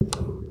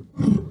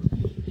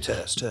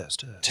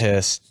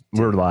Test.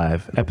 We're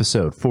live.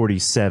 Episode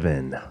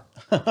 47.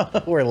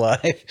 We're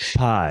live.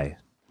 Pi,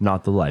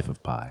 not the life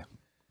of Pi.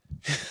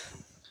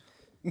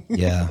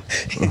 Yeah.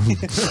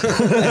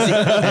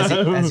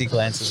 As he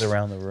glances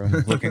around the room,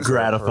 looking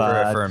Gratified. for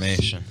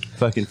affirmation.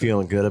 Fucking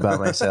feeling good about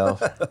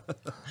myself.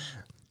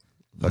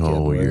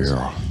 Oh,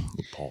 yeah.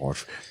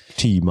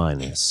 T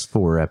minus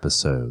 4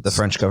 episodes. The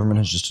French government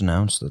has just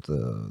announced that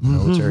the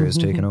military has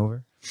taken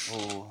over.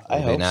 I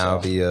They hope now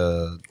so. be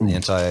a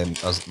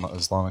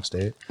anti-Islamic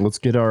state. Let's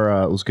get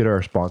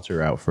our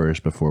sponsor out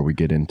first before we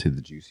get into the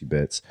juicy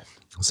bits.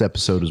 This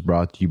episode is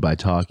brought to you by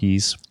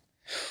Takis.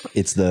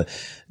 It's the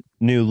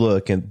new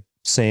look and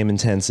same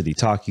intensity.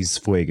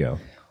 Takis Fuego.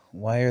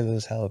 Why are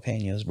those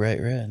jalapenos bright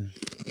red?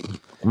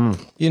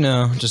 You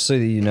know, just so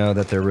that you know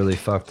that they're really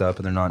fucked up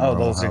and they're not. Oh,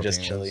 normal those are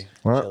just jalapenos. chili.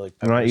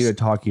 When I eat a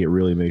Taki, it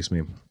really makes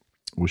me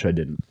wish I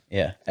didn't.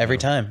 Yeah, every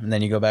time, and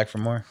then you go back for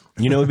more.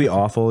 You know, it'd be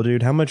awful,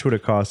 dude. How much would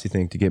it cost, you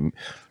think, to get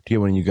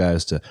one of you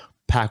guys to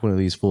pack one of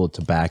these full of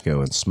tobacco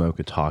and smoke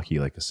a Taki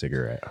like a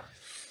cigarette?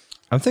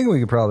 I'm thinking we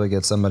could probably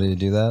get somebody to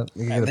do that.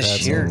 We could get a The bad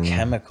sheer song.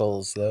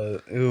 chemicals,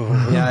 though. Ooh.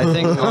 Yeah, I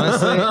think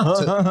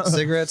honestly,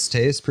 cigarettes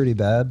taste pretty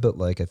bad, but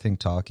like I think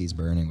Takis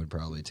burning would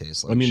probably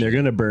taste like. I mean, shit. they're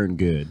gonna burn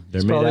good.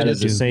 They're made Probably out of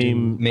just the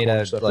same made out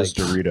of stuff like as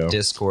Dorito.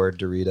 Discord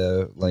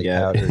Dorito, like Yeah.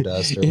 powder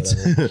dust or It's-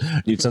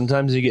 whatever. Dude,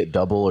 sometimes you get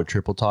double or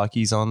triple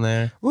Takis on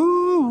there,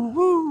 Woo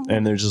woo!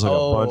 and there's just like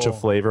a bunch of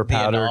flavor the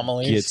powder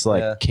anomalies? gets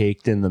like Yeah.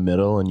 caked in the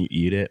middle, and you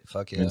eat it.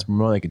 Fuck And yeah! it's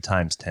more like a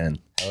times 10.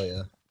 Oh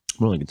yeah!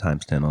 More like a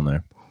times 10 on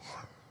there.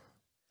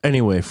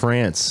 Anyway,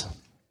 France.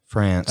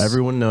 France,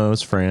 Everyone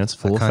knows France,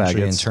 full of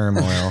country in faggots.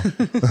 turmoil.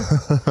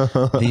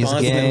 These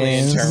Constantly in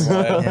gangs,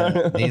 turmoil.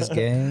 yeah, these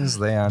gangs,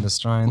 they are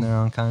destroying their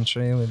own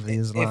country with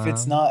these. If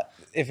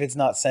it's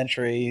not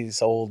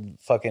centuries old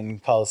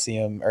fucking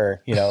Colosseum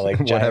or like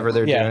whatever giant-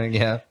 they're yeah, doing,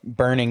 yeah.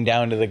 burning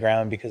down to the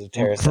ground because of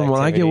terrorist From what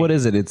I get, activity. what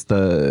is it? It's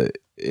the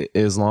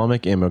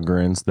Islamic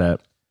immigrants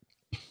that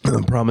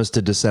promise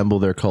to dissemble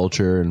their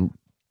culture in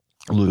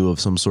lieu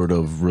of some sort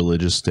of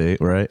religious state,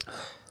 right?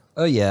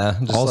 Oh yeah.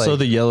 Just Also, like,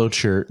 the yellow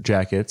shirt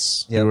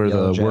jackets, Yep, who are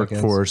yellow the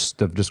jackets. workforce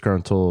of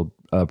disgruntled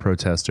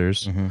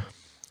protesters.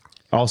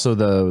 Also,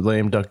 the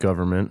lame duck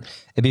government.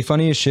 it'd be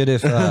funny as shit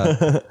if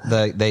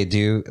they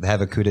do have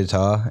a coup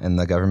d'état and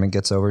the government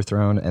gets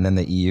overthrown, and then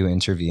the EU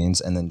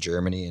intervenes, and then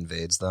Germany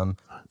invades them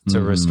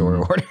to restore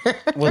order.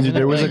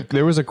 Dude,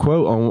 there was a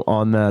quote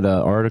on that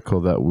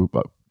article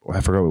that I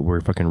forgot what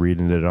we're fucking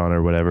reading it on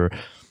or whatever,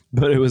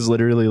 but it was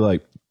literally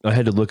like I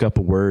had to look up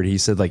a word. He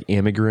said like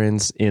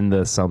immigrants in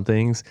the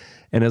somethings,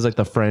 and it's like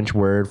the French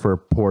word for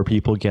poor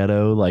people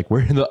ghetto, like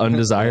where the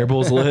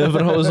undesirables live.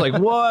 And I was like,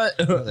 what?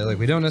 They're like,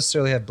 we don't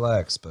necessarily have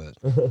blacks, but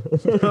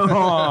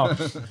Oh,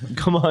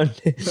 come on,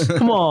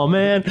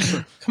 man.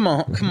 Come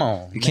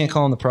on. you can't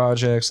call them the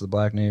projects, the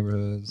black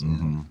neighborhoods.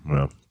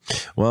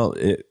 Well,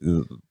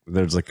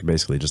 there's like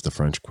basically just the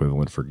French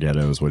equivalent for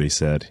ghetto is what he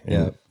said. And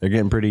Yeah. they're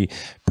getting pretty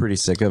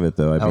sick of it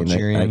though. I mean,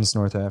 Algerians,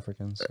 North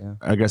Africans. Yeah.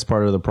 I guess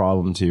part of the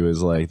problem too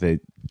is like they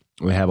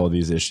have all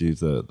these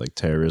issues like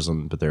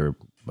terrorism, but they're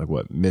like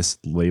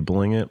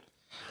mislabeling it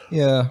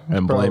Yeah.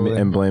 and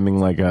probably. blaming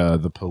like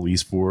the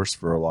police force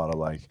for a lot of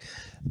like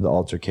the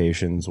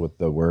altercations with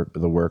the work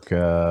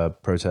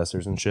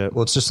protesters and shit.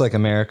 Well, it's just like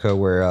America,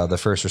 where the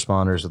first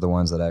responders are the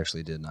ones that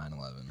actually did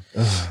 9/11.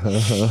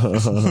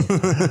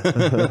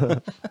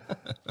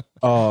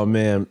 Oh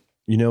man,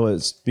 you know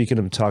what? Speaking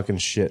of talking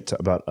shit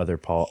about other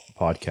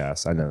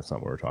podcasts, I know that's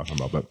not what we're talking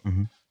about,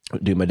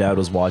 but dude, my dad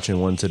was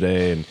watching one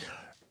today, and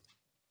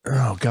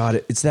oh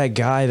god, it's that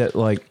guy that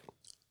like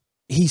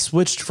he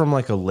switched from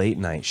like a late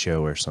night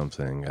show or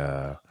something.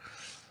 I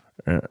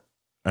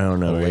don't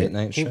know. Late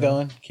night Keep show.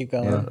 going. Keep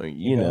going.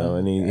 You know,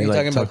 and he Are you like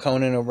talking about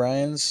Conan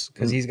O'Brien's?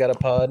 Because he's got a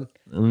pod.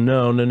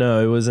 No.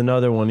 It was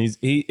another one.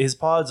 His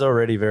pod's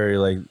already very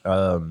like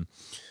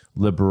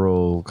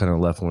liberal, kind of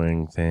left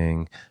wing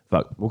thing.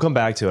 Fuck, we'll come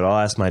back to it. I'll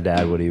ask my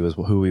dad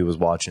who he was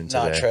watching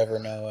today. Not Trevor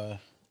Noah.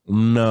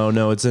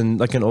 No, it's in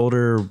like an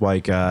older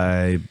white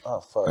guy, Oh,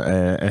 fuck.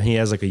 and he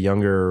has like a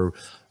younger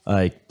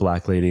like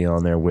black lady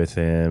on there with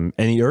him,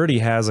 and he already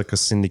has like a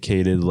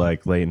syndicated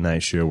like late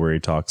night show where he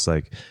talks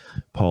like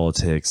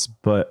politics.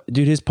 But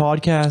dude, his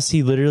podcast,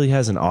 he literally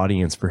has an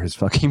audience for his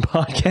fucking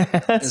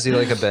podcast. Is he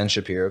like a Ben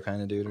Shapiro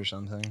kind of dude or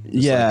something? Just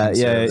Yeah, like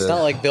yeah. It's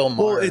not like Bill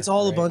Maher. Well, it's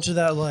all right? a bunch of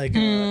that like.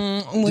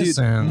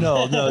 Listen.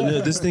 No.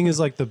 This ththing is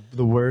like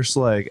the worst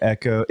like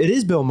echo. It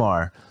is Bill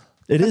Maher.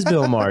 It is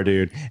Bill Maher,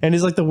 dude, and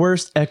he's like the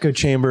worst echo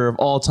chamber of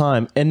all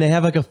time. And they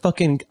have like a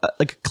fucking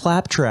like a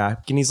clap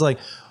track, and he's like,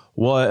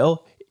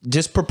 "Well,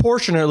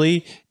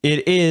 disproportionately,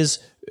 it is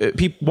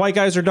white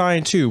guys are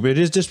dying too, but it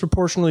is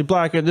disproportionately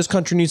black, and this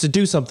country needs to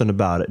do something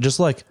about it." Just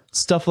like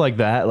stuff like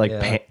that, like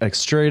Yeah. like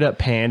straight up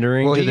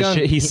pandering Well, to he the got-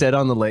 shit he said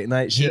on the late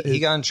night shit. He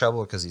got in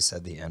trouble because he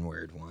said the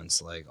N-word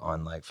once, like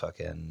on like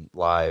fucking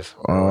live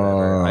or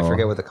whatever. I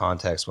forget what the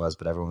context was,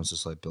 but everyone was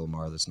just like, Bill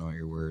Maher, that's not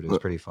your word. It was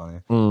pretty funny.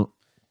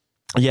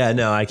 Yeah,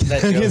 no, I That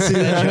can see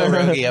Joe that.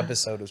 Rogan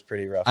episode was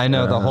pretty rough. I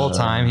know the whole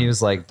time he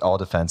was like all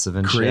defensive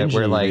and shit.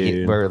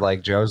 Cringy, Where dude.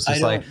 like Joe's I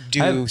just don't like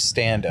do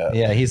stand up.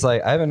 yeah, he's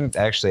like, I haven't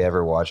actually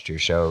ever watched your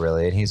show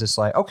really. And he's just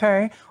like,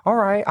 okay, all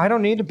right, I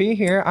don't need to be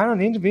here. I don't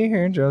need to be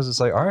here. And Joe's just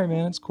like, all right,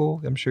 man, it's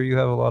cool. I'm sure you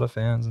have a lot of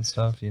fans and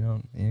stuff. You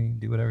can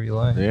do whatever you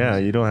like. Yeah,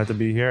 you don't have to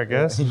be here, I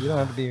guess. You don't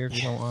have to be here if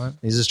you don't want.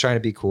 He's just trying to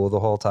be cool the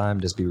whole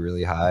time, just be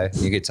really high.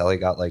 You could tell he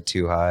got like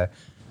too high.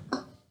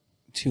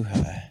 Too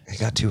high. He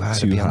got too high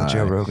Too to be on the high.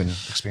 Joe Rogan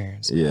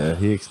experience. Yeah,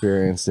 he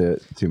experienced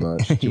it too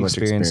much. He Too much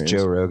experienced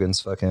experience. Joe Rogan's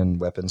fucking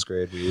weapons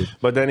grade weed.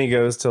 But then he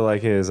goes to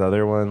like his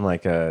other one,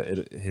 like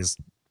his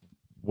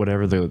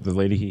whatever the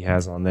lady he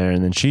has on there,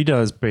 and then she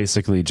does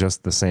basically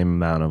just the same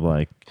amount of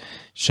like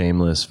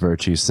shameless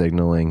virtue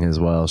signaling as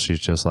well. She's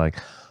just like,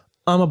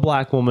 I'm a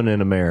black woman in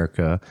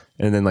America,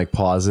 and then like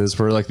pauses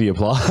for like the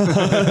applause,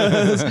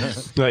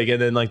 like,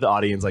 and then like the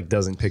audience like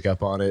doesn't pick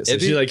up on it, so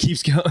It'd she be- like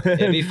keeps going.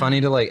 It'd be funny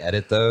to like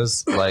edit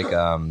those like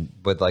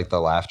with like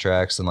the laugh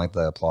tracks and like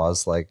the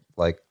applause like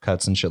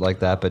cuts and shit like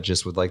that, but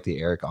just with like the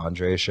Eric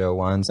Andre show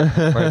ones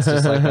where it's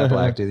just like that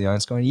black dude in the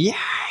audience going, yeah.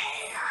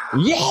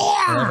 And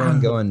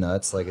everyone going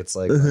nuts like it's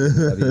like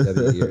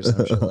WWE or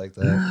some shit like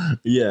that.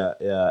 Yeah,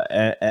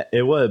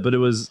 it was, but it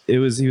was. He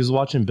was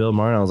watching Bill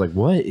Maher, and I was like,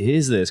 "What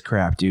is this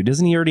crap, dude?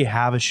 Doesn't he already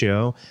have a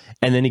show?"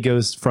 And then he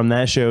goes from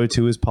that show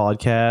to his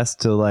podcast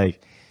to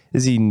like,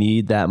 does he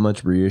need that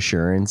much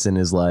reassurance in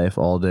his life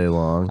all day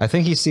long? I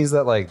think he sees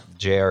that like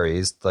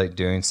JRE's like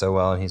doing so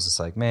well, and he's just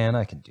like, man,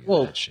 I can do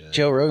Well, that shit.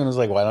 Joe Rogan was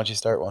like, "Why don't you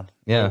start one?"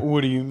 Yeah.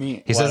 What do you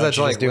mean? He Why says don't that to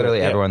you like just do it? literally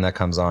Yeah. everyone that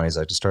comes on. He's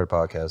like, just start a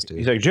podcast, dude.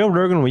 He's like, Joe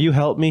Rogan, will you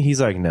help me? He's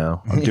like,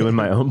 no, I'm doing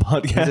my own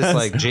podcast. Just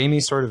like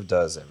Jamie sort of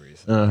does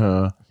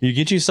everything. You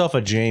get yourself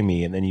a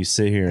Jamie, and then you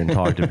sit here and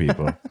talk to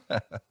people.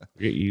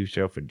 Get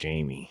yourself a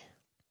Jamie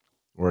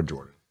or a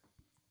Jordan.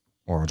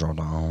 Or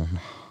Jordan.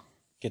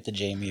 Get the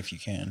Jamie if you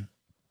can.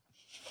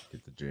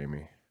 Get the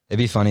Jamie. It'd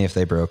be funny if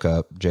they broke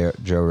up, Joe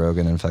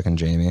Rogan and fucking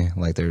Jamie.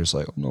 Like they're just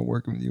like, I'm not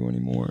working with you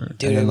anymore.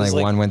 Dude, and then it was like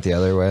like- one went the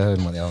other way,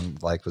 and one the other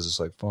like was just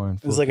like, fine.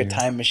 It was like a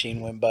time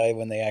machine went by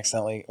when they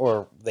accidentally,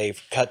 or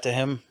they've cut to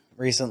him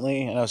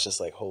recently, and I was just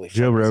like, "Holy fuck,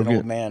 Joe he's an Rogan.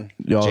 old man,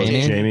 Oh,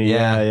 Jamie?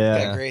 yeah,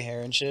 Yeah. got gray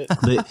hair and shit."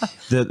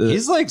 The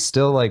He's like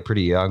still like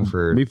pretty young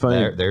for Be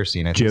funny. their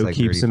scene. I think Joe it's like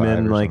keeps him 35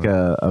 in or like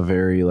something. a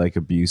very like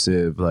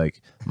abusive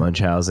like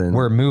Munchausen.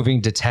 We're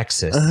moving to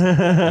Texas.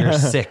 You're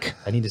sick.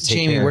 I need to take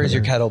Jamie, care where's of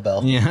your you.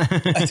 kettlebell? Yeah.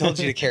 I told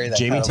you to carry that.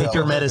 Jamie, take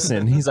your kettlebell.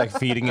 medicine. He's like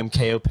feeding him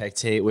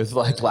kaopectate with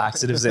like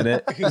laxatives in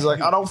it. He's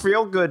like, I don't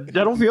feel good.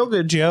 I don't feel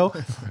good, Joe.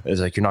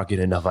 It's like, you're not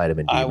getting enough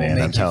vitamin D, I will man.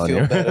 make I'm you telling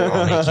feel you. better.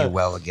 I'll make you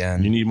well You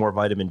again. need more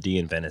vitamin D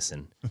and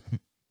venison.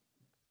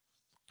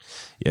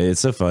 Yeah,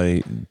 it's so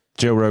funny.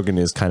 Joe Rogan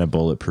is kind of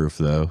bulletproof,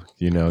 though.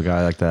 You know, a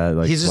guy like that.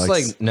 Like He's just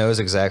likes- like knows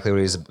exactly what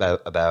he's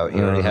about. He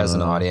already has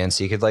an audience.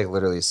 He could like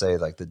literally say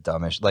like the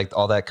dumbest, like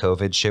all that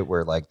COVID shit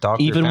where like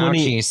Dr. Even when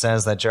Fauci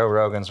says that Joe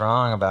Rogan's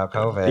wrong about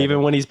COVID.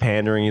 even when he's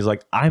pandering, he's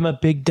like, "I'm a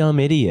big dumb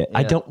idiot.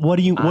 I Yeah. don't. What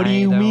do you I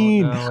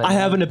mean? don't know. I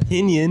have an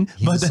opinion,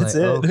 He's but just that's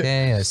like, it."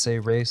 Okay, I say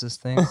racist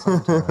things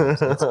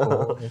sometimes. It's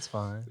cool. It's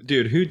fine.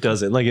 Dude, who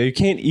doesn't? Like, you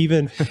can't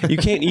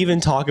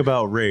even talk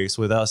about race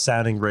without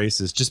sounding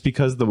racist just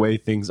because the way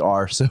things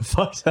are so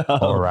fucked up.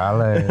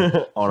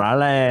 Orale.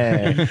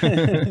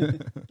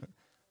 Orale.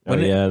 Oh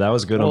yeah, that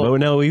was a good one. But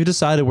no, we've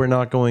decided we're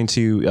not going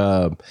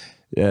to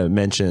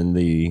mention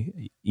the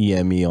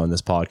EME on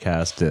this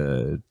podcast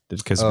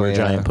because we're yeah.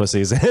 giant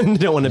pussies and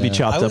don't want to be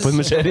chopped up with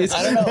machetes.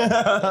 I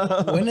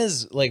don't know. When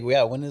is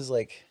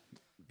like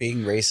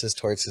being racist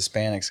towards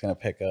Hispanics gonna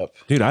pick up?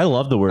 Dude, I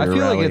love the word I feel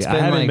like Orale. it's I been,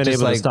 haven't like, been just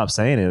able to like- stop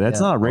saying it. That's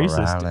not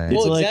racist. Orale. It's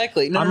Well, like-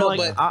 exactly. No, I'm no,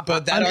 like,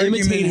 but that I'm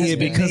argument imitating has it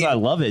been because made. I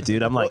love it,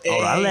 dude. I'm like,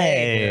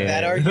 Orale.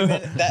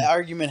 That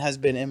argument has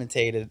been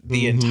imitated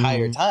the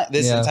entire time.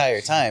 Yeah.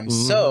 Entire time.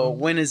 So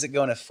when is it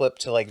going to flip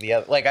to like the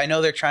other? Like I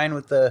know they're trying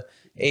with the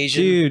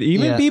Asian. Dude,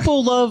 Yeah.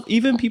 people love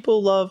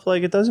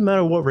like it doesn't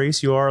matter what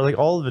race you are, like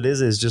all of it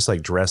is just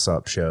like dress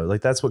up show.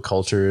 Like that's what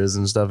culture is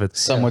and stuff.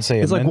 It's Some would say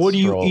it's a like what do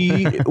you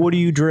minstrel. eat, what do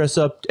you dress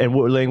up, and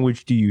what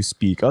language do you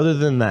speak? Other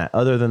than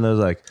those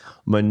like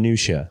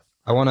minutia.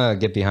 I want to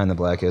get behind the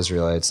Black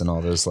Israelites and all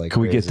those like.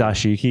 Can we get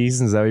crazy-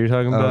 dashikis? Is that what you're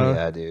talking Oh about?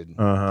 yeah, dude.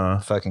 Uh-huh.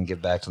 Fucking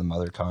give back to the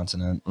mother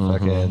continent.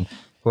 Fucking.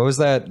 What was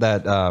that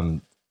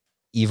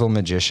evil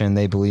magician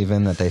they believe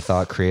in that they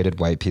thought created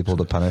white people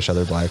to punish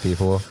other black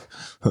people?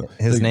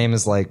 His name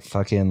is like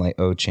fucking like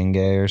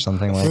Ochinge or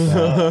something like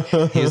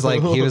that.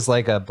 He was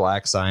like a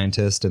black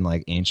scientist in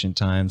like ancient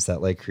times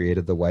that like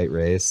created the white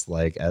race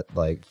like at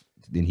like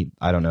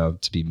I don't know,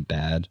 to be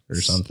bad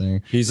or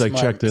something. He's like,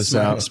 check this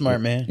out.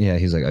 Smart man. Yeah,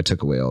 he's like, I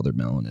took away all their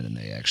melanin and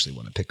they actually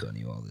want to pick on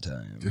you all the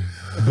time.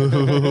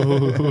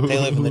 They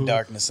live in the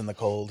darkness and the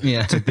cold.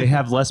 Yeah. They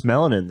have less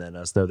melanin than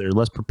us, though. They're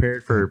less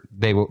prepared for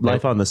They will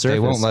life on the surface. They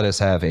won't let us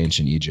have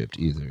ancient Egypt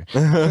either.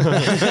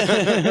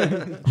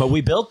 but we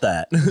built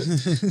that.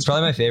 It's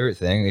probably my favorite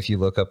thing. If you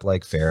look up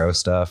like Pharaoh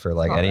stuff or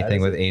like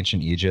anything with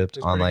ancient Egypt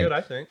on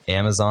like think.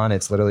 Amazon,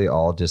 it's literally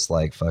all just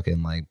like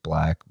fucking like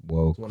black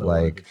woke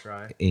like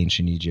try. ancient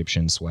ancient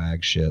Egyptian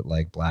swag shit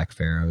like black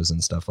pharaohs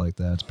and stuff like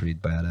that. It's pretty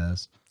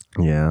badass.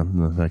 Yeah,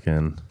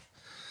 the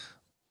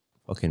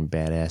fucking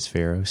badass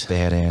pharaohs.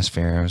 Badass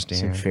pharaohs,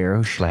 dude.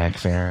 Pharaohs. Black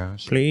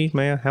pharaohs. Please,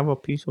 may I have a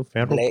piece of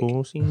pharaoh Black.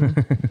 pussy?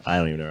 I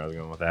don't even know where I was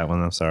going with that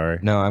one. I'm sorry.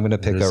 No, I'm gonna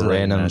pick This a is like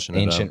random mashing it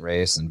ancient up.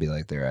 race and be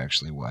like, they're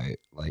actually white,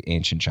 like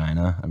ancient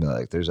China. I'd be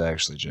like, there's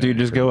actually Dude,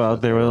 just go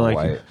out there with like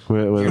white.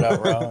 You're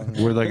not wrong.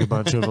 with like a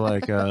bunch of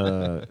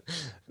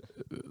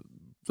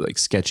like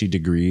sketchy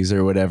degrees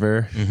or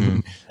whatever.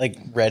 Like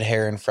red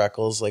hair and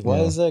freckles. Like,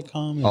 why is that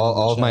common?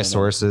 All of my China?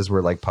 sources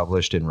were like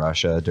published in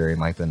Russia during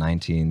like the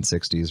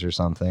 1960s or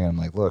something. I'm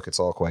like, look, it's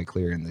all quite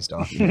clear in these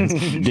documents.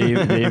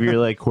 Dave, you're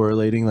like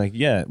correlating like,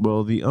 yeah,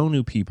 well, the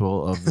Onu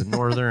people of the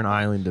northern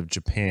island of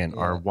Japan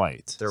are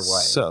white. They're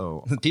white.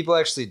 So People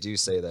actually do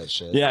say that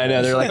shit. yeah, I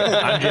know. They're like,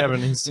 I'm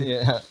Japanese.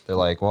 Yeah. They're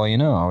like, well, you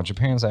know,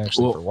 Japan's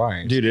actually for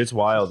white. Dude, it's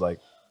wild. Like,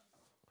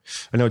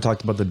 I know we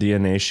talked about the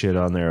DNA shit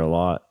on there a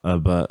lot,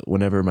 but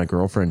whenever my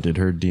girlfriend did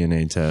her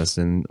DNA test,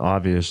 and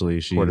obviously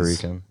she's Puerto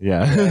Rican.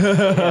 Yeah.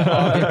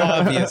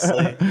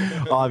 Obviously.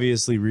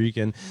 Obviously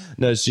Rican.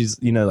 No,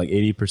 she's, like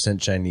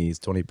 80% Chinese,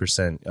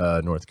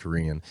 20% North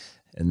Korean.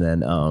 And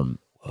then,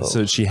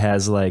 so she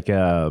has like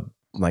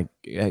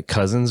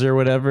cousins or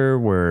whatever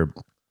where,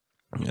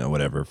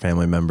 whatever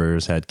family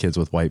members had kids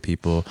with white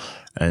people,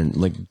 and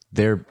like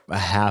they're a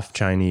half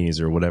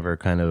Chinese or whatever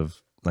kind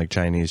of like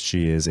Chinese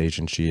she is,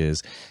 Asian she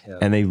is,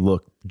 and they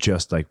look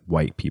just like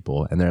white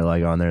people. And they're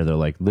like on there, they're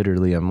like,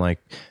 literally, I'm like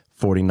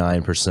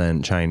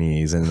 49%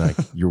 Chinese, and like,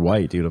 you're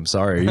white, dude. I'm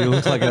sorry. You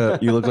look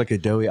like a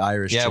doughy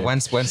Irish. Yeah, chick.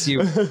 once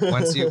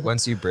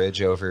you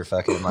bridge over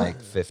fucking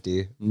like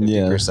 50%,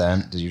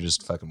 you're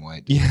just fucking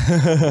white. Dude.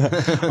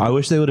 I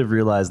wish they would have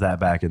realized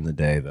that back in the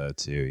day, though,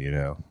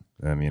 too.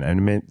 I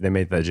mean, they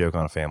made that joke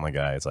on Family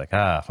Guy. It's like,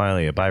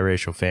 finally a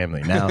biracial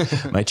family. Now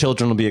my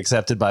children will be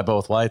accepted by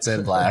both whites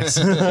and blacks.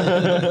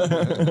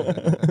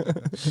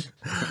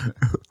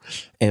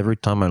 Every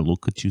time I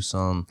look at you,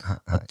 son,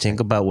 I think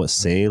about what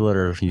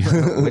sailor you.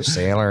 Which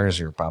sailor is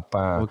your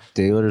papa?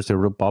 Sailor is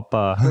your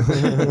papa. I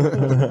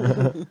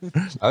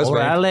was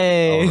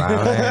Orale.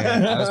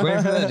 I was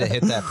waiting for them to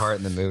hit that part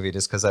in the movie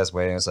just because I was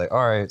waiting. I was like,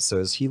 all right, so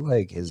is he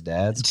like his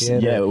dad's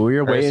kid? Yeah, we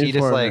were Or is waiting he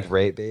just for him. like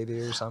rape baby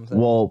or something?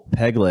 Well,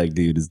 Pegleg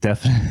dude is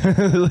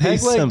definitely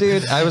Pegleg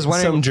dude, I was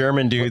wondering- some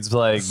German dude's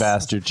like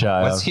bastard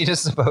child. Was he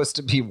just supposed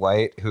to be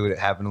white who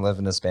happened to live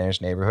in a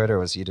Spanish neighborhood, or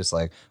was he just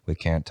like, we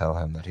can't tell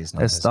him that he's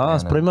not Estás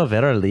Hispanic?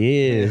 primavera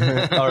live.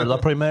 Or La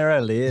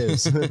Primera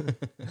lives.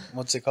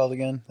 What's it called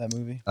again? That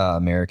movie?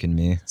 American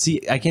Me.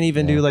 See, I can't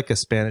even do like a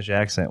Spanish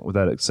accent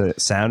without it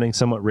sounding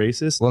somewhat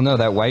racist. Well, no,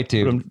 that white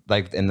dude,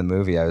 like in the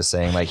movie, I was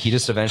saying, like he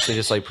just eventually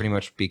just like pretty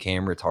much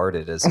became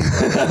retarded. As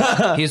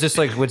he's just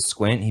like would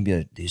squint, he'd be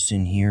like,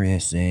 "Listen here,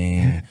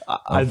 saying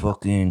I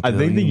fucking." I tell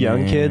think the you,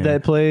 young man." kid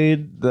that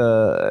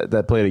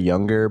played a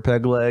younger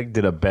Pegleg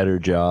did a better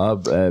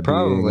job at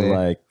Probably.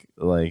 being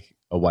like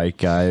a white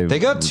guy. They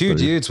got two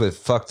dudes with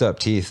fucked up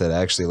teeth that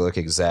actually look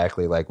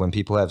exactly like when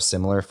people have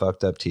similar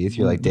fucked up teeth.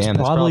 You're like, damn,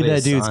 that's probably that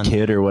his dude's son.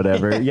 kid or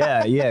whatever.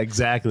 Yeah,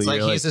 exactly. It's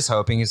like You're he's just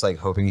hoping he's like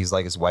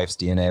his wife's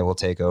DNA will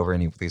take over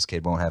and this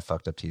kid won't have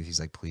fucked up teeth.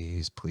 He's like,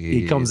 please.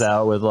 he comes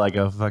out with like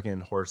a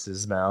fucking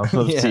horse's mouth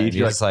of Yeah, teeth.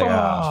 you're just like,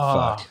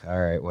 "Ah." fuck. All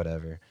right,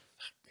 whatever.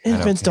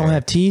 Infants don't care.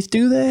 have teeth,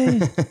 do they?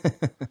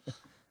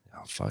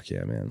 Oh fuck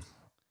yeah, man.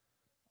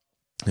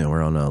 Yeah,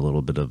 we're on a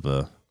little bit of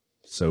a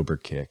sober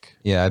kick.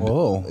 Yeah,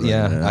 Whoa.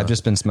 Yeah. I've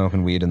just been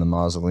smoking weed in the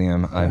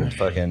mausoleum. I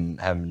fucking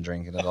haven't been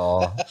drinking at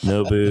all.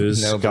 No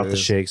booze. No Got the booze.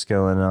 shakes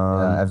going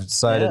on. I've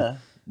decided. Yeah.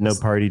 No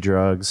party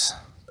drugs.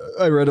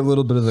 I read a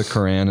little bit of the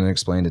Quran and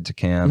explained it to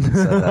Cam. And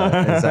said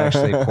that it's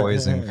actually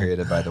poison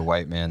created by the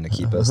white man to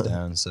keep us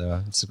down. So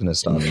I'm just gonna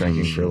stop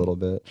drinking for a little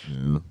bit.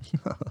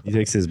 He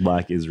takes his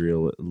black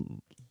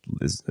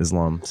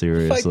Islam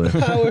seriously. Fight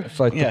the power.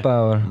 Fight Yeah. the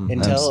power.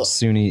 Until- I'm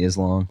Sunni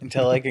Islam.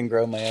 Until I can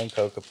grow my own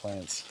coca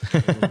plants.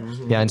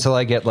 Yeah, until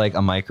I get like a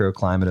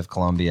microclimate of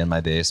Colombia in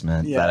my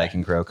basement Yeah. that I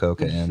can grow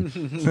coca in.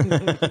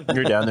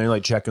 You're down there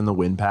like checking the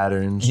wind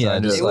patterns. Yeah,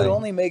 trying to, just It would like-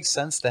 only make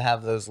sense to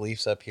have those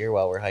leaves up here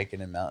while we're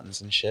hiking in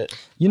mountains and shit.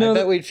 You know, I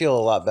bet we'd feel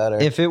a lot better.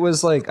 If it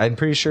was like, I'm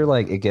pretty sure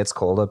like it gets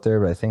cold up there,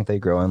 but I think they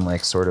grow in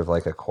like sort of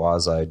like a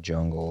quasi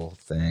jungle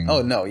thing.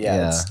 oh no,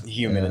 yeah, it's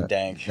humid and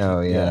dank. No,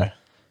 yeah.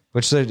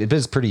 Which it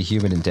is pretty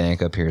humid and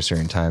dank up here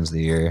certain times of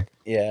the year.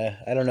 Yeah,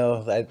 I don't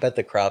know. I bet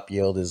the crop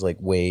yield is like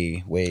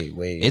way.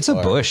 It's a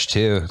far. bush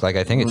too. Like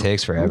I think it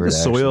takes forever. the to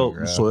actually soil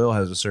grow. soil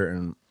has a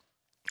certain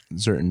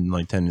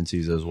like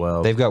tendencies as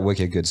well. They've got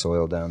wicked good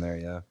soil down there.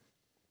 Yeah,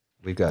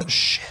 we've got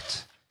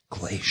shit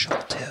glacial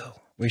too.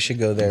 We should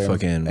go there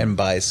Fucking- and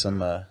buy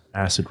some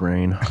acid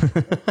rain.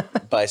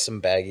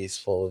 baggies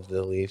full of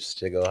the leaves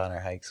to go on our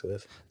hikes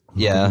with.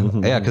 Yeah,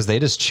 yeah, because they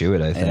just chew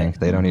it. I think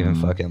they don't even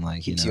fucking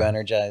like Keeps you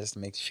energized,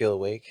 makes you feel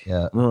awake.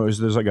 Yeah. No,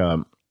 there's like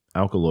a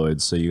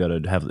alkaloids, so you got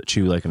to have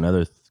chew like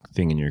another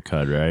thing in your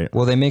cud, right?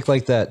 Well, they make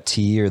like that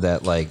tea or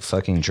that like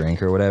fucking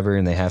drink or whatever,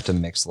 and they have to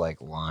mix like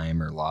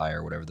lime or lye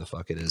or whatever the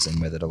fuck it is in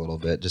with it a little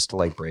bit just to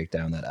like break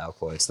down that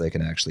alkaloid so they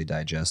can actually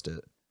digest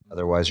it.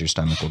 Otherwise, your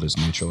stomach will just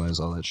neutralize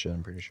all that shit.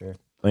 I'm pretty sure.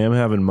 I am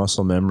having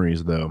muscle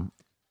memories though.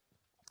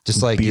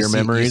 Just like Beer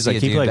memories. I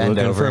keep like bend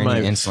looking over for and my.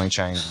 you instantly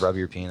try and rub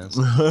your penis.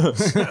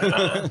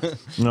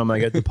 No, I'm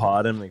like at the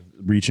pod. I'm like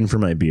reaching for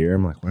my beer.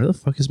 I'm like, where the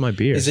fuck is my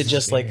beer? Is it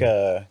just like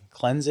a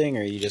cleansing,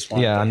 or you just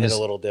want Yeah, to I'm hit just-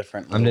 a little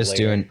different? I'm little just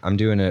later?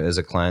 doing it as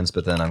a cleanse,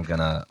 but then I'm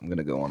gonna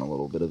go on a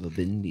little bit of a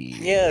bindy.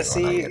 Yeah, when I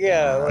see, get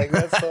yeah, there. like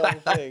that's the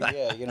whole thing.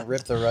 Yeah, you're gonna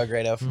rip the rug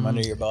right out from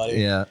under your body.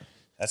 Yeah.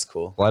 That's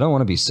cool. Well, I don't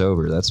want to be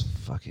sober. That's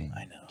fucking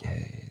I know.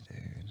 gay.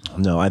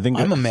 No, I think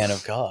I'm a man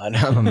of God.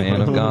 I'm a man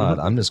of God.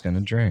 I'm just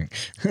gonna drink.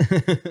 Can I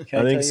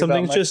tell think you something's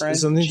about my just friend,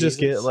 something just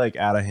get Jesus? like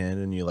out of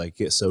hand, and you like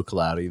get so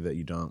cloudy that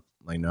you don't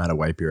like know how to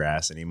wipe your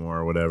ass anymore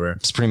or whatever.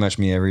 It's pretty much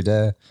me every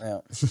day.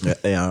 Yeah.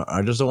 Yeah,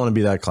 I just don't want to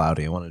be that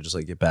cloudy. I want to just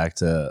like get back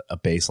to a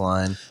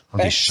baseline. I'll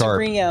Back be to sharp.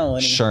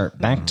 reality. Sharp.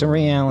 Back to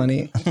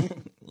reality.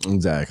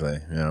 Exactly.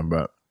 Yeah,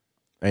 but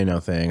ain't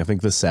no thing. I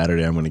think this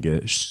Saturday I'm gonna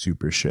get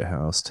super shit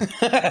housed.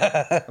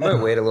 I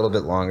might wait a little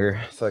bit longer.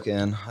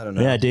 Fucking, I don't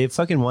know. Yeah, Dave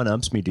fucking one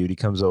ups me, dude. He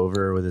comes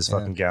over with his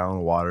fucking gallon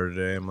of water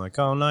today. I'm like,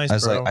 oh nice. I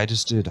was bro. like, I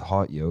just did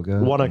hot yoga.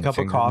 want a and cup of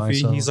fingered coffee.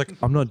 myself. He's like,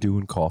 I'm not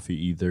doing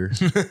coffee either.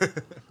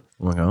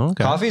 I'm like, oh,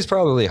 okay. Coffee's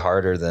probably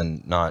harder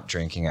than not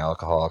drinking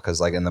alcohol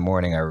because, like, in the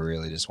morning, I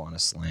really just want to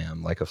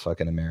slam like a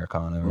fucking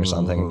Americano or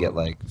something and get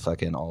like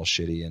fucking all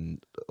shitty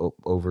and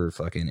over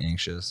fucking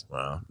anxious.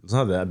 Wow, it's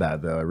not that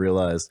bad though. I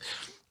realized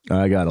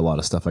I got a lot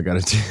of stuff I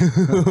got to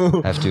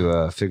do. I have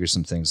to figure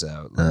some things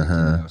out. Like, you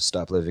know,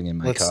 stop living in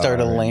my Let's car. start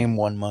a and- lame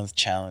 1 month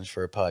challenge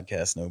for a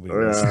podcast. Nobody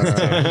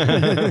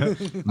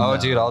listens. Oh,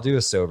 dude, I'll do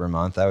a sober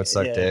month. That would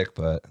suck Yeah. dick,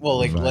 but Well,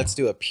 like let's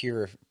do a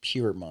pure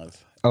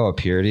month. oh, a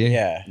purity?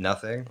 Yeah.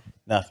 Nothing?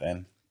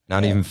 Nothing.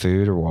 Not even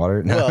food or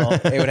water? No. Well,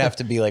 it would have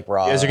to be like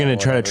raw. You guys are gonna or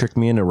try to whatever. trick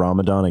me into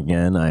Ramadan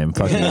again. I am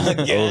fucking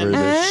over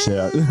this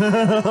shit.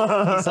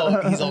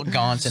 He's all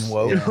gaunt and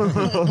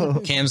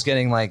woke. Cam's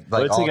getting like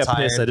Let's all take a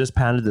tired. piss. I just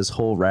pounded this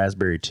whole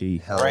raspberry tea.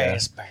 Hell yeah.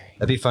 Raspberry.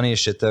 That'd be funny as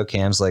shit though.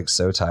 Cam's like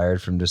so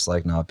tired from just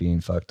like not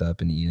being fucked up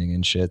and eating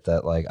and shit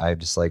that like I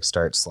just like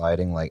start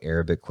sliding like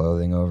Arabic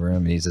clothing over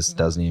him and he just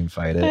doesn't even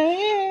fight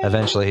it.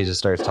 Eventually he just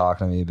starts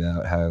talking to me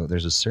about how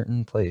there's a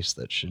certain place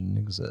that shouldn't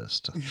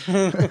exist.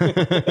 Did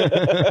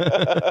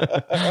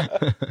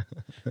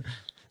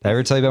I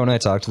ever tell you about when I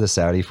talked to the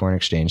Saudi foreign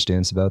exchange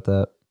students about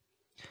that?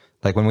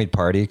 Like when we'd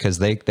party, because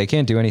they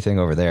can't do anything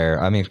over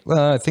there. I mean,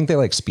 I think they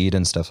like speed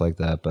and stuff like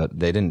that, but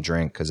they didn't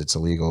drink because it's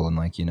illegal in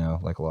like, you know,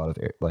 like a lot of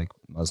like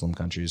Muslim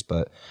countries.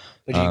 But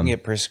But you can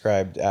get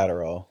prescribed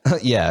Adderall.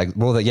 yeah,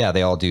 well,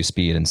 they all do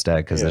speed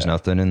instead because there's Yeah.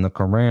 nothing in the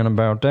Quran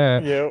about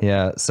that. Yep.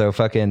 Yeah, so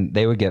fucking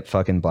they would get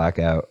fucking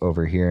blackout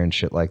over here and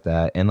shit like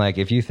that. And like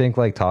if you think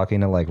like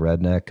talking to like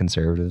redneck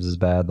conservatives is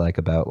bad, like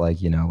about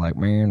like, you know, like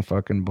man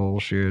fucking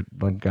bullshit,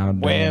 like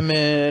goddamn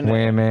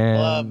women,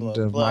 blah, blah,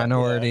 the blah,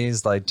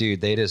 minorities, like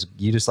dude,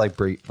 you just like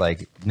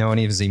like no one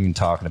is even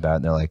talking about it.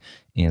 And they're like,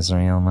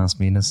 Israel must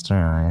be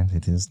destroyed.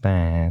 It is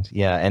bad.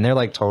 Yeah, and they're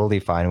like totally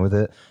fine with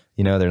it.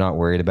 You know, they're not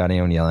worried about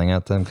anyone yelling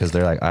at them because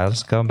they're like, I'll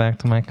just go back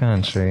to my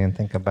country and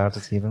think about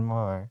it even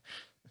more.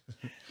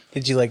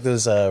 Did you like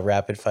those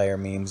rapid fire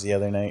memes the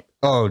other night?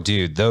 Oh,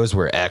 dude, those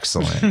were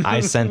excellent.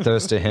 I sent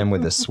those to him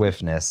with a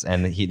swiftness,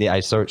 and I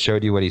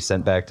showed you what he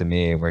sent back to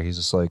me, where he's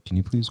just like, "Can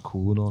you please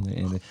cool it on it?"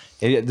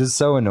 And this is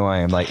so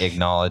annoying. I'm like,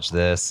 acknowledge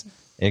this,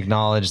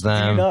 acknowledge You're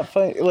them. not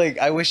funny. Like,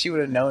 I wish you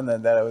would have known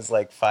that it was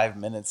like 5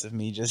 minutes of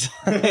me just.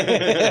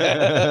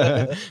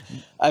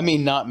 I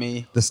mean, not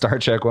me. The Star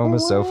Trek one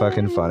was so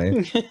fucking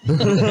funny.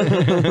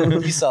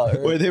 You saw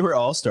it. Wait, they were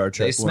all Star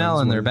Trek. They smell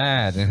ones. and they're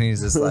bad, and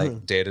he's just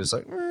like, Data's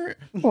like,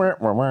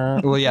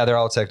 well, yeah, they're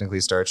all technically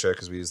Star Trek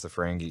because we use the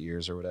Ferengi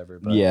ears or whatever.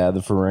 But Yeah, the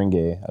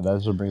Ferengi.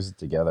 That's what brings it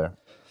together.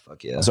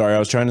 fuck yeah. Sorry, I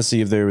was trying to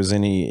see if there was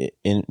any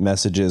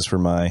messages for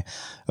my.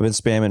 I've been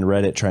spamming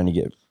Reddit trying to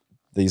get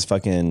these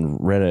fucking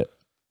Reddit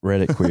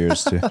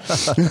queers to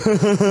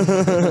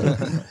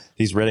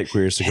these Reddit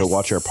queers to go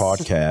watch our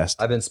podcast.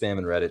 I've been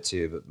spamming Reddit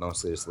too, but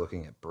mostly just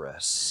looking at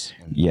breasts.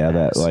 And Yeah,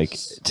 that like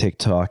asses.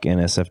 TikTok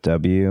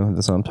NSFW.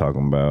 That's what I'm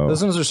talking about.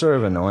 Those ones are sort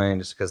of annoying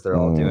just because they're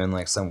all doing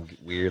like some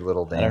weird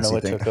little I don't know dancey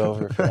what thing. took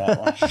over for that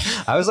one.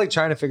 I was like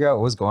trying to figure out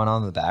what was going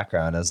on in the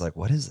background. I was like,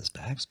 what is this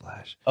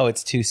backsplash? Oh,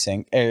 it's two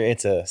sink.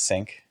 It's a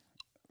sink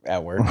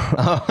at work.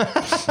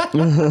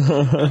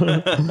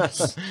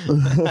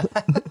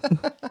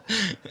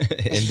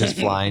 And just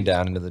flying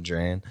down into the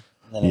drain.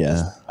 And then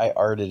Yeah. I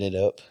arted it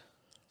up.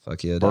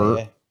 Fuck yeah, dude.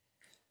 Yeah.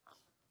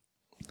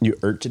 You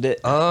urted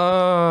it.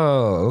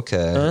 Oh,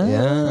 okay.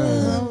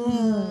 Yeah.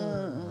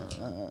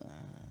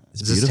 It's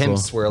This is him beautiful.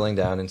 swirling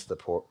down into the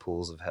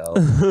pools of hell.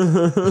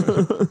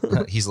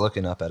 He's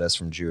looking up at us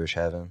from Jewish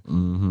heaven.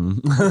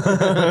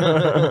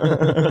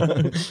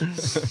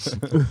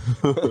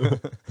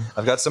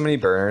 I've got so many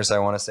burners I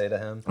want to say to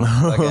him.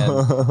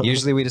 Again,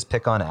 usually we just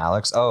pick on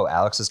Alex. Oh,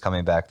 Alex is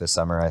coming back this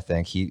summer, I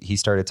think. He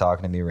started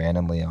talking to me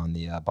randomly on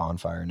the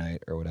bonfire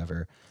night or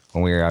whatever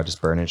when we were out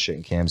just burning shit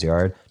in Cam's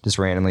yard. Just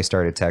randomly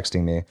started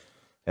texting me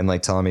and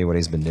like telling me what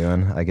he's been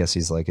doing. I guess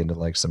he's like into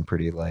like some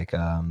pretty like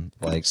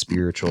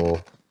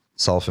spiritual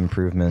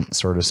self-improvement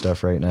sort of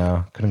stuff right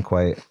now. Couldn't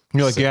quite.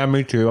 You're like, yeah,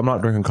 me too. I'm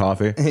not drinking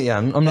coffee. Yeah,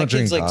 I'm not That drinking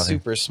kid's like coffee.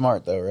 super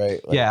smart though, right?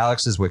 Like, Yeah,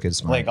 Alex is wicked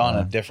smart. like on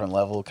a different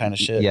level kind of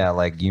shit. yeah,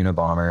 like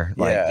Unabomber.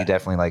 Like Yeah. he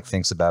definitely like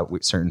thinks about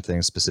certain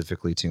things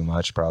specifically too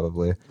much,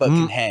 probably. But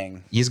can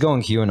hang. He's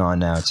going QAnon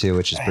now too,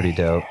 which is pretty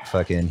dope.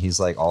 Fucking, he's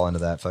like all into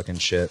that fucking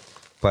shit.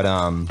 But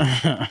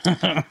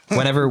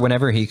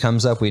whenever he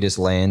comes up, we just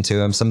lay into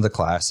him some of the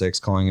classics,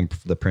 calling him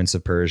the Prince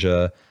of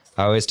Persia.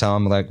 I always tell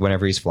him, like,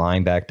 whenever he's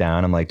flying back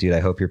down, I'm like, dude, I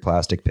hope your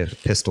plastic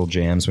pistol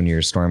jams when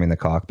you're storming the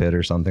cockpit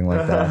or something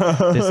like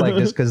that.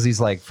 just because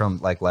he's like from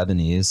like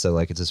Lebanese, so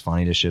like it's just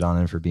funny to shit on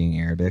him for being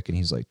Arabic, and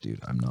he's like, dude,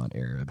 I'm not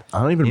Arab.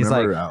 I don't even He's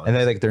remember like, Alex.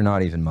 and they're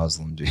not even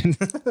Muslim, dude.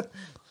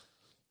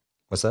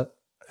 What's that?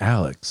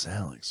 Alex.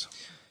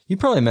 You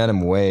probably met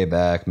him way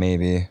back,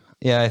 maybe.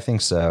 Yeah, I think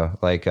so.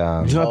 Like,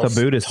 He's not the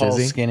Buddhist, tall, is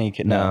he? skinny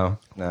kid. no,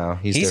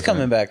 he's different.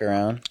 coming back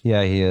around.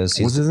 Yeah, he is.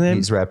 What's his name?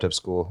 He's wrapped up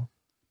school.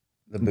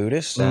 The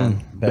Buddhist. Ben.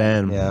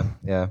 Yeah.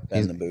 Ben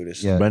He's, the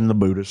Buddhist. yeah. Ben the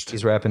Buddhist.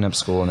 he's wrapping up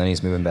school and then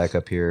he's moving back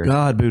up here.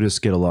 God, Buddhists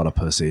get a lot of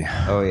pussy.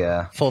 Oh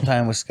yeah. Full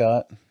time with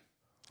Scott.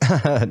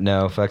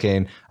 No,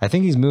 fucking. I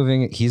think he's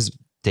moving. He's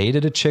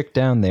dated a chick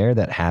down there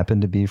that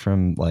happened to be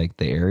from like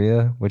the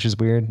area, which is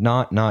weird.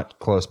 Not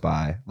close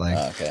by.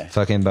 Like Okay.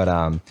 fucking,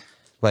 but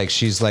like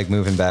she's like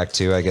moving back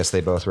too. I guess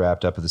they both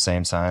wrapped up at the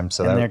same time.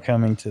 So And that, they're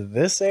coming to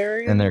this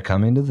area. and they're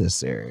coming to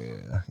this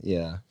area.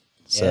 Yeah.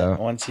 So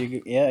once you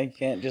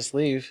can't just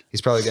leave.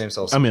 he's probably getting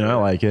himself. I mean, I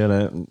like it.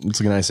 It's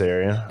a nice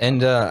area.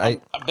 And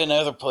I've been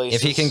other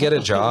places. if he can get a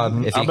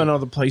job, if he I've been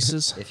other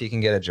places. if he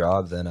can get a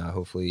job, then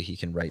hopefully he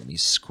can write me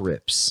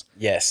scripts.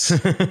 Yes.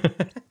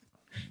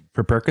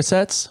 For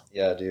Percocets?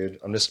 Yeah, dude.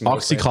 I'm just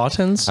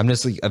Oxycontins? I'm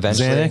just like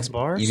eventually. Xanax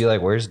bars? You'd be like,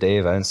 "Where's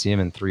Dave? I didn't see him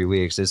in 3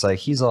 weeks." It's like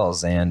he's all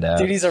zanned out.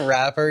 Dude, he's a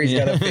rapper. He's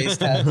got a face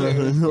tattoo.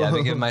 Yeah, I've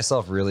been giving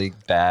myself really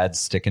bad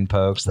stick and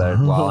pokes that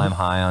while I'm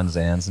high on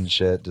Xans and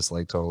shit, just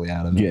like totally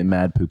out of it. Getting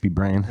mad poopy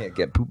brain. Yeah,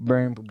 get poop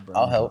brain.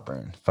 I'll help.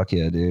 Brain. Fuck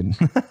yeah, dude.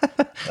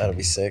 That'll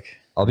be sick.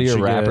 I'll be a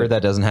Should rapper get-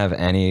 that doesn't have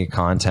any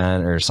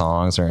content or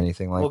songs or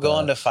anything like We'll that. go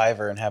onto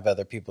Fiverr and have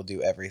other people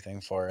do everything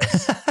for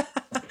us.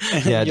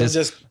 Yeah, You'll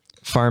just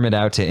farm it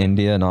out to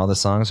India, and all the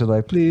songs are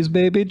like, "Please,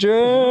 baby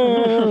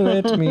girl,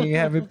 let me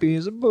have a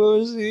piece of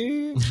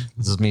pussy."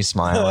 This is me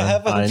smiling.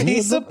 have a I need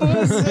piece of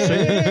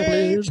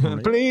pussy.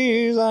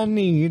 Please, I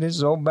need it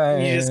so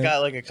bad. You just got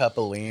like a cup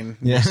of lean.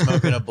 Yeah. You're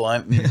smoking a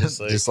blunt. And you're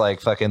just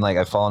like fucking like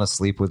I've fallen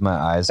asliep with my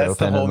eyes that's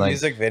open the whole and like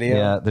music video.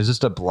 yeah, there's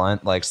just a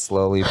blunt like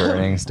slowly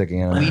burning, sticking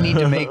in. We need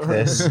to make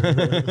this.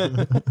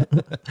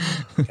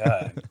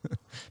 God.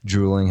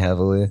 Drooling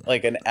heavily.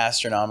 Like an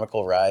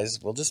astronomical rise.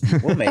 We'll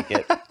make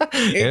it.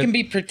 It can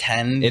be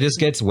pretend. It just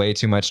gets way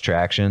too much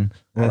traction.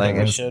 Like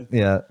we it's- should.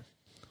 yeah,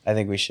 I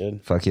think we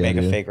should. Fuck yeah, Make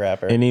a dude. fake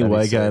rapper. Any That'd be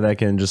white guy sick. that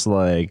can just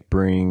like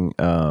bring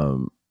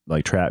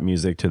like trap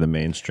music to the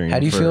mainstream. How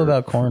do you for- feel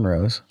about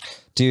cornrows?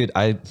 dude.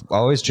 I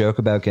always joke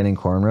about getting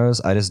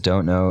cornrows. I just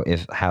don't know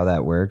how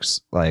that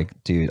works. Like,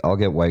 dude, I'll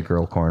get white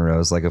girl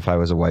cornrows. Like if I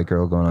was a white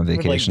girl going on like,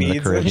 vacation in the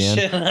beads and Caribbean.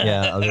 shit.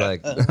 Yeah, I'll be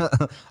like,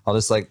 I'll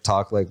just like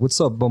talk like, "What's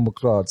up,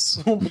 bumbleclots?"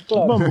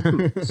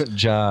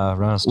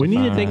 Ja, We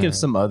need to think Rastafari. of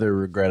some other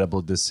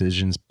regrettable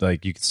decisions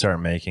like you could start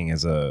making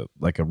as a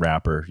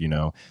rapper, you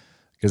know,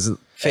 because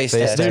Face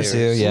Face tattoos.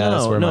 tattoo, yeah.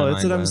 that's where my that's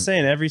mind what I'm went.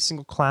 saying. Every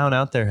single clown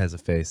out there has a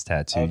face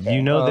tattoo. Okay.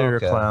 You know Oh, they're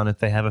okay. a clown if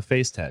they have a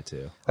face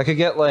tattoo. I could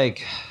get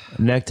like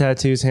Neck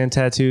tattoos, hand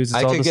tattoos, it's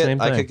I all could the get same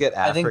thing. I could get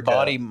Africa. I think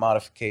body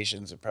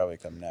modifications would probably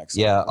come next.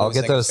 Yeah, Like I'll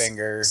get losing a those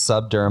finger.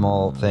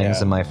 subdermal things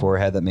Yeah. in my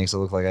forehead that makes it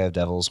look like I have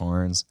devil's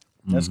horns.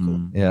 That's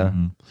cool. Yeah.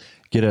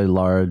 Get a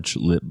large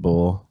lip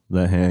bowl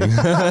that hangs.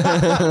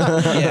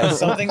 Yeah,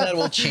 something that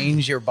will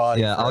change your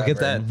body. Yeah, I'll get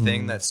forever. that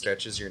thing that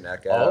stretches your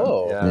neck out.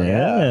 Oh,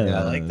 Yeah.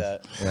 I like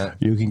that. Yeah.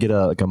 You can get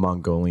a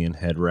Mongolian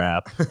head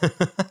wrap.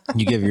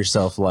 You give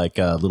yourself like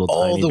a little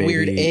Oh, tiny the baby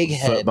weird egg foot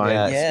head. bind.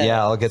 Yeah, Yeah.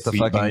 yeah, I'll get the Feet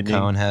fucking binding.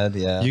 cone head.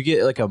 Yeah. You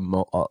get like a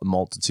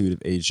multitude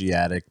of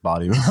Asiatic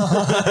body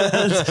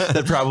movements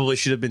that probably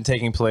should have been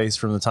taking place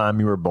from the time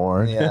you were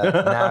born. yeah.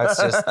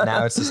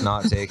 Now it's just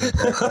not taking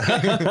place.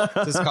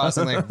 Just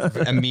causing like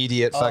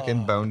immediate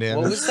fucking bone What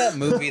damage. was that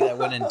movie that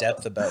went in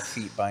depth about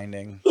feet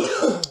binding?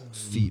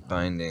 Feet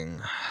binding.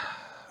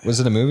 Was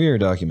it a movie or a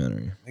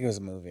documentary? I think it was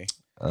a movie.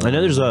 I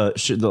know there's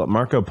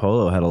Marco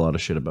Polo had a lot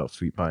of shit about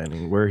feet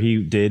binding where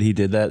he did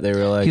that. They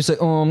were like, He's like,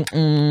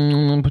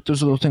 put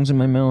those little things in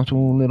my mouth,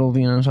 little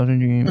Vienna sausage.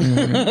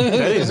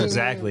 that is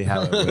exactly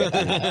how it went.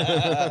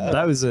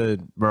 That was a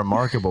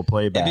remarkable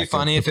playback. It'd be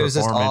funny of if it was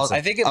just all- performance. I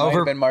think it might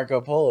have been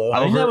Marco Polo. I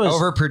think that was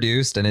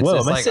overproduced, and it's Whoa,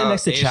 just am I like sitting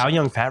next to Chow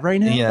Young Fat right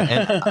now?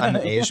 Yeah, and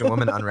an Asian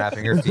woman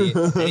unwrapping her feet,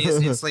 and he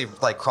just instantly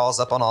like crawls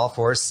up on all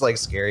fours, like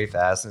scary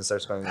fast, and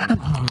starts going.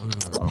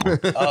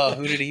 Oh,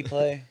 who did he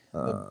play?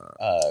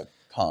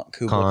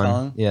 Kubla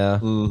Kong. Yeah,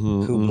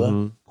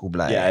 Kubla.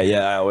 Kublai.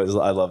 Yeah.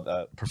 I love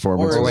that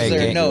performance. Or Oh was wait,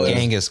 there- no, it was-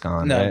 Genghis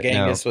Khan. no, right?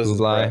 Genghis was-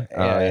 Kublai. yeah.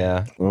 Oh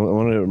yeah. I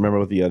want to remember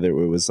what the other.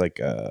 It was like,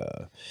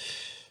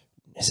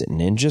 is it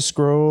Ninja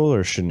Scroll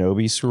or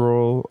Shinobi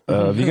Scroll?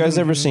 Have you guys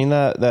ever seen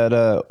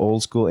that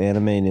old school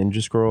anime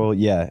Ninja Scroll?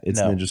 Yeah, it's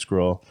No. Ninja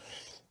Scroll.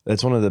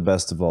 It's one of the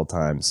best of all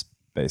times,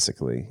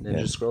 basically.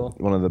 Ninja Scroll?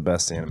 One of the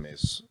best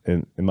animes,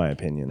 in my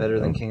opinion. Better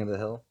than King of the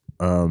Hill?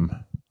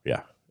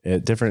 Yeah.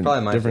 Different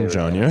Probably my different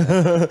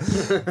favorite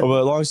genre.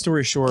 But long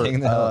story short, King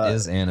of the Hill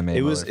is anime.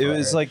 it was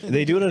like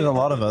they do it in a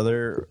lot of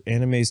other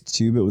animes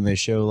too, but when they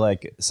show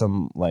like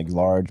some like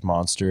large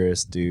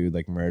monstrous dude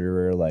like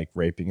murderer like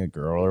raping a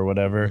girl or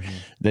whatever,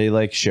 they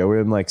like show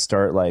him like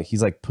start like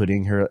he's like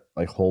putting her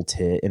like whole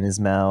tit in his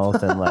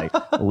mouth and like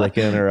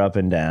licking her up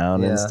and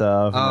down and Yeah.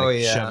 stuff. And, Oh,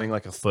 like, yeah. shoving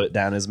like a foot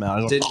down his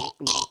mouth. Did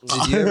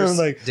you ever, I'm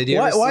like, did you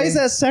ever why see- is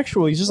that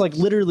sexual? He just like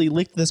literally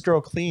licked this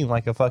girl clean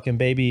like a fucking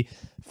baby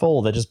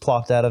foal that just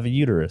plopped out of a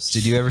uterus.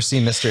 Did you ever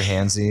see Mr.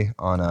 Hansy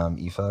on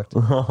eFucked?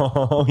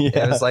 Oh yeah.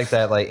 Yeah, it was like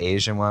that like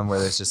Asian one where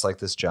there's just like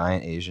this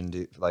giant Asian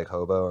dude, like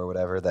hobo or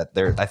whatever that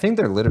I think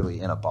they're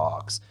literally in a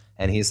box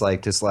and he's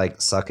like just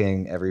like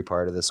sucking every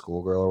part of the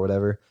schoolgirl or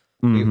whatever.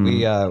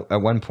 We at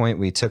one point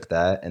we took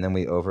that and then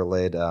we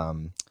overlaid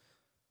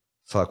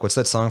what's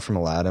that song from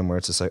Aladdin where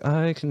it's just like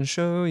I can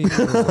show you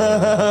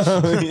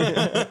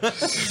the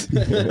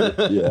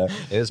way. Yeah.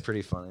 It was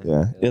pretty funny.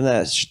 Yeah. In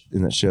that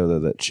show though,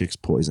 that chick's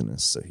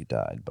poisonous, so he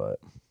died. But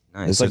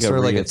Nice. it's So like sort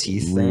of like a rea-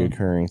 teeth thing.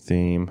 reoccurring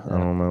theme. I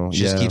don't know. She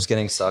just keeps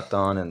getting sucked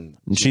on and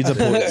She's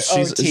a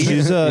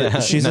she's Yeah,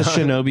 she's no. a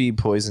shinobi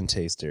poison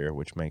taster,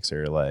 which makes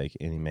her like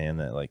any man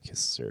that like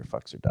kisses her,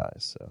 fucks or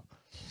dies. So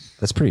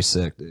that's pretty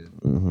sick, dude.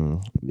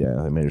 yeah,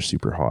 they made her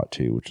super hot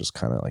too, which is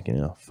kind of like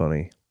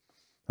funny.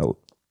 Oh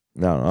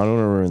no, I don't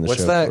remember in the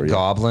What's show. that for you.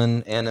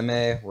 goblin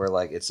anime where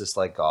like it's just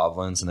like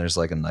goblins and there's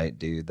like a night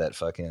dude that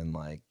fucking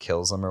like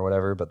kills them or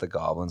whatever, but the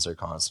goblins are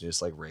constantly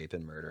just like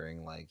raping,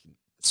 murdering. Like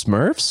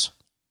Smurfs?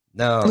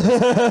 no,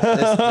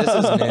 this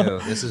is new.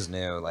 This is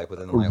new. Like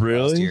within the last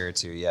Really? year or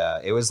two. Yeah,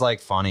 it was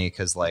like funny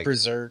because like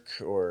Berserk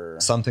or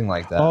something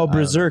like that. Oh, I don't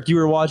Berserk! You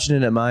were watching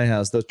it at my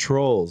house. The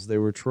trolls. They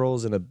were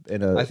trolls in a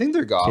know. I think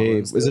they're cave.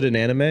 goblins. Was it an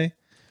anime?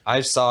 I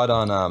saw it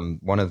on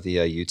one of the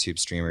YouTube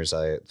streamers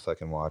I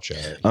fucking watch.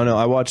 Oh no,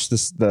 I watched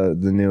the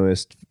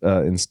newest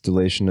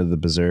installation of the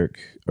Berserk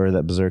or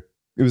that Berserk.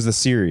 It was the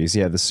series,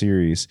 the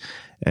series,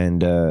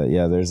 and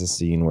yeah, there's a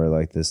scene where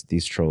like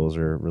these trolls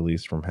are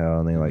released from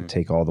hell and they like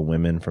take all the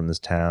women from this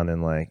town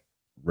and like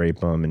rape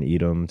them and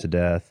eat them to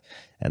death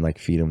and like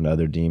feed them to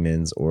other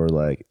demons or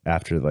like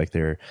after like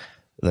they're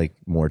like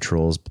more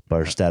trolls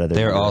burst out of their.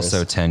 They're uterus.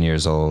 also 10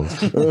 years old.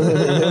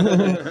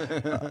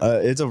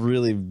 It's a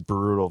really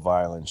brutal,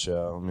 violent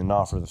show. I mean,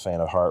 not for the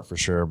faint of heart for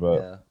sure,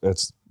 but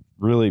it's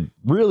really,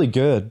 really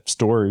good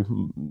story.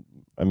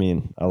 I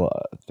mean, I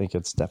think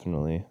it's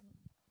definitely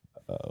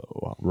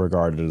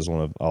regarded as one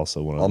of the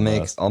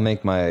best. I'll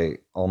make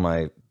all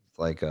my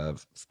like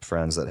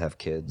friends that have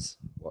kids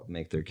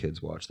make their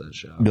kids watch that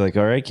show. Be like,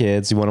 all right,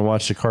 kids, you want to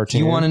watch the Do cartoon?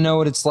 you want to know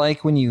what it's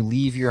like when you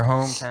leave your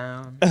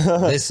hometown?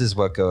 This is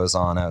what goes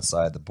on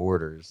outside the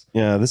borders.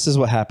 Yeah, this is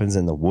what happens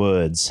in the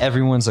woods.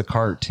 Everyone's a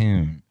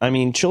cartoon. I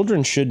mean,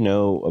 children should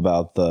know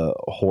about the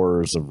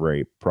horrors of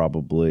rape,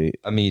 probably.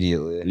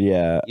 Immediately.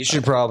 Yeah. You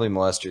should probably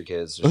molest your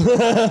kids.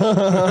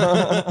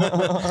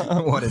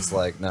 What it's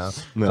like now.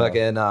 No.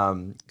 Fucking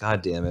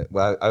god damn it.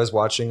 Well, I was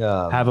watching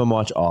Have them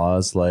watch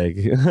Oz, like.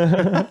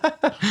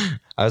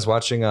 I was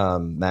watching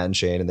Matt and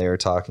Shane and they were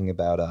talking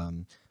about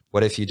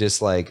what if you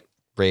just like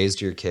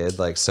raised your kid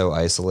like so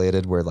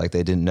isolated where like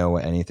they didn't know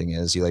what anything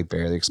is, you like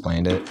barely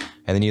explained it,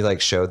 and then you like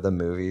showed them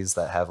movies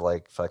that have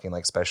like fucking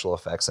like special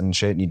effects and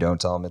shit and you don't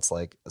tell them it's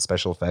like a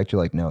special effect,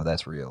 you're like, no,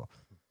 that's real.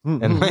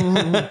 And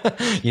like,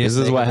 This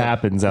is what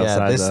happens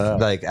outside the-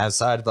 like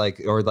outside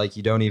like or like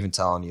you don't even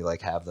tell them, you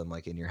like have them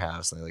like in your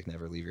house and they like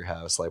never leave your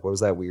house. Like what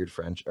was that weird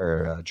French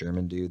or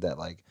German dude that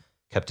like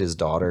kept his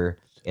daughter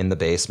in the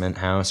basement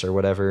house or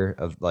whatever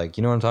of like,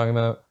 you know what I'm talking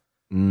about?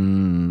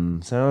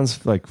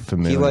 Sounds like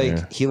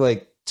familiar. He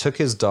took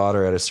his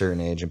daughter at a certain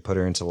age and put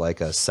her into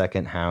like a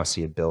second house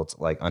he had built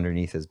like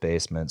underneath his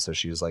basement, so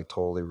she was like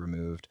totally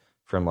removed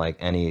from like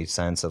any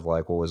sense of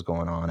like what was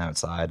going on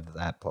outside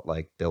that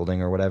like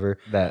building or whatever.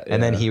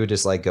 And then he would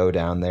just like go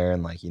down there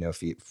and like, you know,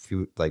 feed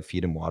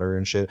him water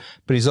and shit.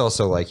 But he's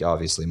also like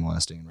obviously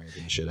molesting and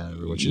raping shit out of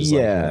her, which is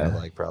like, you know,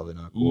 like probably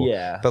not cool.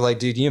 Yeah. But like,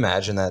 dude, you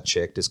imagine that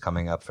chick just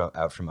coming out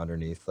from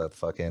underneath the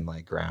fucking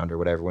like ground or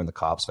whatever when the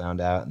cops found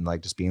out and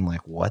like just being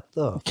like, what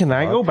the Can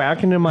I go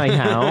back into my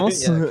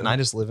house? yeah, can I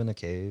just live in a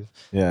cave?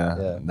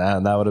 Yeah.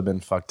 That would have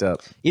been fucked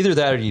up. Either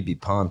that or you'd be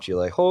pumped. You're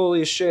like,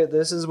 holy shit,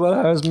 this is what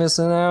I was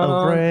missing out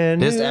on. brand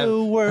Just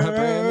new world.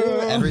 brand new.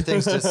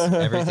 Everything's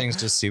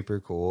just super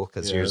cool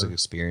because you're just like,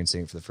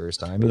 experiencing it for the first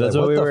time. You're that's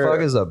like, what what we the were-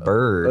 fuck is a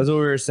bird? That's what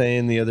we were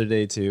saying the other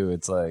day too.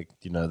 It's like,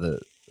 you know,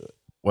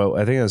 well,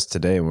 I think it was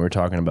today when we were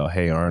talking about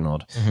Hey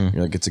Arnold.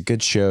 You're like, it's a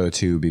good show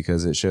too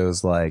because it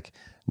shows like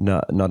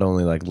not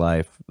only like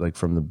life like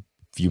from the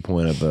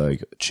viewpoint of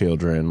like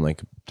children,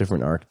 like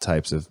different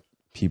archetypes of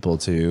people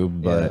too,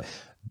 but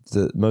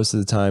most of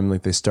the time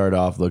like they start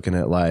off looking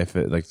at life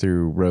like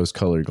through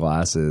rose-colored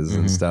glasses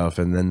and stuff,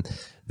 and then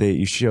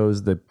it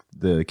shows the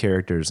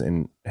characters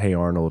in Hey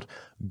Arnold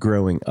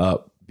growing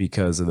up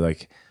because of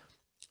like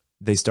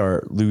they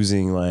start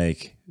losing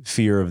like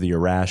fear of the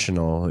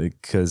irrational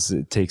because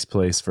it takes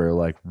place for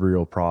like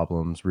real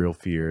problems, real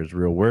fears,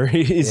 real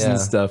worries Yeah. and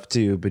stuff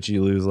too. But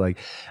you lose like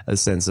a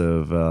sense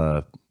of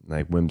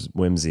like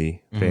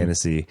whimsy,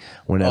 fantasy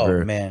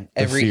whenever Oh man,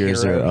 the every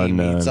fears hero are he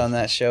unknown. meets on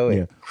that show, Yeah.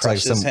 it It's like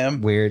crushes some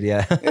him. weird,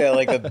 yeah. Yeah,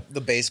 like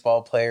the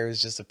baseball player is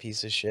just a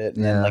piece of shit,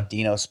 and then Yeah. like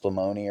Dino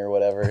Splamoni or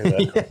whatever.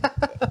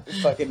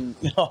 Fucking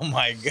oh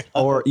my god.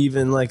 Or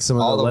even like some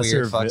All of the the lesser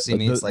weird fucks he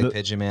meets, like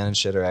Pigeon Man and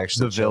shit, are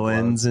actually the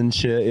villains and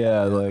shit.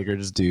 Yeah, like are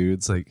just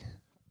dudes. Like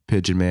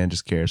Pigeon Man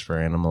just cares for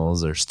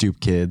animals, or Stoop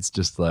Kids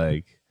just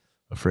like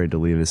afraid to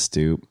leave his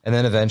stoop. And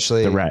then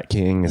eventually, The Rat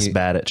King is you-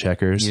 bad at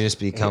checkers. you just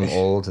become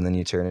old, and then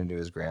you turn into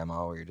his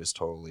grandma, where you're just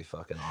totally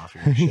fucking off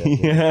your shit. dude.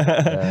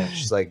 Yeah. Yeah,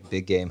 she's like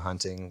big game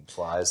hunting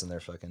flies in their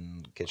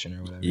fucking kitchen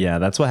or whatever. Yeah,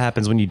 that's what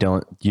happens when you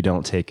don't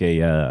take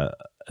a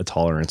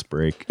tolerance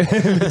break.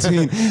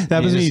 Between, that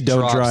happens when you just don't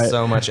drop dry.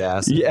 so much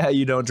acid. Yeah,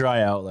 you don't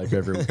dry out like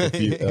every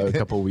a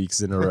couple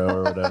weeks in a row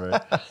or whatever.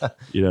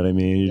 You know what I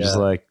mean? You're just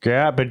Yeah. like,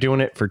 yeah, I've been doing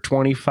it for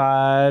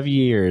 25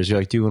 years. You're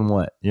like, doing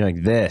what? You're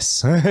like,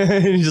 this.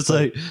 You're just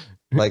like,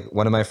 Like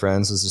one of my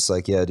friends was just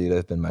like, yeah, dude,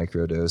 I've been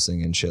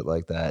microdosing and shit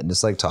like that. And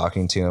just like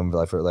talking to him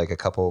like for like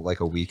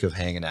a week of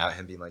hanging out,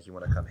 him being like, you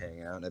want to come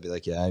hang out? And I'd be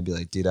like, yeah. I'd be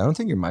like, dude, I don't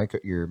think you're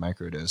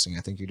microdosing.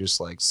 I think you're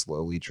just like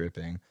slowly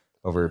tripping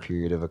over a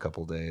period of a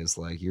couple days.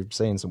 Like you're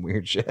saying some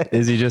weird shit.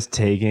 is he just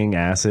taking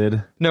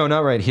acid? No,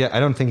 not right.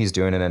 I don't think he's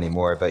doing it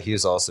anymore, but he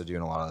was also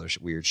doing a lot of other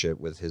weird shit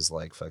with his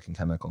like fucking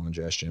chemical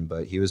ingestion.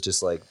 But he was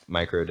just like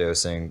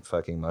microdosing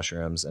fucking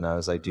mushrooms. And I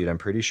was like, dude, I'm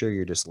pretty sure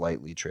you're just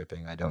lightly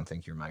tripping. I don't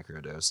think you're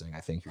microdosing. I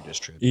think you're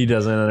just tripping. He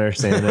doesn't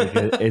understand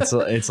it.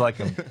 It's like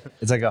a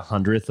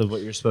 100th of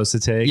what you're supposed to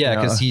take. Yeah, you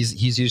know? because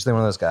he's usually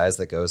one of those guys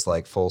that goes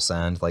like full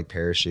send, like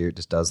parachute,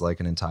 just does like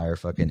an entire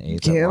fucking eighth.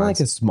 at can like once.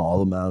 a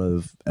small amount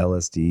of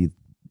LSD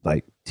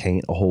like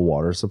taint a whole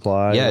water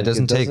supply? Yeah, Like, it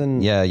doesn't take.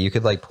 Yeah, you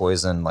could like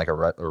poison like a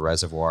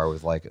reservoir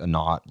with like a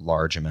not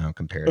large amount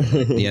compared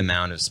to the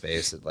amount of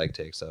space it like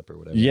takes up or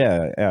whatever.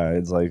 Yeah,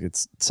 it's like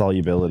its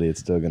solubility. It's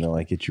still gonna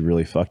like get you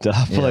really fucked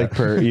up, Yeah. like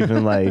per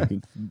even like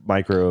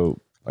micro.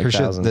 Like For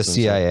sure, thousands the and stuff.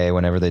 CIA,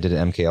 whenever they did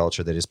MK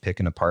Ultra, they just pick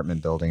an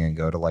apartment building and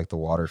go to like the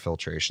water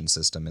filtration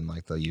system in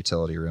like the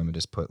utility room and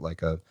just put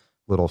like a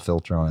little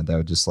filter on it that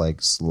would just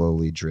like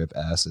slowly drip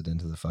acid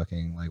into the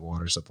fucking like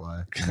water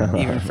supply.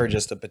 Even for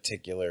just a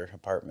particular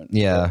apartment.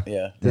 Yeah.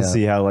 Yeah. to Yeah.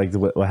 see how like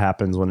what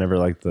happens whenever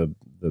like the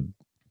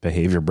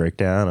behavior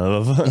breakdown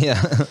of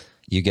Yeah,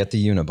 you get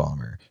the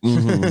Unabomber,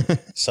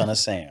 Son of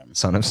Sam.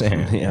 son of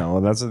Sam. yeah,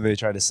 well, that's what they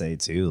try to say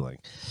too. Like,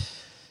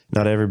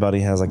 not everybody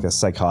has like a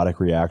psychotic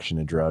reaction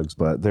to drugs,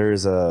 but there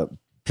is a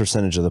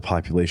percentage of the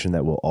population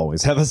that will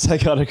always have a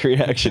psychotic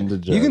reaction to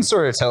drugs. You can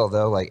sort of tell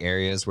though, like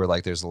areas where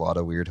like there's a lot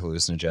of weird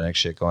hallucinogenic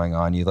shit going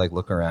on. You like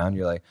look around,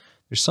 you're like,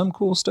 there's some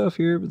cool stuff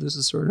here, but this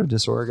is sort of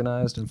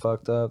disorganized and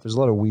fucked up. There's a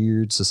lot of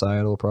weird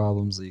societal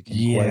problems that you can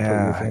quite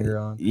put your finger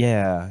on.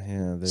 yeah.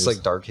 It's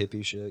like dark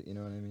hippie shit, you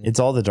know what I mean? it's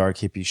all the dark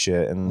hippie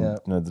shit, and Yeah.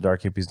 you know, the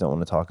dark hippies don't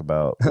want to talk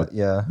about what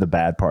yeah. the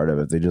bad part of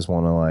it. They just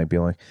want to like be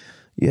like,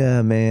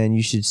 yeah, man,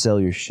 you should sell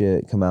your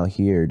shit. Come out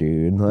here,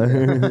 dude.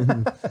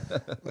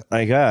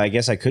 Like, I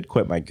guess I could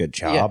quit my good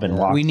job and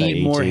walk. We the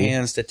need more AT.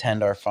 hands to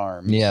tend our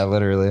farms. Yeah,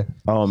 literally.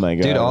 Oh my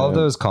god, Dude, all of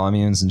man. those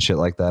communes and shit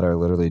like that are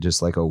literally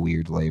just like a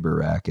weird labor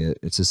racket.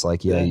 It's just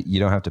like, yeah, Yeah. you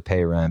don't have to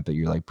pay rent, but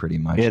you're like pretty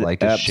much It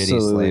like just shitty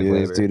absolutely slave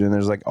is, labor. dude. And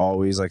there's like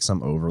always like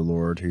some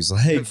overlord who's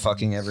like,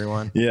 Fucking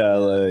everyone. yeah,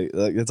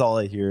 like that's all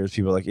I hear is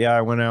people like, yeah,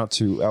 I went out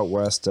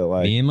west to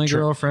like Me and my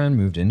girlfriend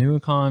moved into a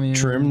commune.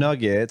 trim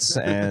nuggets,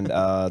 and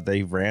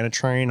they ran a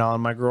train on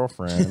my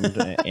girlfriend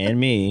and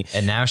me.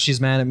 And now she's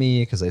mad at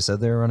me because I said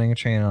they were running a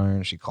train on her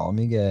and she called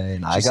me gay.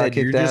 And I She got said,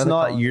 kicked you're out just of the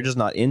not commune." you're just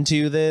not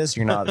into this.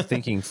 You're not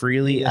thinking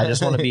freely. I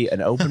just want to be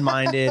an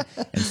open-minded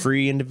and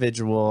free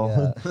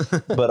individual.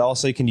 But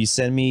also, can you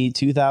send me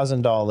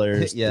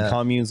 $2,000? Yeah. The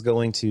commune's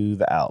going to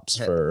the Alps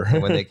for.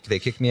 And when they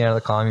kick me out of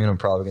the commune, I'm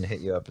probably gonna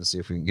hit you up and see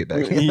if we can get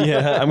back.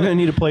 Yeah, I'm gonna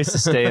need a place to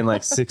stay in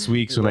like 6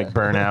 weeks when I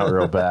burn out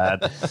real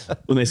bad.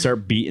 When they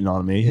start beating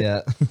on me.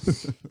 Yeah.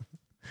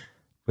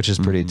 Which is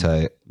pretty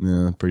tight.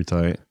 Yeah, pretty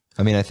tight.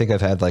 I mean, I think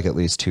I've had like at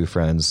least 2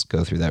 friends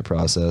go through that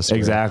process. where-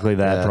 Exactly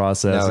that Yeah.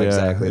 process. No, yeah.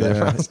 exactly that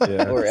Yeah. process.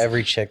 Yeah. Or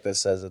every chick that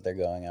says that they're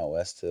going out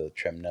west to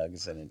trim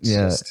nugs, and it's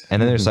Yeah, just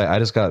and then there's like I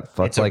just got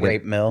fucked it's a like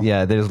rape mill.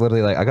 Yeah, there's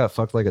literally like I got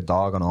fucked like a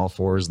dog on all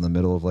fours in the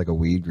middle of like a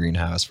weed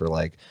greenhouse for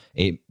like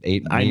eight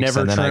weeks. I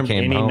never and then trimmed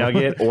came any home.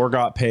 nugget or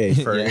got paid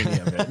for Yeah. any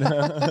of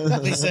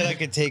it. they said I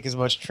could take as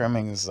much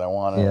trimming as I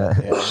wanted.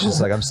 Yeah,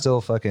 she's like I'm still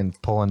fucking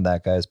pulling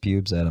that guy's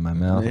pubes out of my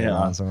mouth. every Yeah.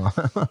 once in a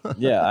while.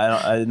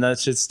 Yeah, and that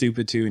shit's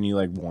stupid too. And you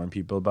like warn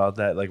people about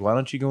that. Like, why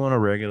don't you go on a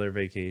regular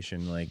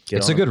vacation? Like,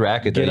 It's a good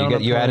racket though. get on a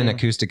You add an plane.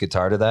 acoustic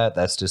guitar to that.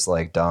 That's just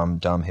like dumb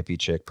hippie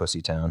chick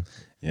pussy town.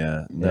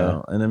 Yeah,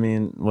 no, and I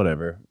mean,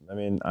 whatever. I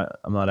mean,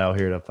 I'm not out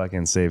here to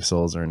fucking save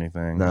souls or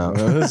anything. No.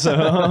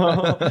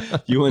 So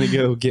you want to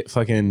go get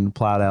fucking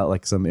plowed out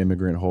like some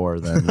immigrant whore,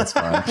 then that's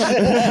fine.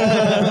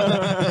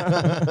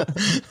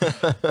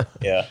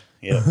 Yeah.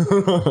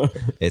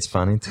 It's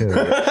funny too.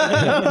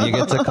 You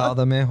get to call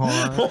them a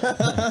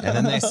whore, and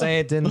then they say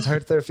it didn't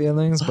hurt their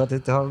feelings, but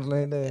it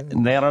totally did.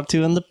 They are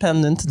too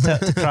independent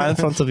to cry in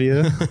front of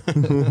you.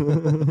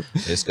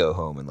 Just go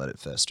home and let it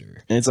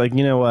fester. And it's like,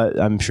 you know what?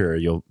 I'm sure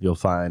you'll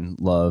find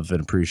love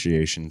and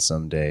appreciation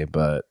someday,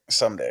 but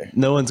Someday.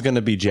 no one's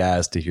gonna be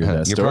jazzed to hear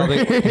that You're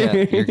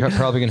story. you're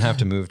probably gonna have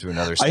to move to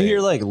another state. I hear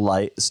like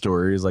light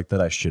stories like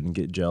that I shouldn't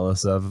get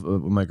jealous of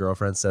when my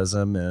girlfriend says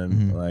them,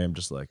 and I am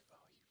just like,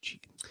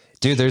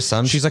 dude, there's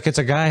some. she's like, it's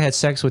a guy I had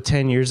sex with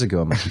 10 years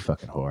ago. I'm like, you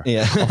fucking whore.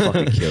 Yeah. I'll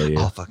fucking kill you.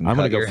 I'll fucking I'm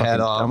gonna cut go your fucking, head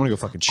off. I'm gonna go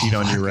fucking cheat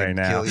on you right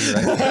now. Kill you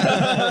right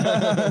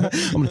now.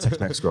 I'm gonna text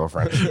my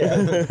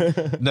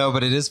ex-girlfriend. No,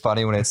 but it is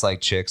funny when it's like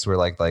chicks were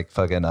like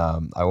fucking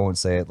I won't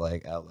say it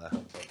like out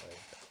loud. But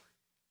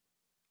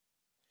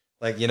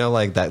like you know,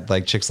 like that,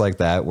 like chicks like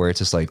that, where it's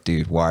just like,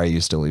 dude, why are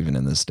you still even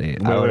in this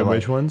state? I would've,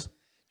 Which ones?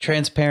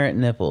 Transparent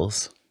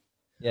nipples.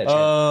 yeah,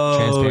 Oh,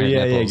 transparent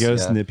yeah, nipples,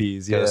 ghost yeah.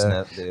 nippies. Yeah. Ghost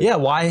nip, dude. Yeah,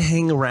 why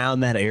hang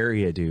around that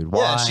area, dude? Why?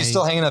 Yeah, she's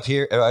still hanging up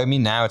here. I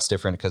mean, now it's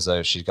different because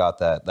she's got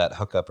that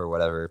hookup or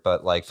whatever.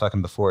 But like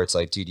fucking before, it's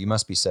like, dude, you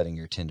must be setting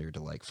your Tinder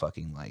to like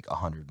fucking like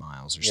 100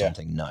 miles or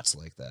something nuts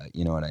like that.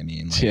 You know what I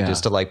mean? Like, Yeah.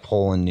 just to like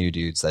pull in new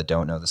dudes that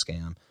don't know the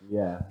scam.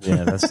 Yeah,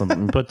 that's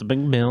something. You put the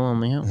big bill on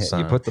the outside.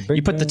 you put the big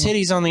you put the bill-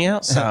 titties on the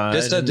outside.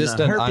 Just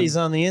a herpes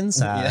on the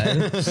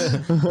inside.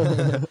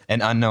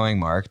 An unknowing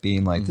Mark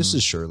being like, this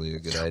is surely a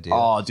good idea.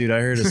 Oh, dude,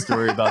 I heard a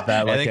story about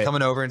that. and then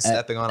coming over and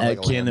stepping on it like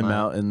at a Cannon landmine.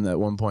 Mountain, at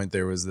one point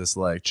there was this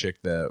like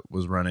chick that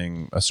was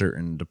running a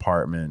certain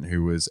department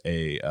who was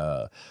a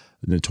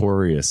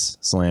notorious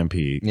slam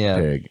pig.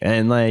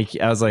 And like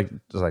I was like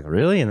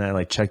really, and then I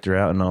like checked her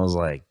out, and I was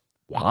like,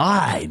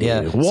 why, dude?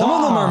 Yeah, Why? some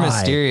of them are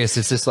mysterious.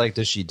 It's just like,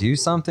 does she do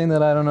something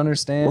that I don't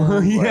understand?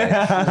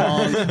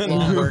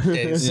 Long work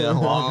days. Yeah,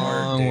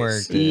 long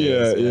work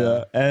days.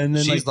 Yeah. And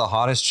then She's like the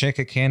hottest chick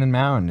at Cannon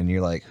Mountain, and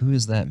you're like, who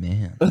is that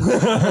man?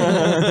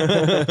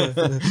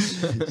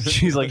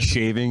 she's like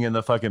shaving in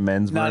the fucking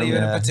men's Not room.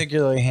 even a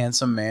particularly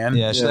handsome man.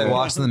 Yeah, she like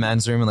walks in the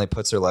men's room and like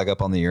puts her leg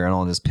up on the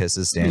urinal and just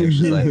pisses standing.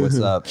 She's like, what's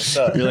up?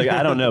 You're like,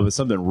 I don't know, but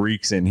something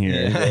reeks in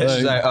here.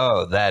 She's like,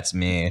 oh, that's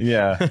me.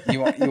 Yeah. You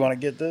want to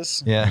get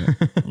this? Yeah.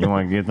 You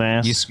want to get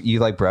that? You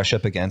like brush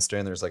up against her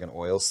and there's like an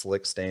oil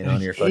slick stain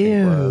on your fucking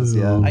Ew. clothes.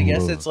 Yeah. I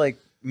guess it's like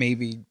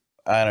maybe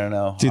I don't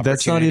know. Dude,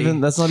 that's not opportunity.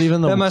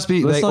 even the That must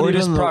be that's like, not or even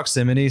just the-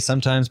 proximity.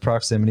 Sometimes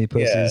proximity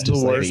pussies Yeah. just The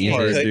like worst easier.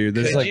 part, Could, dude.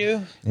 There's could like-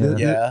 you? Yeah.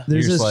 Yeah. There's You're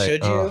this just like,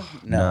 Should you? oh,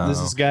 No.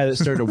 There's this guy that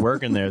started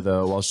working there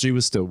though while she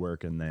was still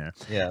working there.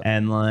 Yeah.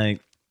 And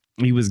like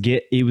he was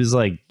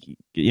like,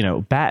 you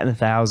know, batting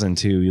 1,000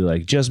 too. He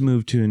like just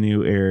moved to a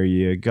new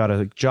area, got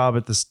a job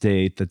at the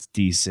state that's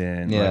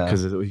decent. Yeah.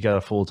 Because he got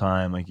a full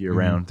time like year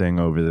round thing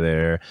over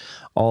there.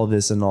 All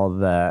this and all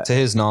that. To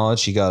his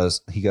knowledge, he got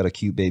a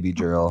cute baby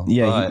girl.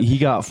 Yeah, but- he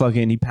got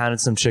fucking. He pounded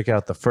some chick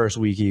out the first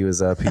week he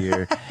was up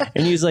here,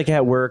 and he was like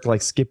at work,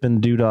 like skipping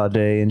doodah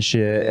day and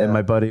shit. Yeah. And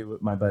my buddy,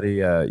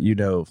 you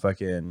know,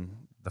 fucking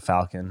the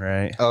Falcon,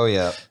 right? oh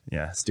yeah.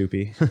 Yeah,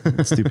 Stoopy.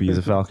 Stoopy is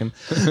a Falcon.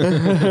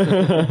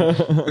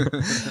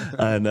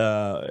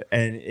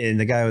 and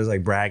the guy was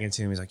like bragging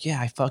to him. He's like, "Yeah,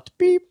 I fucked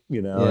beep,"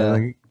 you know. Yeah.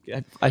 And,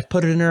 like, I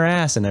put it in her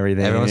ass and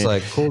everything. Everyone's And-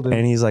 like, cool, dude.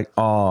 and he's like,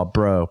 "Oh,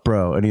 bro,"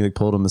 and he like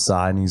pulled him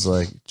aside and he's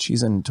like,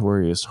 "She's a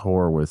notorious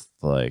whore with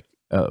like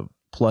a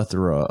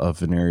plethora of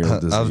venereal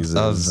diseases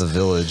of the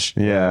village.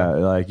 Yeah,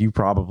 like you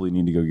probably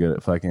need to go get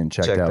it fucking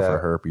checked Checked out for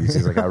out. herpes."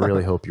 He's like, "I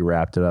really hope you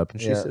wrapped it up."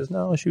 And she Yeah. says,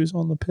 "No, she was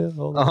on the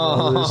pill."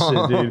 All this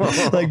shit,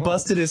 dude. Like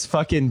busted his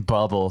fucking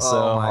bubble so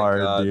Oh my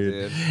hard, God,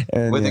 dude.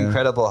 And, With yeah.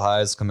 incredible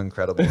highs come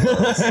incredible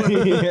lows.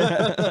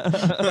 Yeah.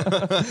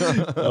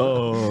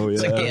 Oh yeah.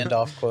 It's a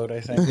Gandalf quote, I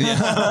think.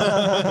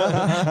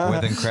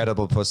 With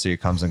incredible pussy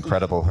comes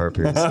incredible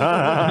herpes.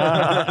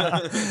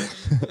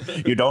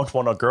 You don't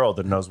want a girl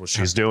that knows what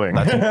she's doing.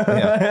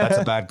 Yeah, that's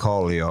a bad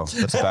call, Leo.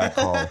 That's a bad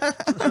call.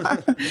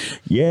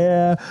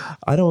 Yeah,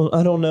 I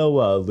don't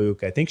know,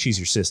 Luke. I think she's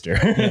your sister.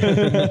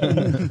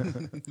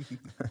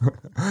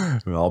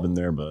 We've all been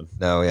there, bud.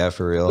 No, yeah,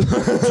 for real.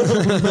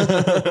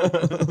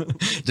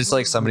 Just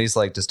like somebody's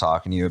like just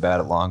talking to you about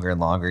it longer and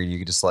longer. You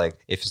could just like,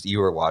 if you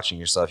were watching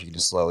yourself, you could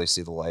just slowly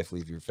see the life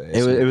leave your face.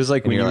 It was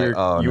like And when you you're were like,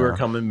 oh, you were no.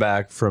 coming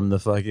back from the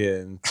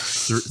fucking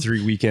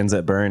 3 weekends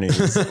at Bernie's.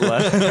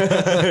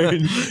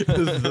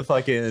 The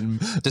fucking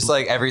just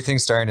like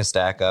everything's starting to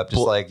stack up.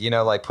 Just like, you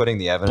know, like putting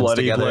the evidence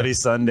together. bloody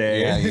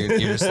Sunday. Yeah,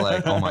 you're just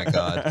like, oh my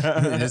God.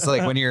 And it's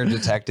like when you're a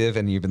detective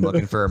and you've been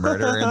looking for a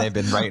murderer and they've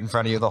been right in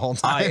front of you the whole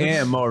time. I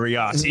am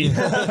Moriarty.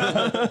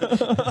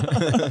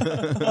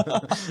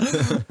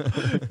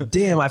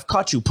 Damn, I've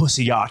caught you,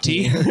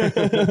 pussy-yarty.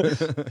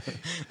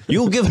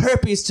 You'll give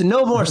herpes to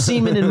no more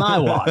semen in my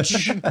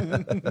watch.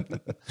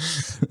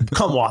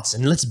 Come,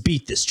 Watson, let's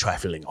beat this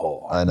trifling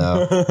whore. I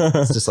know.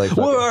 It's just like,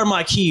 Where are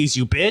my keys,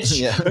 you bitch?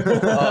 yeah.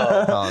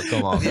 Oh,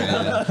 come on,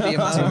 man. The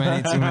amount,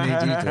 Too many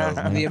details,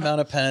 man. the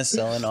amount of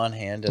penicillin on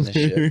hand in the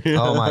ship.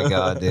 Oh my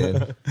God,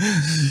 dude.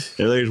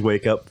 They just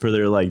wake up for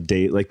their like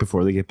date, like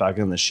before they get back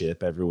on the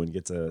ship. Everyone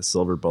gets a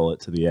silver bullet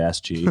to the ass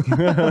cheek.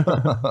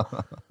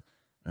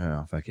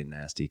 Oh, fucking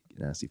nasty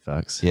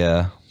fucks.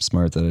 Yeah,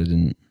 smart that I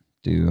didn't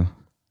do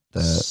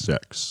that.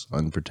 Sex,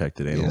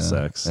 unprotected anal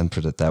sex. And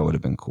that would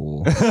have been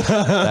cool. That would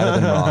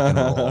have been rock and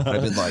roll.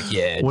 I've been like,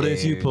 yeah. What dude.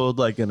 if you pulled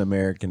like an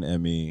American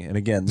Emmy? And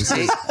again, this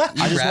is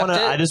I just want to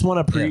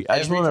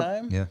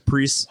Yeah.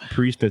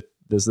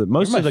 this. Most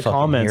You're of my the fucking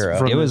comments hero.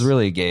 from It was this-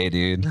 really gay,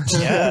 dude.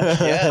 Yeah,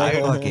 I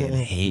dude. fucking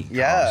hate.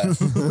 Yeah.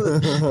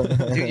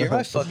 Dude, you're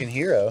my fucking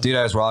hero. Dude,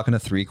 I was rocking a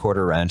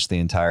 3/4 wrench the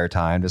entire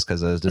time just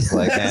because I was just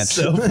like, man,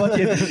 so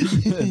fucking.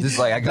 just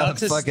like I got Not a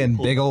to fucking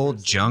big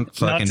old junk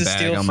fucking to bag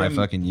steal on my from-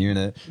 fucking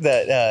unit.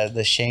 That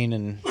the Shane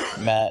and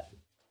Matt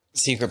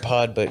secret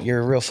pod, but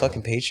you're a real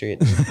fucking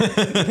patriot.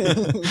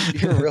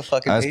 You're a real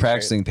fucking I was patriot.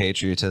 practicing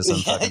patriotism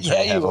Yeah, fucking yeah,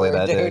 pretty you heavily were,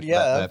 that day. dude.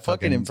 Yeah, I'm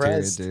fucking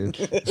impressed. Period,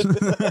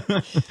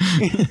 dude.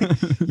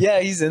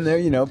 Yeah, he's in there,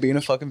 being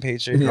a fucking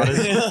patriot.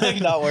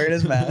 Not wearing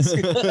his mask.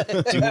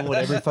 Doing what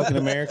every fucking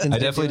American. I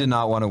definitely did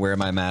not want to wear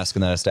my mask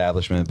in that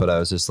establishment, but I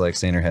was just like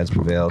saying her heads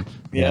prevailed.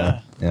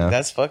 Yeah. Yeah.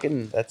 That's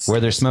Where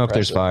there's smoke,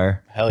 there's impressive.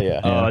 fire. Hell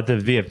yeah. Oh, at the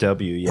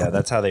VFW, yeah,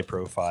 that's how they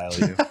profile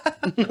you.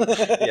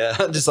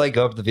 Yeah, just like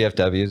go up to the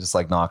VFW, just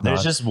like knock. There's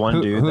knock. just one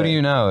Who, dude Who that- do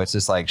you know? It's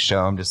just like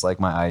show him just like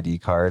my ID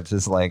card. It's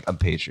just like I'm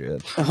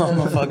patriot. I'm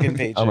a fucking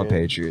patriot. I'm a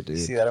patriot, You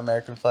see dude. that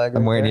American flag?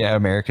 I'm right wearing there?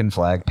 American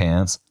flag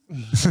pants.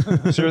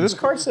 Sir, this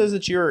card says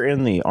that you're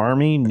in the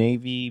Army,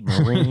 Navy,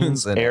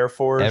 Marines, And Air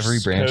Force, every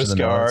branch of Coast the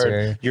Guard,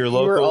 military. Your You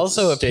local were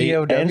also a state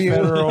POW. and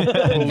federal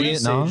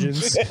police Vietnam.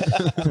 agents,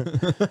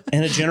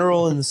 and a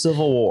general in the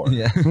Civil War.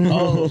 Yeah.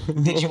 Oh,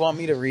 did you want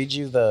me to read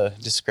you the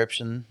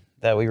description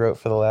that we wrote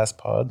for the last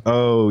pod?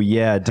 Oh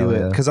yeah, do Hell it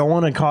yeah. because I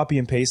want to copy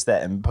and paste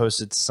that and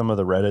post it to some of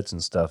the Reddits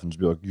and stuff, and just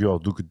be like, "Yo,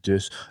 look at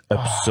this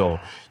episode.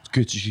 It's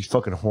good. She's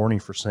fucking horny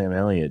for Sam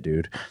Elliott,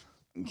 dude."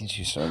 Get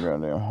you started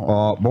around there.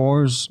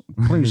 Boys,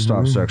 please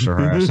stop sexual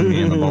harassing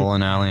me in the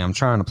bowling alley. I'm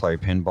trying to play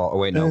pinball. Oh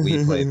wait, no,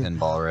 we play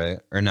pinball, right?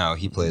 Or no,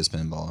 he plays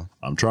pinball.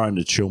 I'm trying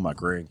to show my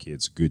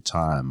grandkids a good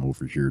time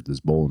over here at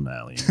this bowling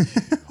alley.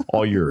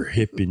 All your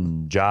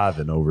hipping,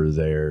 jiving over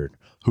there,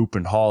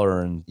 hooping,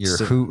 hollering, You're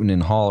hooting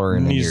and hollering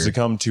and needs you're to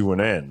come to an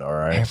end. All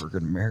right. African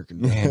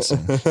American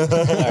dancing. All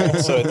right,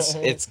 so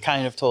it's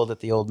kind of told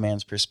at the old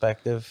man's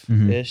perspective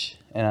ish,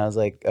 and I was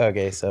like,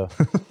 okay, so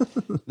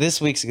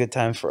this week's a good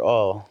time for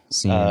all.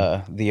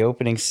 The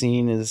opening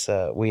scene is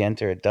we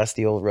enter a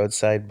dusty old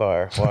roadside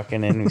bar.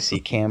 Walking in, we see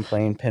Cam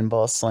playing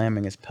pinball,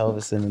 slamming his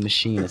pelvis in the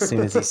machine as soon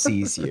as he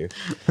sees you.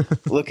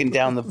 Looking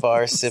down the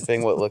bar,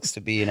 sipping what looks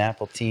to be an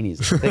apple teeny.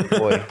 He's a thick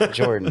boy,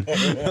 Jordan.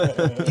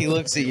 He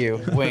looks at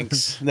you,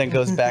 winks, then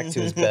goes back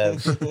to his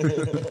bev.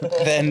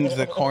 Then to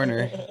the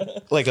corner,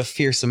 like a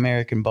fierce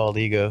American bald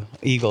eagle,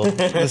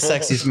 the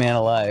sexiest man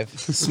alive,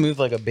 smooth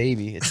like a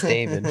baby. It's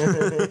David.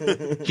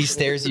 He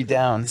stares you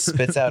down,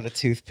 spits out a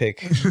toothpick,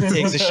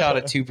 takes a shot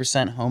of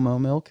 2% homo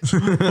milk.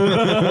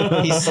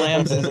 He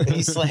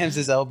slams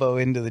his elbow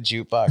into the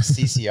jukebox.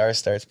 CCR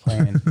starts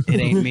playing. It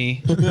ain't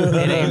me.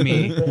 It ain't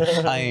me.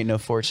 I ain't no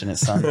fortunate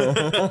son.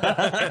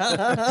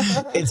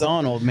 It's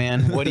on, old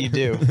man. What do you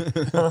do?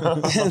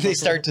 They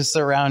start to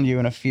surround you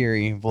in a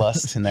fury of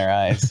lust in their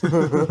eyes. You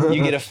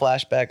get a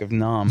flashback of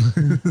Nam.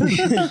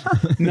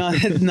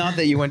 Not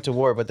that you went to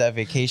war, but that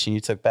vacation you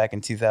took back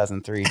in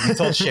 2003. You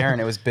told Sharon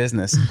it was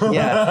business.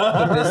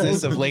 Yeah, the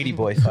business of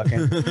ladyboy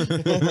fucking.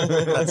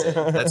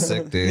 That's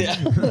sick, dude.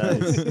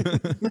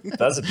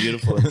 That's a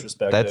beautiful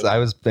introspective. I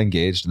was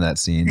engaged in that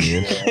scene,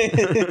 dude.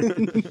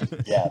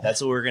 Yeah,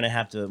 that's what we're gonna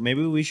have to.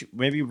 Maybe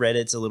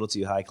Reddit's a little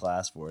too high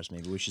class for us.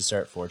 Maybe we should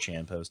start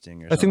 4chan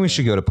posting. Or I think we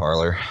should go to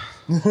Parlor.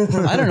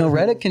 I don't know.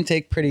 Reddit can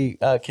take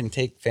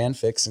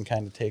fanfics and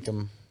kind of take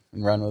them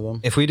and run with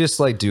them. If we just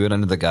like do it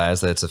under the guise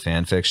that it's a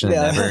fan fiction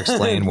and never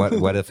explain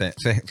what a fan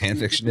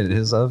fiction it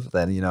is of,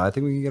 then I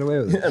think we can get away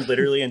with it.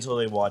 Literally until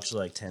they watch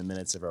like 10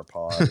 minutes of our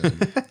pod.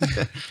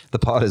 The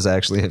pod is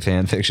actually a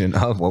fan fiction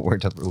of what we're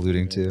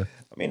alluding to.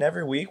 I mean,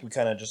 every week we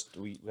kind of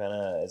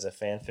as a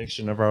fan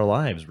fiction of our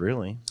lives,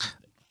 really.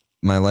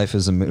 My life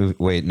is a movie.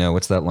 Wait, no,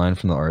 what's that line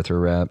from the Arthur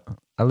rap?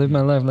 I live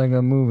my life like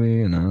a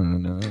movie. And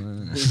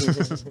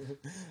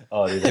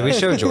Oh, dude, Did we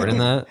show Jordan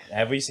that?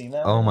 have we seen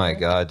that? Oh my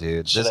god,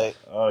 dude! Should I?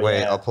 Oh, Wait,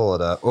 yeah. I'll pull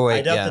it up. Oh wait,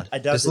 I doubt yeah. that- I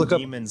doubt Just the look up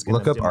demon's gonna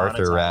Arthur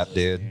demonetize rap, us,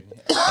 dude,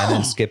 and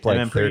then skip like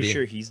And I'm pretty 30.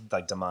 sure he's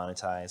like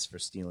demonetized for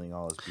stealing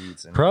all his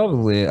beats. And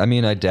Probably. I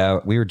mean, I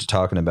doubt. We were just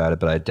talking about it,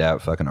 but I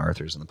doubt fucking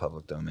Arthur's in the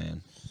public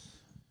domain.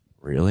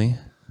 really?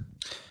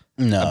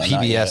 No, not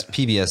PBS yet.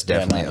 PBS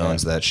definitely not yet.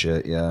 owns that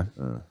shit. Yeah,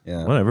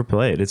 yeah. Whatever,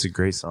 play it. It's a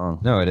great song.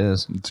 No, it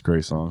is. It's a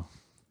great song.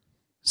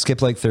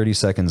 Skip like 30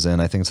 seconds in.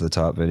 I think it's the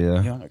top video.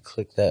 You want to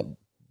click that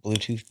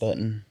Bluetooth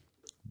button?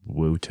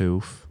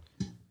 Bluetooth.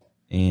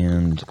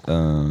 And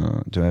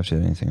do I have to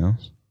do anything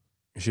else?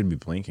 It should be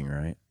blinking,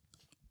 right?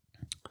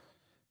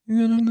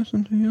 You gotta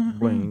listen to your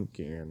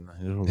Blinking.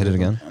 Hit it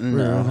again.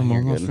 No,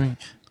 you're good.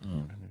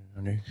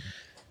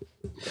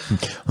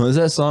 What was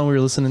that song we were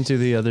listening to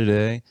the other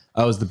day?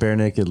 Oh, it was the Bare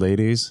Naked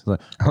Ladies. Like,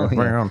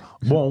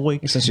 won't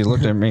wait. Since you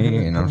looked at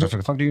me and I was just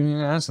like, fuck do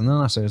you ass? And then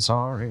I said,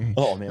 sorry.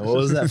 Oh man, what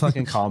was that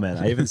fucking comment?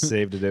 I even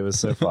saved it. It was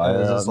so I fire.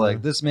 was just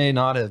like, this may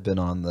not have been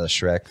on the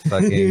Shrek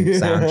fucking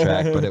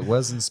soundtrack, but it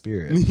was in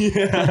spirit.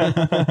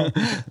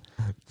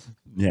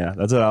 Yeah,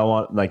 that's what I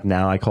want. Like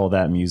now, I call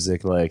that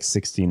music like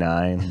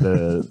 69.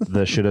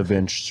 The should have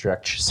been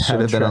Shrek.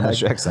 Should have been on the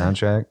Shrek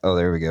soundtrack. Oh,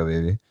 there we go,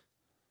 baby.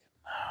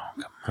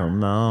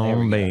 Come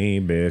on,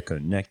 baby,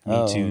 connect me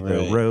to the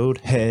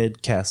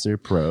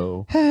Roadheadcaster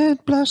Pro.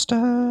 Head blaster.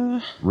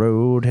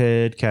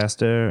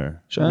 Roadheadcaster.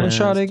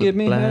 Shawty give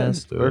me head.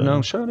 blaster. Or no,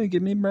 shawty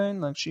give me brain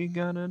like she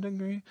got a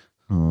degree.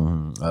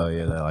 Oh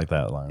yeah, I like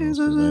that line.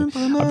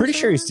 I'm pretty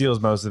sure he steals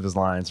most of his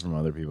lines from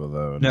other people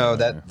though. No,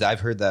 that I've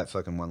heard that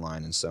fucking one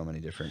line in so many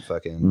different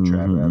fucking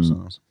trap rap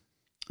songs.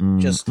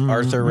 Just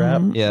Arthur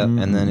rap. Yeah,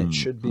 and then it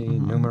should be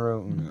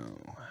numero uno.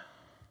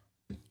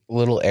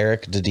 Little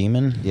Eric the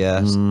Demon.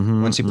 Yeah,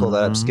 once you pull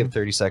that up, skip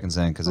 30 seconds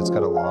in because it's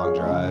got a long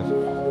drive.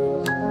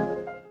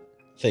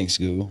 Thanks,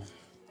 Google.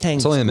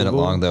 It's only a minute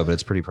long though, but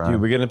it's pretty prime.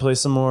 Dude, we're gonna play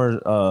some more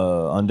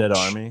Undead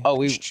Army.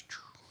 Oh,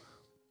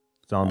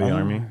 Zombie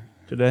Army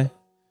today.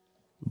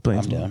 We're playing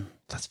I'm some- down.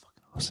 That's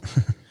fucking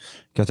awesome.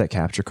 Got that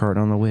capture card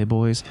on the way,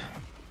 boys.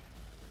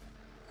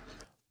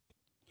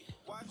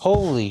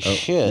 Holy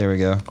shit. There we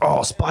go.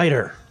 Oh,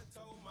 spider.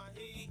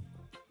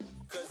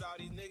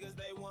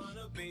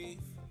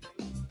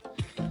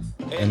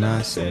 And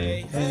I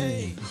say,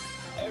 hey,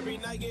 every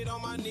night get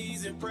on my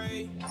knees and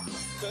pray,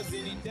 cause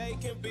any day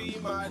can be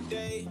my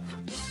day.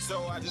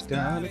 So I just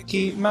gotta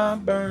keep my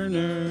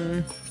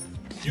burner.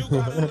 you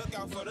gotta look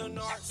out for the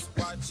narcs.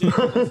 Watch it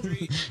on the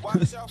street.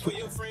 Watch out for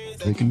your friends.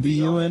 They can be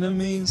your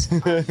enemies. On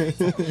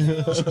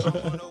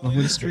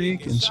the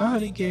streak, and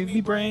Shawty gave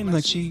me brain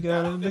like she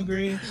got a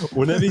degree.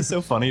 Wouldn't it be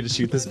so funny to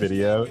shoot this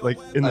video like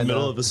in the I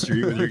middle know. of the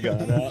street with your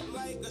gun out?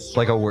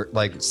 Like a word,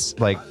 like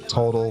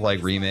total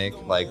like remake,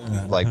 like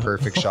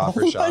perfect shot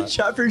for shot.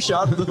 Shot for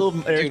shot, little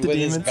Eric Dude, the with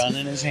his Demons. gun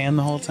in his hand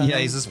the whole time. Yeah,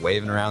 he's just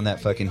waving around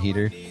that fucking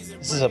heater.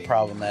 This is a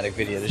problematic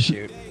video to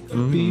shoot.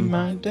 Be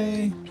my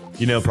day.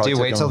 You know, probably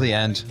Dude, wait till the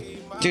end.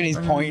 Dude, he's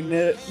pointing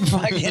it,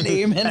 fucking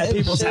aiming at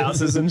people's shit.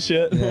 houses and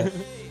shit.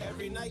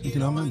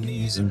 Get on my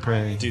knees and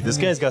pray. Dude, this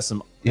guy's got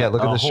some Yeah,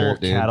 look at a the whole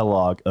shirt, dude.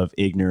 catalog of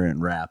ignorant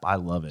rap. I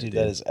love it. Dude, Dude,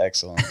 that is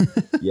excellent.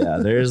 yeah,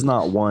 there's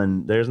not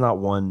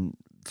one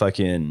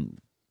fucking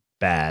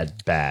bad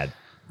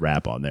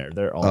rap on there.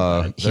 They're all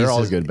bad. They're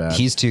all good bad.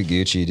 He's too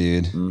Gucci,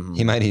 dude.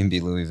 He might even be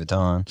Louis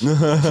Vuitton.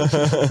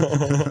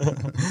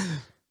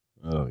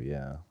 Oh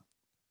yeah.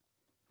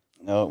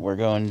 No, we're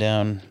going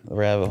down the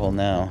rabbit hole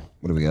now.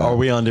 What do we got? Are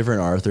we on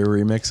different Arthur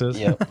remixes?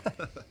 Yep.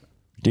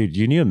 Dude,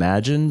 can you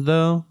imagine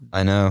though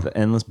I know. the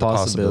endless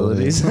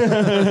possibilities?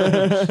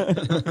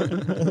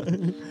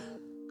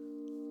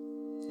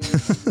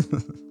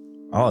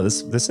 Oh,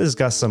 this has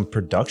got some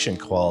production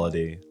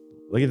quality.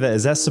 Look at that.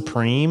 Is that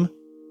Supreme?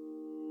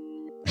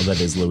 Oh,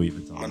 that is Louis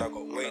Vuitton. Man, I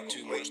got way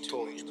too much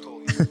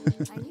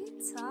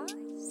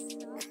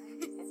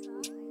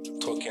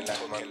talking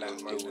like man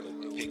deal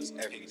with the pigs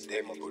every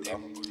day, my brother.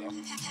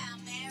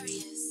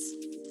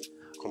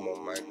 Come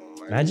on, man.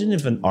 Imagine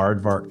if an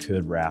aardvark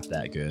could rap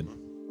that good.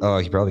 Oh,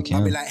 he probably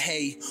I'll be can. like,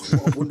 hey,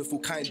 what a wonderful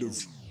kind of.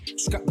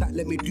 Scrap that,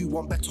 let me do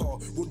one better.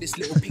 Run this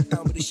little pig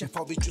down with the chef.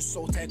 I was just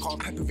so tight, can't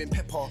pepper in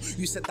pepper.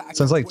 You said that.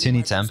 Sounds like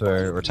Tinny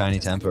Temper or Tiny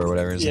Temper or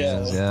whatever his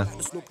name is. Yeah. Like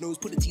the snub nose,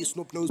 put it to your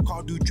snub nose.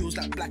 Can't do drills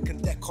like Black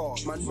and Decker.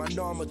 Man,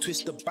 know I'm a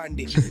twister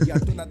bandit. Yeah, I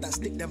don't have that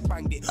stick, then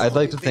banged it. I'd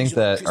like to think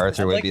that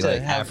Arthur would like be to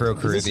like have-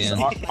 Afro-Caribbean.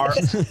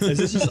 Is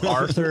this just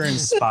Arthur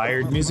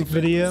inspired music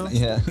video?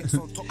 Yeah.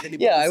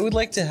 Yeah, I would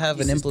like to have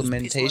an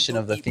implementation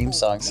of the theme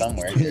song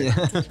somewhere. Here.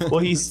 Well,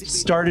 he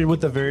started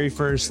with the very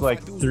first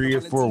like 3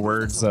 or 4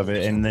 words of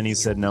it, and then he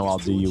said, "No, I'll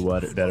do you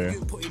what better."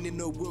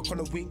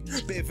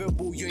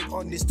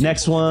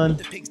 Next one.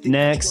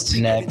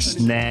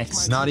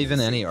 Next. Not even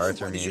any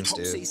Arthur names,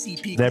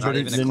 dude. There Not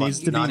even, needs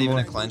to be not even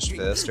more. a clenched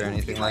fist or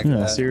anything like Yeah,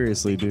 that.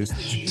 seriously, dude.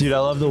 Dude, I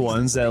love the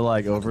ones that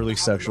like overly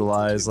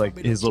sexualize like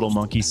his little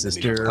monkey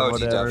sister or Oh,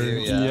 whatever.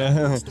 DW,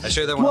 yeah. I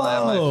showed that one on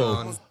my Whoa.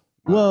 phone.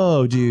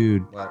 Whoa,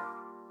 dude. What?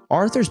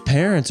 Arthur's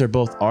parents are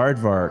both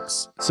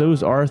aardvarks. So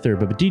is Arthur,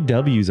 but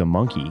DW's a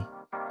monkey.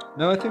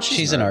 No, I think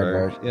She's an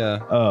aardvark. Yeah.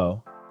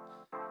 Oh.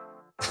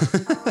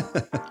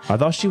 I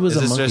thought she was Is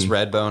a this monkey. just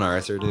Redbone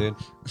Arthur, dude?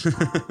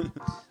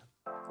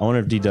 I wonder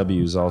if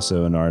DW is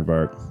also an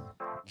aardvark.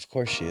 Of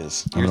course she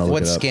is. I'm gonna look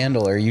What it up.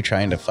 scandal are you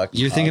trying to fuck?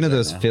 You're thinking of cause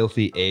those right now?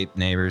 filthy ape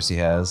neighbors he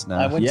has now.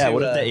 I went Yeah, to,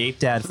 what if the ape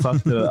dad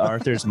fucked the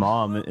Arthur's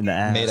mom in the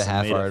ass? Made a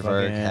half and aardvark,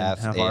 fucking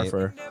half ape.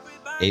 Arthur.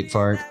 Ape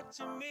fart.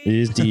 It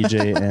is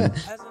DJ and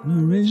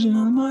Is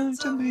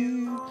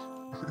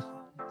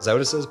that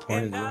what it says?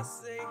 Point of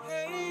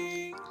view.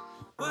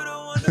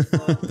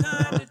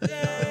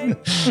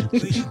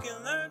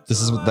 This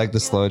is like the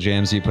slow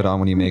jams you put on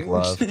when you make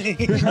love. It'd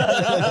be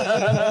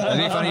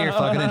funny, you're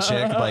fucking a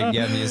chick, like,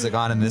 you have music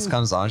on, and this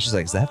comes on. She's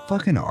like, is that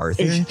fucking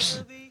Arthur?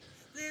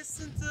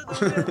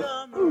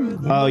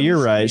 oh,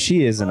 you're right.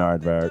 She is an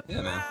aardvark.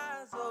 Yeah, man.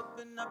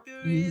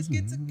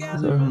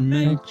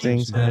 Make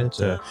things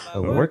better.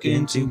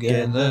 Working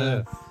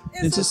together.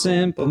 It's a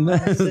simple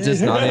message.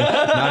 Just not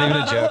even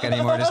a joke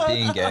anymore. Just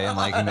being gay and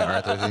liking the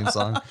Arthur theme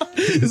song.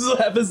 This is what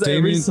happens to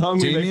every song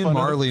we make Damian fun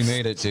Marley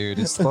made it, dude.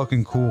 It's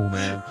fucking cool,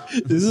 man.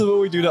 of. This is what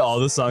we do to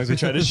all the songs we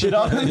try to shit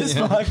on in this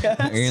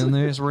podcast. In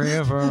this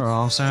river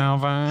of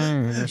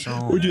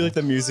salvation. We do like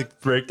the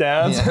music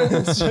breakdowns. Yeah.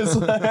 It's just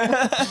like,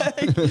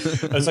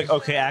 it's like,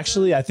 okay,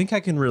 actually, I think I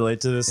can relate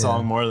to this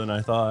song more than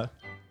I thought.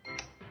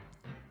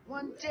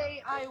 One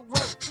day I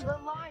went to the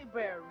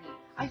library.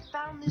 I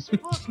found this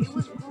book. It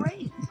was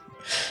great.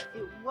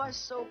 It was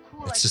so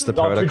cool. It's I just the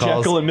couldn't- Dr.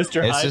 protocols. Jekyll and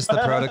Mr. It's Hyde. just the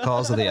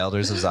protocols of the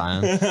elders of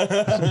Zion.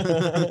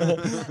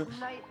 That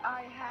night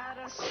I had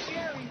a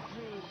scary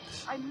dream.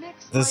 I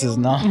mixed This my is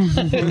own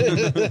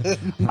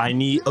not. I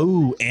need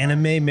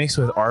anime mixed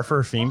with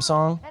Arthur theme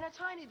song. and a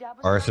tiny dab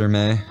of Arthur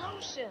May.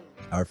 lotion.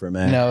 Arthur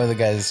man. No, the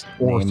guy's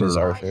name is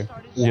I Arthur.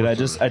 started Dude,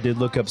 I did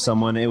look up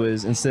someone. It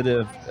was instead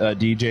of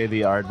DJ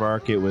the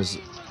Aardvark, it was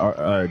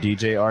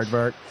DJ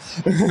Aardvark.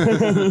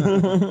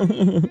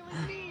 really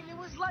mean. It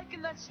was like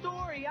in that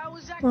story. I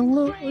was acting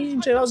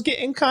strange. I was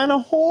getting kind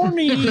of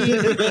horny.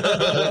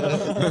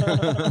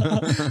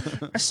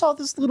 I saw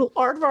this little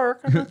aardvark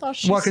and I thought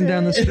she Walking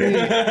down the street,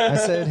 I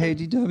said, "Hey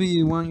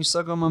DW, why don't you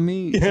suck on my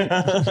meat?"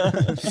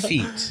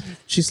 Feet.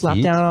 She slapped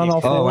Feet? down on all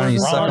fours. Oh, why don't you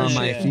suck Wrong on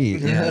my shit.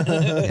 feet? Yeah.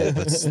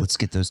 Let's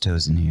get those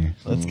toes in here.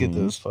 Let's get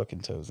those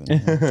fucking toes in.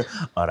 Here. Do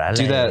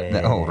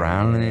that. Oh,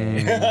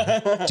 Ronnie.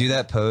 Do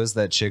that pose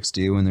that chicks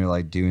do when they're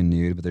like doing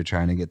nude, but they're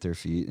trying to get their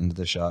feet into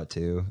the shot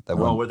too. That Oh,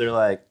 one, where they're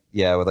like,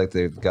 yeah, with like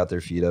they've got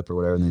their feet up or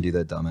whatever, and they do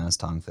that dumbass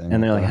tongue thing.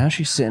 and they're like, how's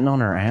she sitting on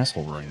her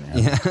asshole right now?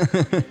 yeah.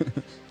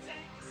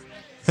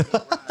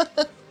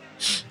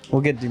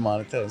 We'll get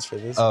demonetized for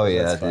this. Oh but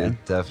yeah, that's fine.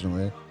 dude,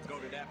 definitely.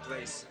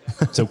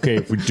 It's okay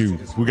if we do.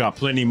 We got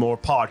plenty more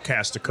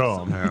podcasts to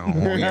come.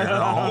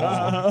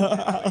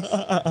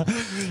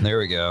 There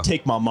we go.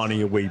 Take my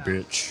money away,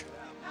 bitch.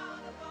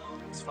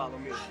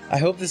 I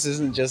hope this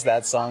isn't just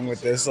that song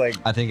with this like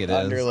I think it is.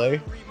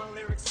 underlay.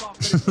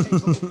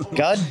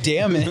 God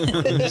damn it!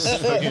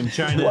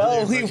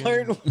 Well, we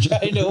weren't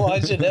trying to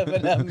watch an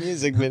Eminem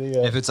music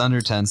video. If it's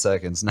under 10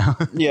 seconds now,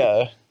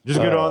 Yeah. Just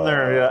get on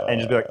there and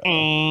just be like,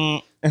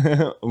 and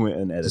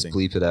just editing.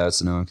 bleep it out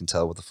so no one can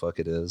tell what the fuck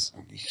it is.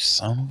 You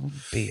son of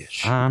a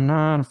bitch. I'm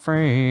not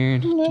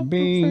afraid to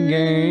be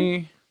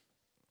gay.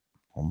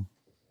 All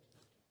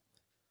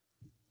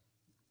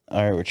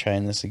right, we're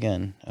trying this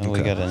again. Oh, we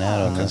got an ad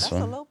on this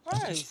one.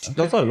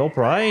 That's a low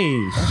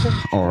price.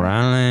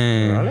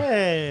 O'Reilly.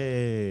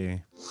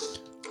 Hey.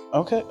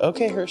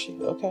 Okay, Hershey.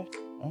 Okay.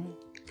 All right.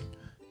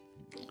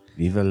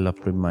 Viva la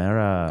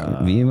primera.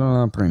 Viva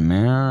la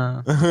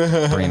primera.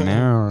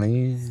 Primera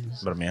League.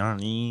 Primera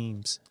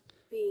names.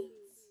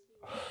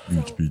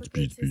 Beats.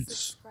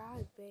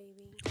 Subscribe,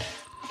 baby.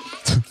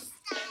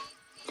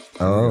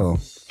 Oh,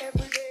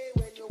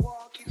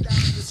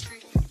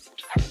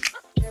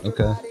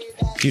 okay.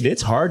 Dude,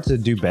 it's hard to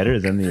do better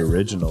than the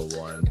original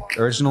one.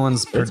 The original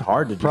one's It's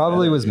hard to do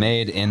probably better, was dude.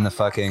 made in the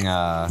fucking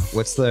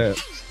what's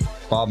the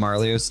Bob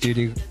Marley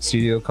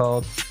studio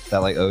called? That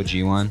like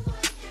OG one.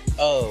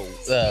 Oh,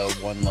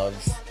 One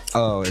Love.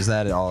 Oh, is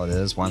that all it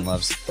is? One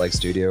Love's like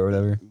studio or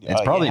whatever.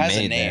 It's Oh, probably it has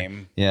made a there.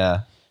 name.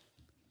 Yeah.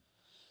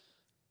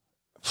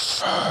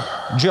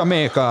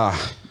 Jamaica,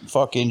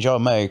 Fucking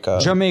Jamaica.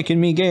 Jamaican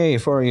me gay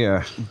for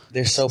you.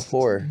 They're so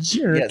poor.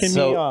 Jerking Yet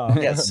so, me off.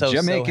 yet so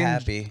Jamaican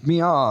happy.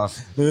 me off.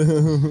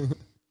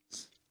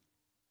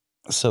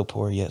 So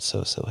poor yet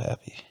so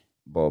happy.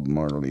 Bob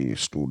Marley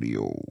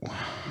studio.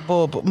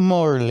 Bob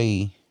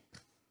Marley.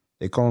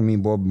 They call me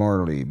Bob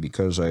Marley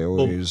because I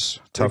always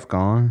tough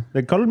gone.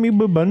 They call me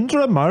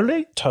Babundra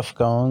Marley. Tough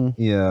Gong.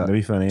 Yeah, That'd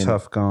be funny.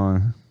 tough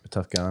gone.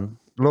 Tough gun.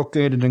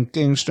 Located in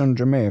Kingston,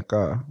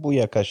 Jamaica.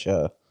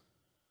 Booyakasha.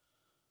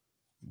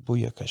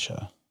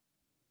 Booyakasha.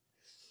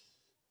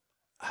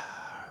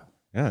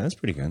 Yeah, that's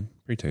pretty good.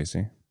 Pretty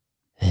tasty.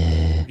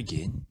 Pretty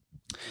good.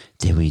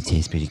 That way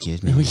tastes pretty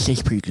good, man.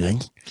 tastes pretty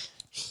good.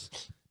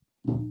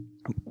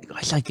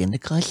 I like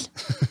indicas.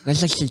 I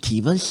like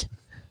sativas.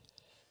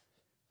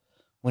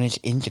 When it's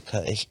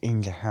indica, it's in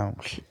the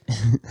house.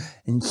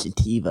 And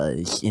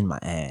sativas in my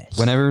ass.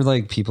 Whenever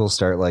like people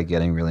start like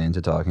getting really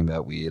into talking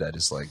about weed, I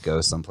just like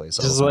go someplace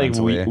else. Just like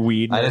mentally.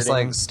 weed. I just nerding.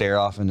 like stare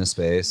off into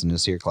space and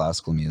just hear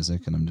classical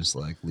music, and I'm just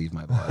like leave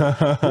my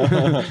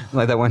body.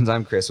 Like that one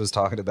time Chris was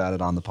talking about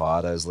it on the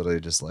pod, I was literally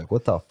just like,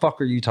 "What the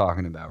fuck are you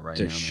talking about right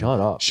Just now?" shut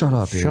man? up. Shut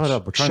up, bitch. Shut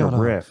up. We're trying Shut to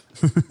up. riff.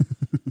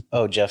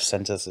 Oh, Jeff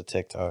sent us a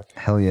TikTok.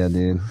 Hell yeah,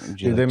 dude.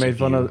 Dude, they made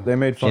fun of. They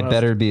made fun It of.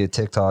 better be a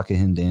TikTok of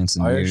him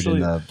dancing I nude actually- in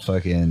the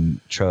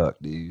fucking truck,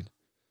 dude.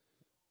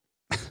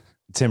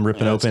 Tim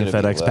ripping Yeah, it's open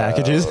gonna be FedEx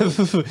packages.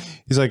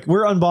 He's like,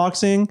 we're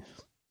unboxing.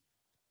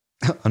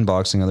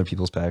 Unboxing other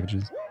people's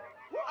packages.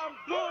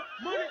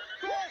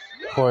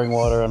 Pouring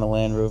water on a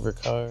Land Rover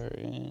car.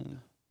 And...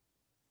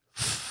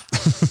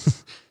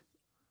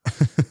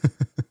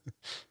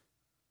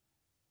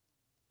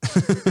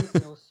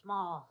 So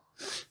small.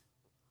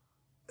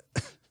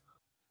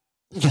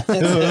 Legit,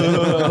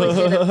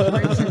 it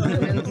breaks your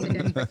humans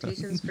against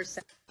Expectations for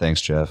sex.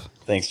 Thanks, Jeff.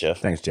 Thanks, Jeff.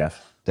 Thanks,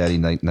 Jeff. Daddy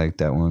liked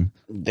that one.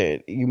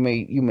 Dad, you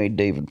made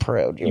David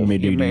proud. Jeff. You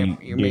made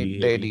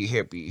Daddy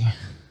happy.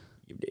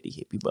 You daddy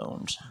hippie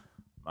bones.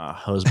 My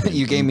husband.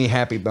 You gave me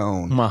happy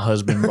bone. my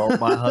husband.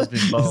 My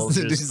husband bones.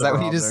 Is that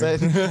what you just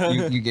said?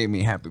 you gave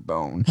me happy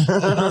bone.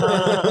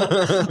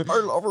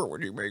 I love it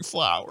when you make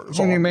flowers.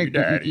 When you make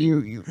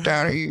you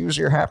daddy use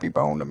your happy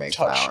bone to make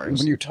flowers.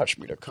 When you touch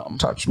me to come.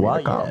 Touch me. Why,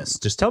 to come. yes.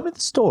 Just tell me the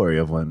story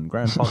of when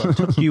Grandfather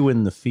took you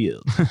in the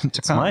field.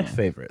 It's my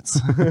favorites.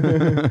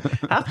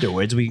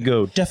 Afterwards, we can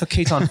go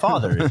defecate on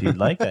Father if you'd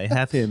like. I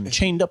have him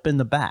chained up in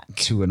the back.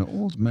 To an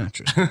old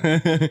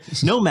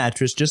mattress. No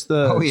mattress, just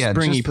the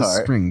springy just the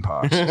part. spring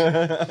part.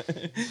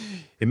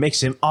 It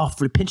makes him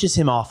awful. It pinches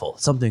him awful.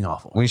 Something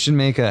awful. We should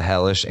make a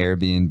hellish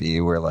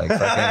Airbnb where like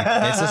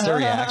fucking, it's just a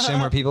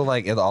reaction where people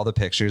like all the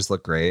pictures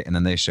look great and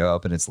then they show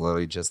up and it's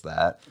literally just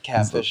that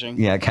Catfishing.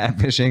 Yeah,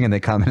 catfishing, and they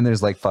come in and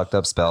there's like fucked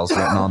up spells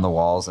written on the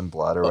walls and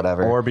blood or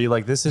whatever. Or be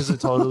like, this is a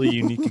totally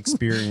unique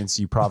experience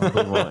you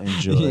probably won't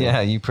enjoy.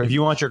 Yeah, if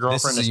you want your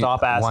girlfriend to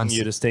stop asking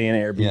you to stay in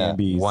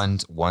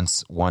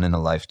Airbnbs. one in a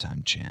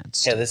lifetime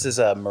chance. Yeah, this is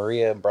a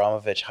Maria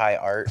Abramovich high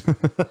art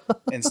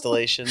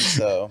installation.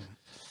 So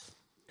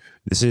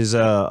This is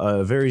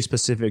a very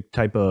specific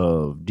type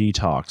of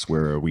detox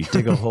where we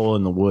dig a hole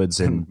in the woods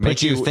and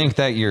Make you think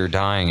that you're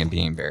dying and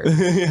being buried.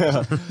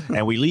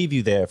 and we leave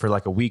you there for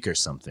like a week or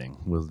something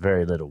with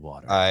very little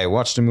water. I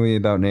watched a movie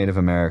about Native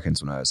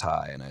Americans when I was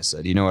high, and I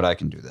said, you know what, I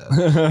can do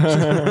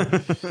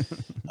that.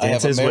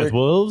 Dances with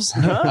wolves.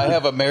 I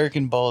have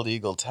American bald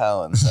eagle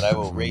talons that I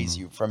will raise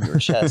you from your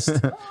chest.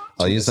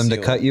 I'll use them to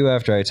cut you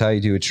after I tie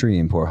you to a tree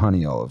and pour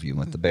honey all over you and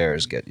let the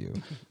bears get you.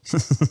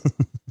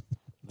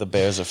 The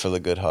bears are for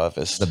the good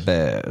harvest. The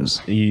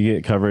bears. You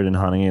get covered in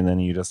honey, and then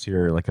you just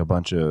hear like a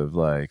bunch of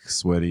like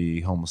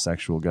sweaty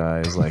homosexual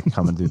guys like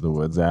coming through the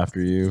woods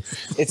after you.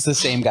 It's the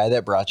same guy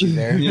that brought you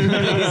there.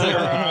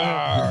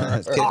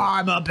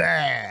 I'm a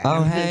bear.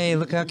 Oh, hey,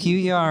 look how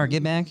cute you are.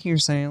 Get back here,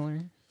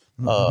 sailor.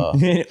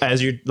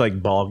 As you're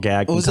like ball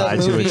gagged and was that tied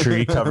to a movie?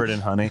 tree covered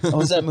in honey. What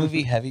was that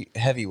movie,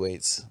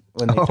 Heavyweights?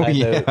 When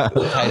they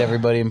tied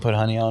everybody and put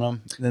honey on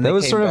them. Then That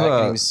was sort of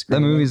a. That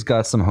screaming. movie's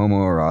got some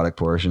homoerotic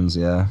portions,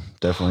 yeah,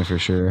 definitely for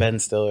sure. Ben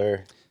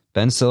Stiller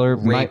Ben Stiller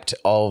raped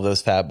all of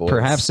those fat boys.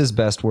 perhaps his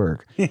best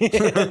work,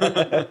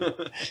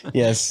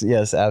 Yes,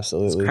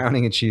 absolutely.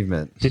 crowning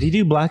achievement. Did he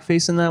do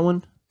blackface in that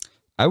one?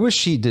 I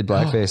wish he did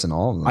blackface in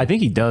all of them. I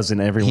think he does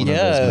in every one of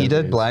those. He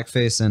did movies.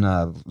 blackface in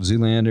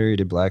Zoolander. He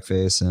did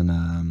blackface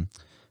in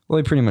well,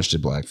 he pretty much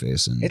did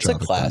blackface in. It's a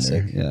Tropic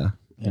classic. Thunder. Yeah.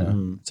 Yeah.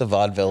 It's a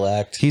vaudeville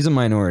act. He's a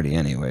minority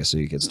anyway, so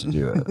he gets to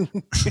do it.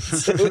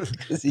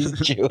 Because he's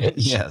Jewish.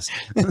 Yes,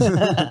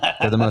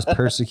 they're the most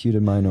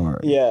persecuted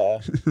minority. Yeah.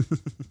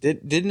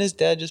 Didn't his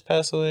dad just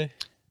pass away?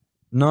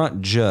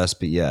 Not just,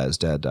 but yeah, his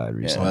dad died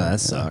recently. Well, that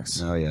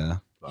sucks. Oh yeah,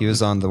 he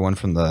was on the one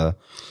from the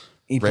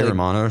He Ray played-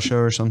 Romano show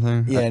or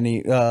something. Yeah, and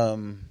he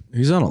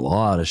He's on a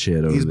lot of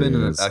shit. He's been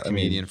over a this.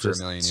 comedian for a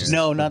million years.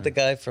 no, not the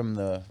guy from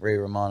the Ray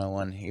Romano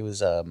one. He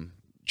was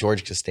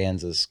George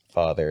Costanza's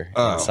father in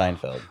Oh.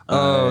 Seinfeld.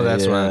 Oh,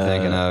 that's what I'm yeah.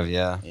 thinking of.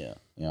 Yeah,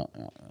 Yeah.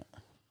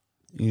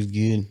 He's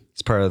good.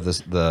 it's part of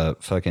the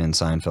fucking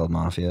Seinfeld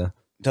mafia.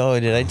 Oh,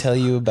 did I tell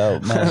you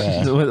about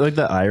my? Like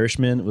the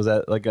Irishman, was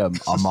that like a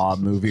mob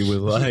movie with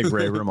like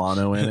Ray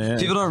Romano in it?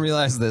 People don't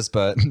realize this,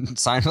 but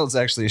Seinfeld's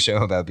actually a show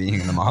about being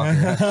in the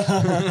mafia,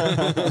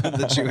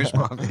 the Jewish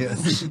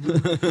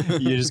mafia.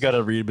 You just got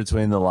to read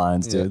between the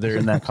lines, dude. Yeah. They're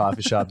in that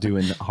coffee shop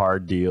doing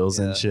hard deals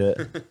and shit.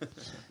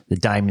 The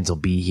diamonds will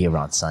be here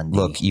on Sunday.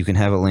 Look, you can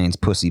have Elaine's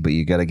pussy, but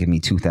you got to give me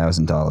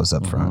 $2,000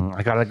 up front.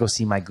 I gotta go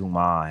see my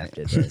guma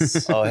after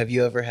this. Oh, have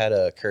you ever had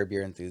a Curb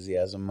Your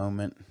Enthusiasm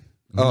moment?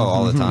 Oh,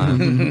 all the time.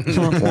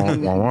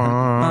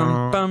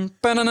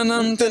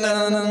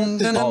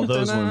 All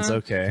those ones,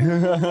 okay.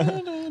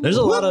 There's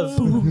a lot of.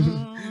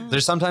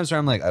 There's sometimes where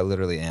I'm like, I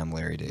literally am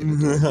Larry David.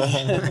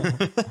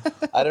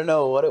 I don't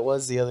know what it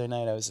was the other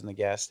night. I was in the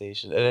gas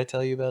station. Did I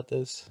tell you about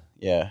this?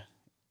 Yeah.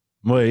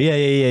 Wait,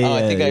 yeah. Oh,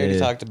 I think I already yeah.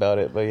 talked about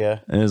it, but yeah.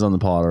 It was on the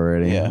pod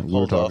already. Yeah, we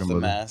were pulled off talking the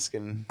about mask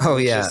and Oh,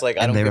 it's yeah. just like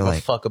I And don't they give were a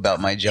like, fuck about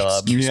my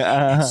job.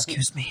 Yeah.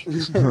 Excuse me.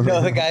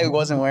 No, the guy who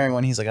wasn't wearing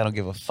one, he's like, I don't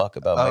give a fuck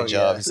about my Oh,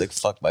 job. yeah. He's like,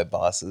 fuck my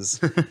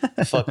bosses.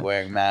 Fuck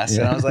wearing masks.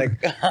 And I was like,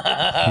 He's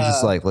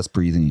just like, let's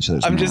breathe in each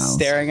other's I'm mouths. just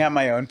staring at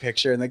my own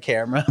picture in the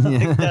camera.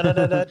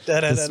 Like,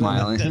 Just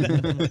smiling.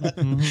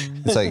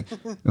 It's like,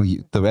 oh,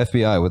 the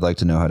FBI would like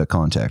to know how to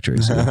contact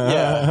Tracy.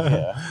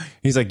 Yeah.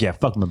 He's like, yeah,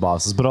 fuck my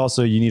bosses, but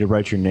also you need to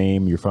write your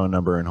name, your phone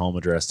number, and home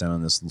address down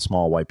on this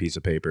small white piece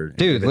of paper. And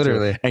Dude, give it to-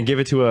 literally. and give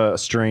it to a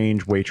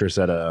strange waitress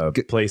at a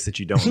place that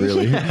you don't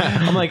really.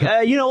 I'm like,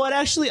 you know what?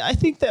 Actually, I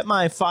think that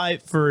my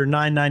 5 for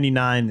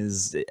 $9.99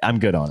 is. I'm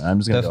good on it. I'm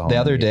just gonna go home The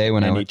other and day eat-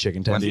 when I and went eat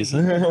chicken when-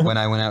 tendies. when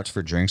I went out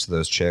for drinks with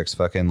those chicks,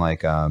 fucking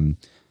like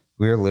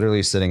we were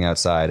literally sitting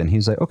outside, and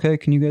he's like, "Okay,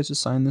 can you guys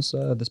just sign this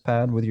this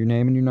pad with your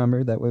name and your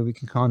number? That way we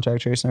can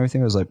contact Trace and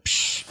everything." I was like,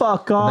 Psh.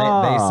 Fuck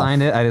off. They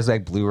signed it. I just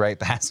like blew right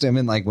past him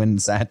and like went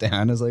and sat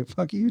down. I was like,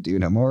 "Fuck you,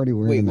 dude! I'm already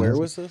wearing." Wait, the where mask."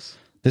 was this?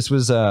 This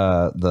was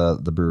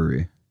the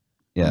brewery.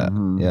 Yeah,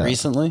 yeah,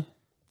 Recently?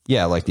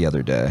 yeah. Like the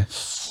other day.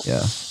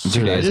 Yeah,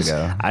 2 days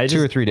ago.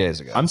 2 or 3 days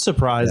ago. I'm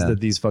surprised Yeah. that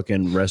these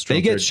fucking restaurants.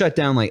 They get are- shut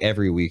down like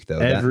every week though.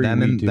 Every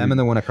them, week, dude. them and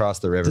the one across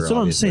the river. That's what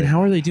obviously. I'm saying.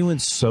 How are they doing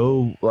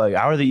so? Like,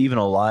 how are they even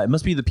alive? It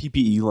must be the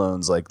PPE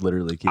loans, like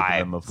literally keeping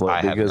them afloat.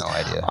 I have because no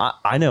idea.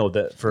 I know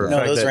that for a No,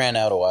 fact those that ran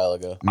out a while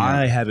ago.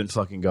 I haven't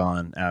fucking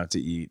gone out to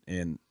eat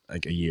in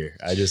like a year.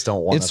 I just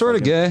don't want. It's sort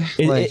of gay.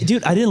 Like,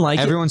 dude. I didn't like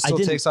everyone it. still I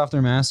didn't- takes off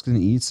their masks and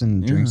eats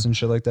and drinks and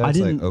shit like that. I It's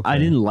didn't. Like, okay. I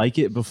didn't like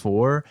it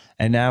before,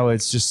 and now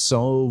it's just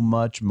so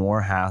much more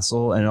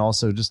hassle, and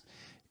also just.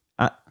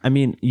 I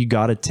mean, you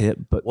got to tip,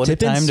 but What a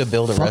tipping's time to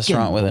build a fucking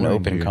restaurant with an boring,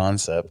 open dude.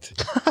 concept.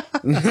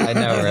 I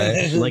know,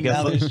 right? Like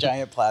now there's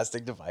giant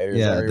plastic dividers.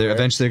 Yeah, everywhere. they're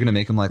eventually gonna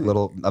make them like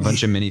a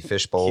bunch of mini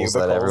fish bowls that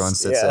Cubicles, everyone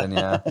sits yeah. in.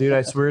 Yeah, Dude,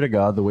 I swear to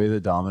God, the way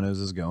that Domino's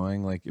is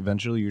going, like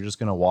eventually you're just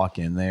gonna walk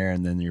in there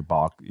and then you're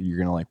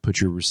gonna like put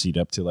your receipt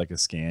up to like a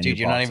scan. Dude,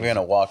 your you're not box even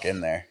gonna walk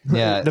in there.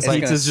 yeah. The It's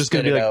like pizza's just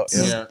gonna spit be it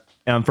like, out.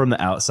 and I'm from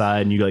the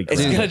outside, and you like,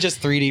 It's gonna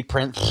just 3D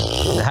print.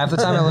 half the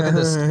time I look at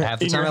this. Half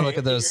the time I look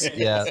at those.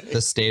 Yeah,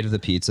 the state of the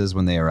pizzas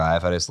when they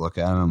arrive. I just look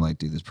at them. I'm like,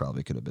 dude, this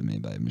probably could have been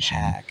made by a machine.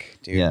 Hack,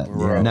 dude. Yeah,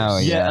 gross. no,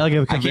 yeah, like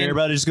a I conveyor can't-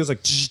 belt. It just goes like,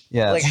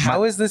 Yeah, Like, it's my-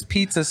 how is this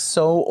pizza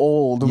so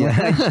old? When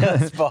I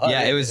just bought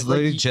Yeah, it was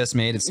literally just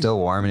made. It's still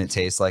warm and it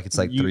tastes like it's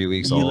like 3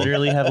 weeks you old.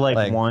 literally have like,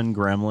 Like- one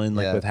gremlin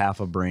like Yeah. with half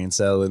a brain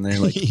cell in there,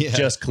 like Yeah.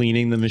 just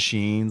cleaning the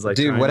machines, like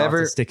Dude, trying not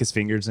whatever- to stick his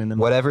fingers in them,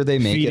 Whatever they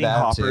make feeding it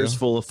out to. hoppers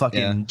full of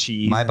fucking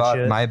cheese. My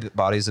and shit. my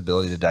body's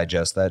ability to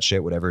digest that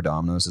shit, whatever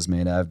Domino's is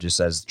made of, just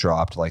has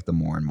dropped like the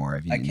more and more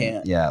I've I eaten.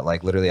 can't. Yeah,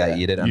 like literally, I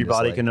eat it. I'm Your just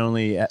body like, can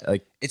only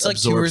like It's like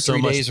 2 absorb or so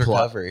 3 much days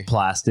recovery.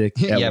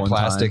 plastic. At yeah, one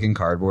plastic time. and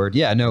cardboard.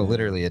 Yeah, no,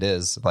 literally, it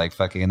is like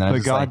fucking. And then I'm But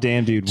just like,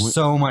 goddamn, dude,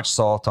 so much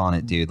salt on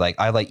it, dude. Like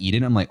I like eat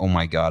it. I'm like, oh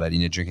my god, I need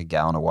to drink a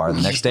gallon of water.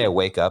 The next day I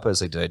wake up, I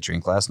was like, did I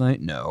drink last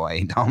night? No, I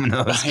ate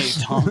Domino's.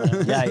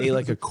 yeah, I ate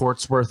like a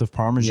quart's worth of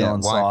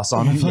Parmesan Yeah, why- sauce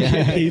on a fucking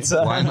Yeah.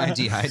 pizza. Why am I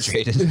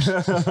dehydrated?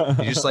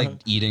 You're just like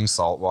eating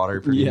salt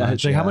water. Pretty Yeah, much.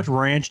 it's like how much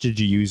ranch did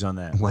you use on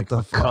that? What Like the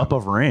a fuck? cup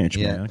of ranch,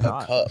 Yeah. man. A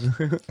God. Cup.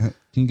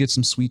 Can you get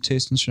some sweet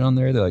taste and shit on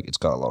there? They're like, it's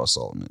got a lot of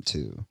salt in it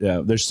too.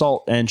 Yeah, there's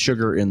salt and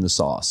sugar in the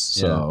sauce.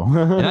 So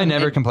And I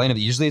never complain of it.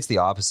 Usually it's the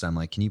opposite. I'm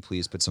like, can you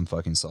please put some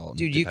fucking salt? and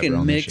Dude, you pepper can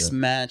on this mix, shit?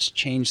 match,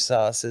 change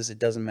sauces. It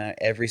doesn't matter.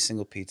 Every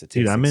single pizza tastes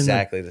Dude, I'm in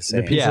exactly the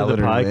same. The pizza Yeah, the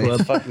pie literally. club.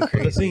 It's fucking But the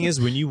crazy. thing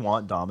is, when you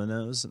want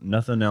Domino's,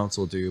 nothing else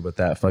will do but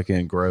that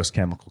fucking gross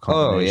chemical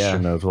Oh yeah,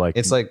 combination of like.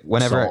 it's like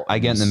whenever salt I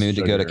get in the and mood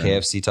to go to sugar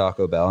and- KFC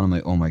Taco Bell, and I'm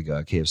like, oh my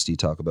god, KFC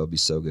Taco Bell would be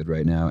so good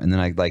right now. And then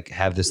I like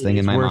have this thing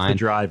It's in my worth the mind,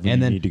 drive when and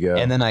you then need to go.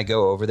 and then I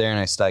go over there and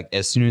I like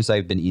as soon as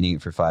I've been eating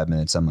it for 5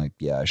 minutes, I'm like,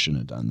 yeah, I shouldn't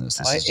have done this.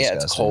 This is Yeah,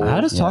 it's disgusting. cold. How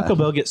does Yeah. Taco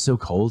Bell get so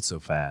cold so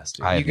fast?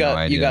 dude? I You have got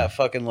no idea. you got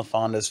fucking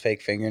LaFonda's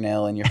fake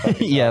fingernail in your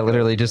fucking yeah, taco.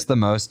 literally just the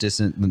most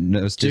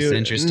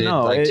disinterested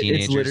like it's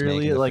teenagers literally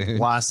making the like food.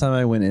 last time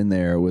I went in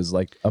there was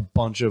like a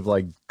bunch of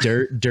like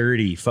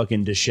dirty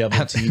fucking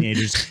disheveled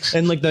teenagers,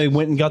 and like they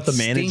went and got the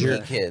Stinky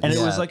manager, kids. and it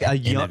Yeah. was like a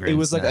young, it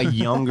was like a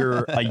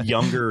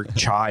younger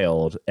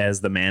child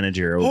as the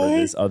manager over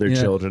these other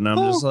children. I'm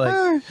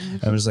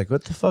just like,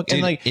 what the fuck? Dude,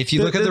 and like, if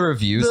you look at the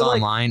reviews like,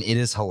 online, it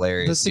is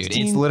hilarious, the dude.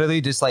 16 It's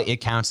literally just like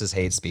it counts as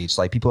hate speech.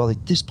 Like people are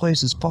like, "This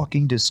place is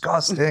fucking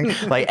disgusting."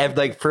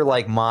 like for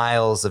like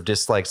miles of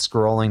just like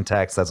scrolling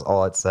text. That's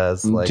all it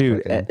says. Like,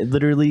 dude, fucking-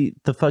 literally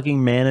the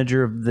fucking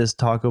manager of this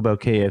Taco Bell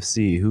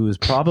KFC, who is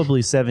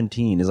probably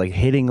 17, is like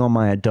hitting on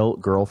my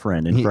adult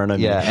girlfriend in front of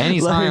me. yeah, and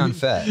he's Like, high on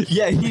fat.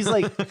 Yeah, he's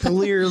like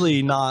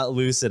clearly not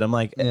lucid. I'm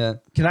like, Yeah.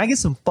 can I get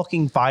some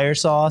fucking fire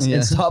sauce Yeah.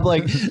 and stop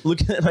like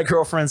looking at my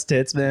girlfriend's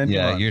tits, man? Come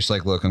Yeah, on. you're just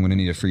like, look, I'm gonna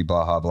need a free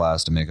Baja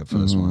Blast to make up for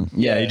this one.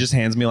 Yeah, he just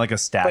hands me like a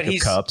stack But of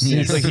he's- cups.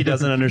 He's like, he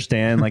doesn't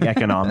understand like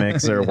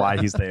economics or why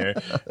he's there.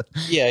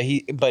 Yeah,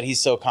 but he's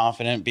so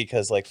confident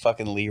because like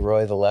fucking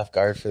Leroy, the left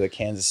guard for the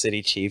Kansas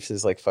City Chiefs,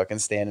 is like fucking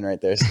standing right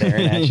there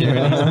staring at you.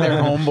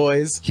 They're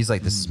homeboys. He's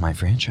like, this is my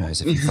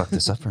franchise. If you fuck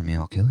this up for me,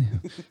 I'll kill you.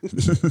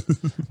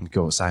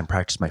 Go outside and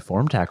practice my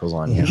form tackles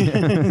on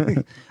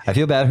you. I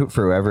feel bad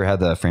for whoever had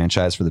the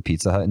franchise for the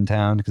Pizza Hut in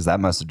town because that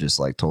must have just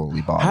like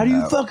totally bombed How do you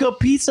out. fuck up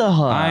Pizza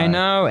Hut? I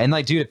know. And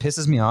like, dude, it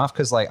pisses me off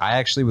because like I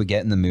actually would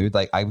get in the mood.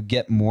 Like I would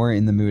get more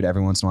in the mood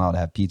every once in a while to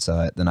have Pizza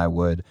Hut than I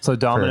would. So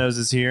Domino's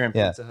is here and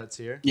Yeah. Pizza Hut's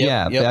here.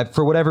 Yeah, yep. but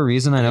for whatever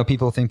reason, I know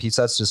people think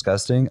Pizza Hut's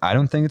disgusting. I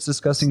don't think it's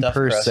disgusting Stuffed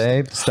per crust.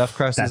 se. Stuffed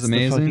crust That's is the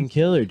fucking amazing.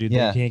 killer, dude.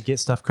 Yeah. They can't get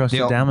stuffed crust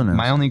The- at Domino's.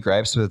 My only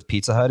gripes with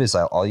Pizza Hut is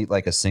I'll eat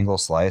like a single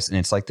slice and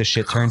it's like the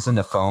shit turns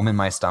into foam in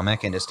my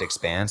stomach and just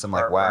expands. I'm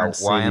like, wow,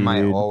 Heartburn why am I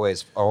city, dude.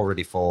 always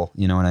already full?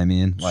 You know what I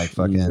mean? Like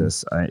fucking.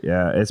 Jesus.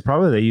 Yeah, it's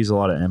probably they use a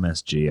lot of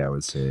MSG. I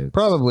would say it's,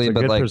 Probably, it's a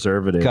but good like,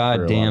 preservative. for a God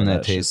lot damn, of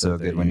that shit tastes so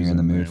they good when use you're in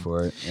the mood there.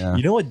 for it. Yeah.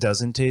 You know what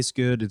doesn't taste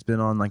good? It's been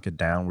on like a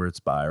downward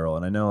spiral,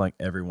 and I know like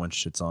everyone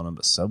shits on them,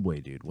 but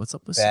Subway, dude, what's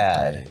up with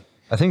Bad. Subway?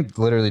 I think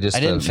literally just I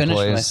didn't the finish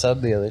my employees-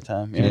 sub the other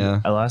time. Yeah.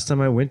 Last time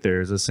I went there, it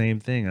was the same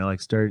thing. I like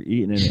started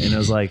eating it, and I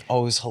was like,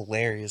 Oh, it was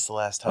hilarious the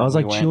last time I was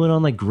we like went. chewing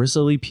on like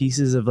gristly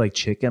pieces of like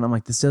chicken. I'm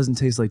like, this doesn't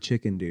taste like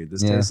chicken, dude.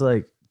 This Yeah. tastes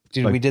like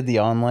Dude, like- we did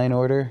the online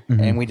order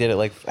Mhm. and we did it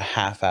like a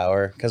half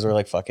hour because we're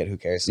like, fuck it, who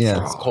cares?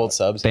 Yeah. It's cold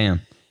subs.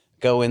 Bam.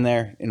 go in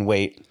there and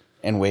wait.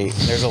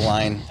 There's a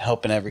line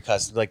helping every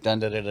customer, like dun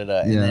da da da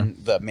da. And then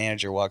the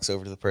manager walks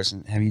over to the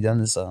person. Have you done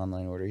this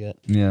online order yet?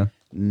 Yeah.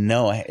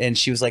 No. And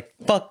she was like,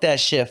 "Fuck that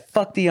shit.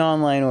 Fuck the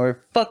online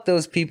order. Fuck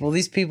those people.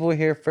 These people were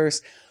here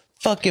first.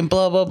 Fucking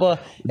blah blah blah."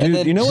 Dude, And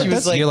then you know what? she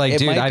was That's- like, you're like, it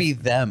dude, might I- be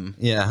them.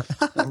 Yeah.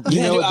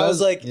 You know, what I was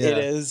does- like, Yeah. it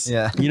is.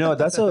 Yeah. You know,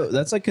 that's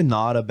like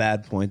not a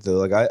bad point though.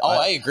 Like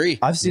I agree.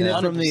 I've seen it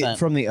 100%.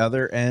 from the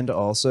other end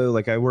also.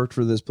 Like I worked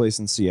for this place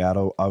in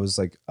Seattle. I was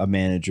like a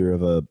manager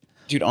of a.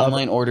 Dude,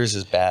 online orders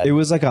is bad. It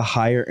was like a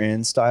higher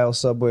end style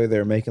Subway. They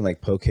were making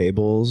like poke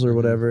bowls or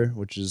whatever,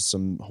 which is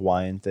some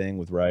Hawaiian thing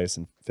with rice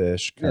and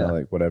fish, kind of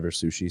like whatever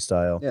sushi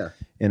style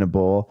in a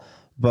bowl.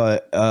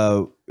 But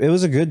it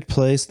was a good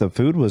place. The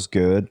food was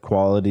good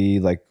quality.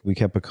 Like we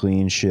kept a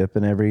clean ship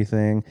and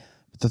everything.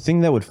 But the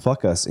thing that would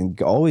fuck us and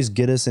always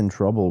get us in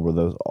trouble were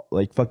those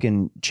like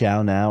fucking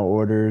Chow Now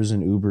orders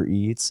and Uber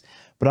Eats.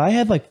 But I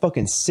had like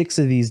fucking 6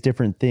 of these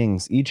different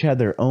things. Each had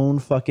their own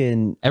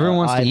fucking. Everyone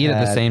wants to eat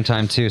at the iPad. same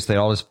time too, so they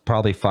all just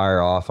probably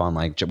fire off on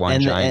like one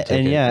giant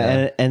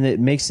ticket. And it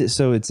makes it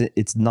so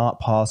it's not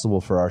possible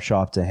for our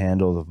shop to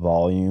handle the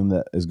volume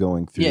that is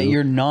going through. Yeah,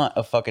 you're not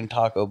a fucking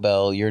Taco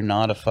Bell. You're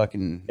not a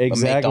fucking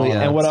exactly. McDonald's.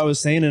 And what I was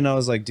saying, and I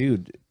was like,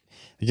 dude,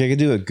 like I could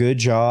do a good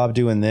job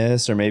doing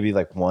this, or maybe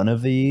like one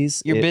of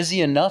these. You're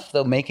busy enough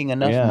though, making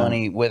enough Yeah.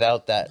 money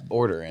without that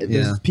order in.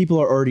 There's people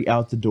are already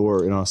out the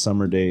door on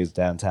summer days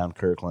downtown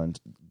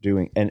Kirkland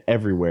doing and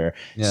everywhere.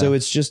 Yeah. So it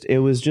was just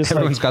Everyone's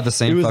like, got the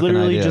same It was fucking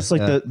literally idea. just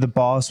like Yeah. the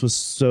boss was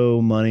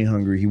so money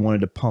hungry. He wanted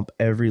to pump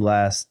every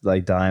last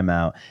like dime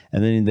out,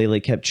 and then they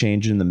like kept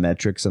changing the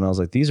metrics, and I was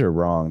like, these are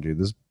wrong, dude.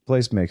 This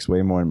place makes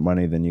way more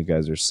money than you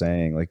guys are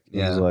saying. Like he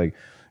was like.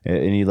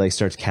 And he like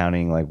starts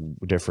counting like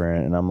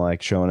different, and I'm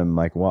like showing him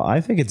like, well, I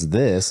think it's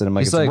this, and I'm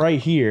like, He's it's like, right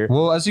here.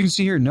 Well, as you can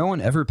see here, no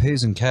one ever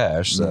pays in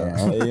cash.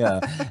 So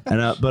Yeah.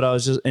 And but I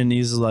was just, and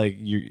he's like,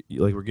 you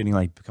like we're getting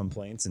like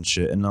complaints and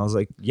shit, and I was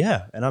like,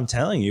 yeah, and I'm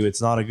telling you,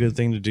 it's not a good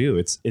thing to do.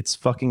 It's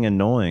fucking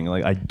annoying.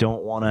 Like I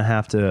don't want to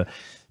have to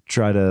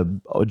try to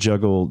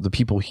juggle the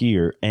people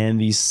here and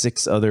these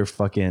 6 other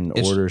fucking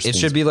orders. It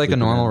should be like a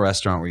normal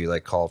restaurant where you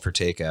like call for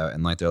takeout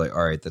and like they're like,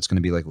 all right, that's going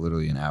to be like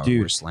literally an hour. We're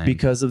Dude, slammed.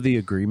 because of the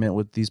agreement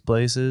with these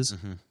places,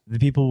 the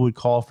people would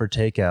call for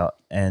takeout,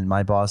 and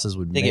my bosses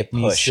would They make get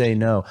me pushed. say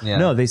no. Yeah.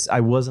 No,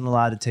 I wasn't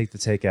allowed to take the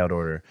takeout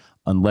order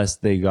unless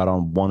they got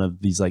on one of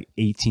these like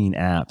 18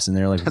 apps, and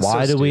they're like, That's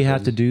 "Why so do we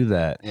have stupid. to do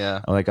that?"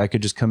 Yeah. Like I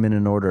could just come in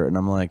and order, and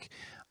I'm like,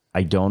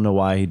 I don't know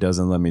why he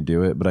doesn't let me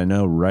do it, but I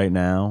know right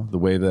now the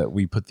way that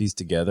we put these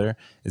together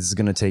is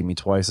going to take me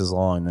twice as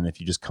long than if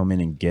you just come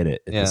in and get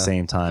it at Yeah. the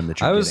same time that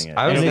you're I was- getting it.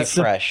 I was and like it's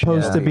fresh.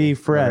 supposed to be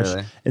fresh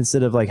Literally.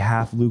 instead of like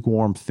half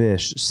lukewarm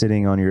fish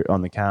sitting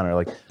on the counter.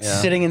 Like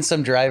Sitting in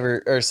some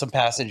driver or some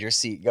passenger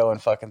seat going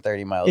fucking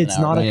 30 miles it's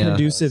an hour. not a Yeah.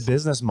 conducive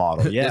business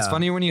model. Yeah, It's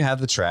funny when you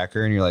have the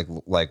tracker and you're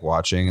like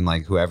watching and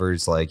like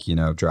whoever's like, you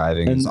know,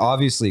 driving is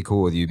obviously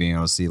cool with you being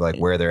able to see like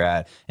where they're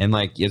at. And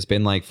like it's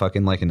been like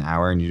fucking like an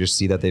hour and you just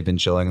see that they've been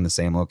chilling in the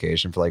same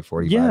location for like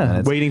 45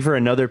 minutes. waiting for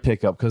another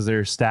pickup because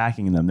they're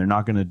stacking them. They're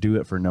not going to do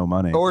it for no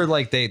money. Or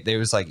like they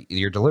was like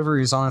your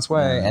delivery is on its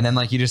way, and then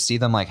like you just see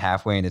them like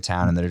halfway into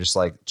town, and they're just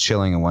like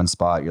chilling in one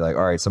spot. You're like,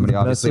 all right, somebody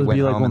obviously would went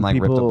be home when and like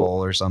ripped a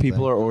bowl or something.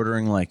 People are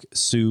ordering like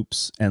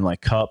soups and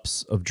like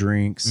cups of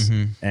drinks,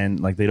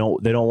 and like they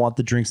don't want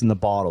the drinks in the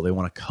bottle. They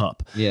want a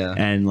cup, Yeah.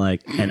 and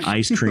like and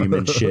ice cream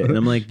and shit. And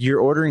I'm like, you're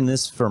ordering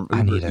this from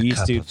Uber need a Eats,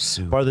 cup dude. of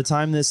soup. By the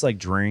time this like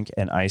drink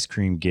and ice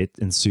cream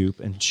and soup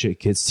and shit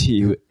gets to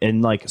you,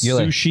 and like You're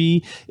like-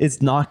 sushi,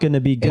 it's not going to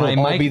be good.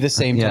 It'll all be the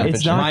same temperature.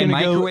 It's not My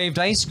gonna go- microwaved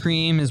ice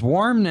cream is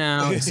warm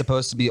now. It's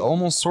supposed to be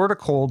almost sort of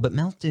cold, but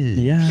melted.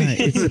 Yeah,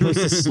 it's supposed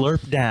to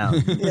slurp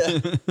down,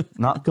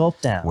 not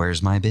gulp down.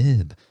 Where's my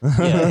bib?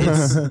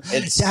 Yeah,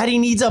 it's Daddy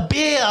needs a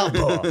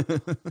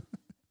bib.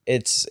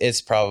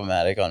 it's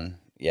problematic on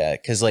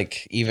because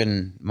like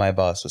even my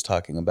boss was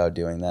talking about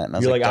doing that, and I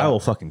was You're like, I "Don't." will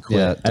fucking quit.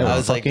 Yeah, I will I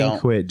was like, fucking don't.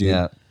 quit, dude.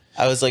 Yeah.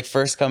 I was like,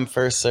 first come,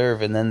 first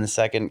serve, and then the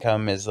second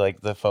come is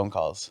like the phone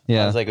calls.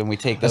 Yeah. I was like, and we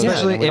take those.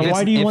 Especially and we if, And don't-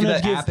 why do you if wanna the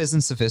give- app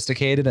isn't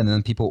sophisticated and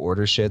then people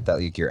order shit that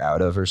like you're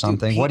out of or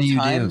something. Peak What do you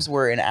times do?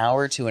 were an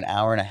hour to an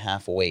hour and a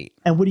half wait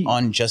And what do you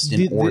on just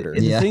an order.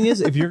 The thing is,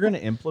 if you're going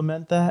to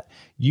implement that,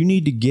 you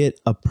need to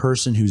get a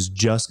person who's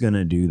just going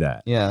to do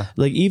that. Yeah.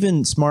 Like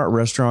even smart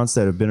restaurants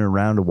that have been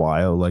around a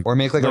while, like Or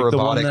make like a the one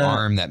robotic that-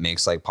 arm that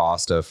makes like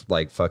pasta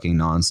fucking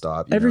nonstop. you know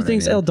what I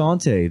Everything's mean? El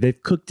Dente.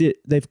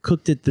 They've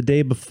cooked it the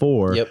day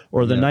before Yep.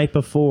 or the night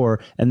before,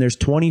 and there's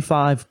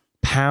 25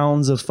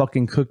 pounds of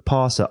fucking cooked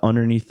pasta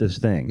underneath this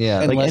thing. Yeah.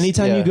 Like Unless-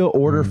 anytime you yeah. go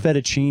order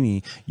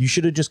fettuccine, you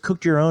should have just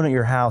cooked your own at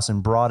your house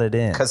and brought it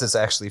in. Because it's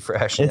actually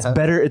fresh. It's yeah.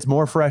 better. It's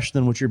more fresh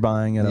than what you're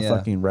buying at a Yeah.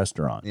 fucking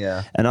restaurant.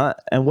 Yeah.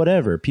 And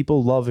whatever.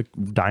 People love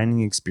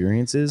dining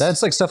experiences.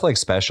 That's like stuff like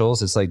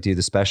specials. It's like, dude,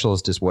 the special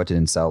is just what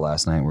didn't sell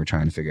last night. We're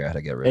trying to figure out how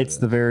to get rid it's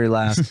of the it. very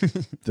last.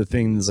 The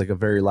thing is like a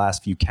very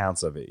last few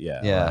counts of it.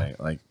 Yeah. Yeah.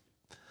 Like.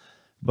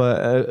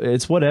 But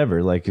it's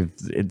whatever. Like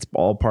it's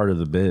all part of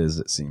the biz.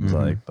 It seems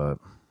like. But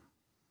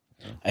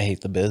I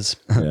hate the biz.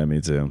 Yeah,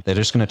 me too. They're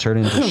just gonna turn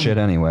into shit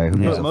anyway. Who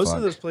gives But a most fuck?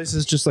 of those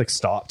places just like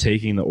stop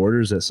taking the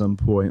orders at some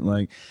point,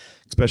 like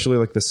especially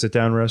like the sit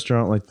down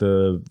restaurant, like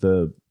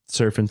the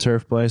surf and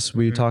turf place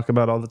we talk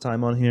about all the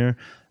time on here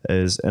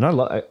is, and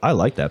I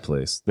like that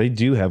place. They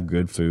do have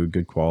good food,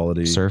 good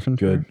quality, Surf and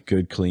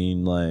good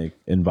clean like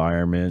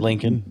environment.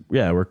 Lincoln.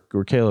 Yeah, we're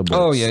Caleb.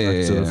 Oh, works yeah, yeah,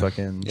 next to yeah, the yeah.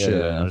 fucking Yeah,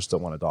 shit. yeah. I just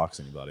don't want to dox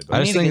anybody. I But I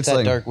just need to think get it's that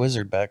like- Dark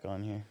Wizard back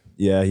on here.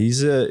 yeah,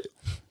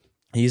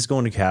 he's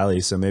going to Cali,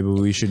 so maybe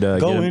we should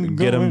get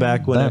him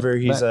back whenever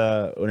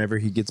whenever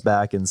he gets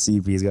back and see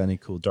if he's got any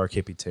cool dark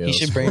hippie tales. He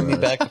should bring me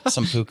back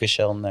some puka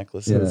shell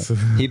necklaces.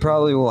 He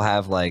probably will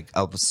have like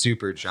a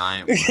super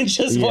giant one.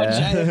 Just one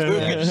Yeah. giant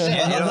puka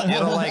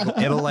shell.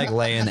 it'll like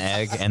lay an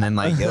egg and then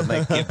like it'll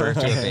like give birth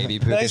to a baby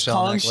puka Nice shell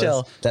Kong necklace.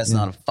 shell. That's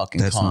not a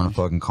fucking That's Kong. not a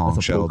fucking Kong That's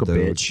a shell, puka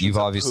dude. bitch. You've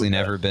obviously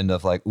never been to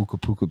like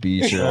Ukapuka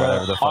Beach or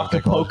whatever the fuck they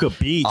call it. Acapulco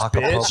Beach,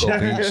 Acapulco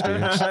bitch.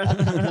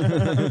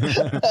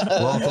 Beach,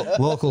 dude.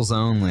 Locals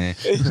only.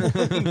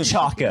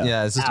 Chaka.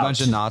 Yeah, it's just a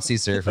bunch of Nazi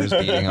surfers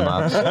beating them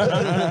up.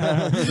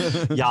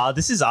 Yeah,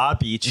 this is our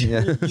beach.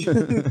 Yeah.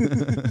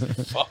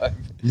 Fuck.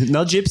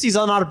 No gypsies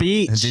on our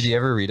beach. Did you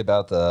ever read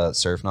about the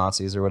surf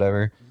Nazis or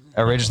whatever?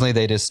 Originally,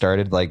 they just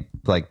started like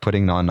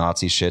putting on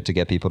Nazi shit to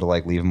get people to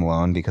like leave them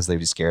alone because they'd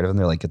be scared of them.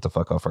 They're like, get the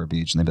fuck off our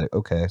beach, and they'd be like,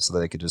 okay, so that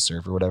they could just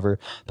surf or whatever.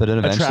 But then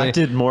eventually,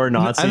 Attracted more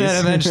Nazis. and then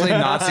eventually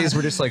Nazis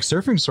were just like,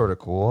 surfing's sort of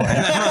cool. And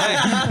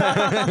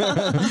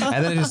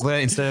then it just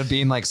instead of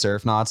being like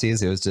surf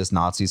Nazis, it was just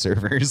Nazi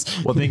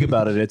surfers. Well, think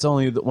about it. It's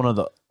only one of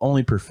the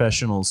only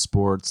professional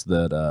sports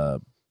that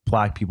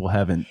black people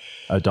haven't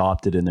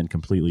adopted and then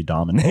completely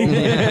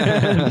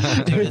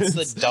dominated. Dude, it's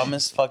the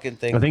dumbest fucking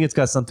thing. I think it's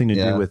got something to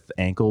Yeah. do with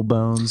ankle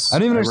bones. I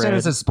don't even understand read.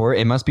 it's a sport.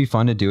 It must be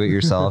fun to do it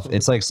yourself.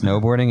 It's like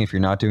snowboarding. If you're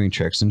not doing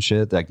tricks and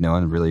shit, like no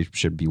one really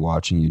should be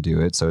watching you do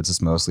it. So it's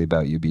just mostly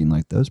about you being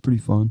like, that was pretty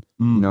fun.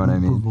 You know what I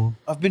mean?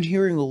 I've been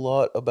hearing a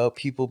lot about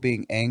people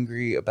being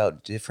angry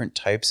about different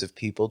types of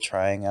people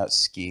trying out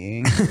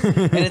skiing.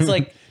 And it's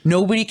like,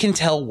 nobody can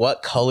tell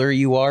what color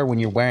you are when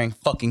you're wearing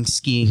fucking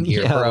skiing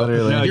gear, Yeah, bro.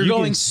 literally. No, You're you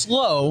going can-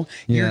 slow.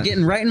 You're Yeah.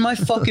 getting right in my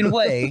fucking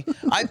way.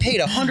 I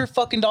paid $100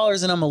 fucking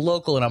and I'm a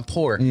local and I'm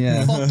poor.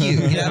 Yeah. Fuck you.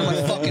 Get out of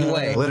my fucking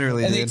way.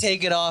 Literally, And they dude.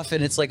 take it off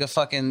and it's like a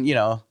fucking, you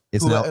know.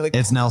 It's, like-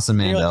 it's Nelson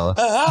Mandela.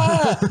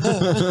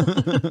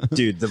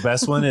 Dude, the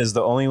best one is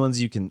the only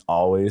ones you can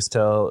always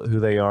tell who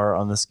they are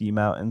on the ski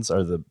mountains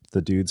are the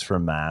dudes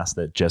from Mass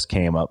that just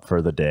came up for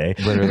the day.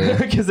 Literally.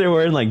 Because they're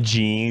wearing like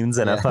jeans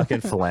and a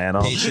fucking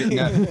flannel.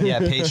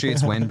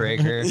 Patriots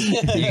windbreaker.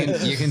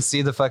 You can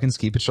see the fucking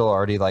ski patrol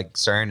already like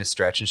starting to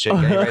stretch and shit,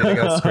 getting ready to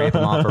go scrape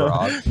them off a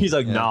rock. He's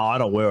like, no, I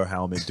don't wear a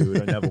helmet,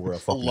 dude. I never wear a A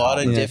fucking lot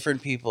of helmet.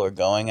 different people are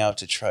going out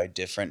to try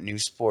different new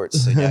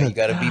sports. So now you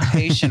got to be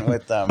patient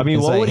with them. I mean,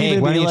 It's what like, would hey,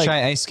 even why be don't you like,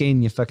 try ice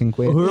skating? You fucking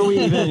quit. who are we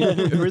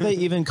even? Who are they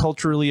even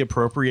culturally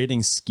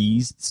appropriating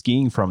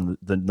skiing from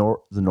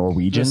the the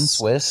Norwegians?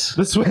 Swiss.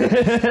 The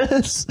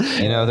Swiss.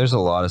 You know, there's a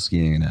lot of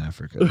skiing in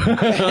Africa.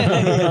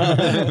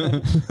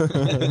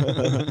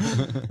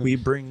 We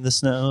bring the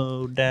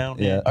snow down.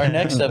 Yeah. Our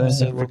next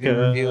episode, we'll be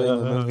reviewing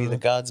the movie The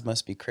Gods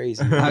Must Be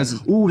Crazy.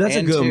 Ooh, that's a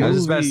And good two. movie. I was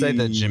just about to say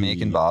the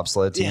Jamaican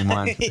bobsled team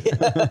won.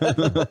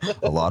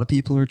 A lot of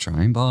people are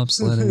trying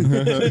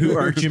bobsledding. Who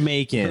are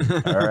Jamaican,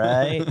 all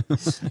right?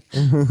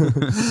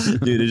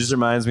 Dude, it just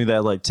reminds me of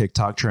that like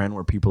TikTok trend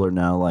where people are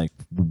now like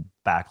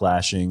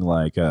backlashing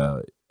like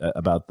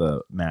about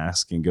the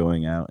mask and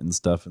going out and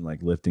stuff and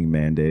like lifting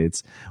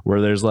mandates,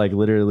 where there's like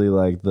literally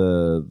like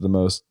the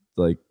most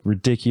like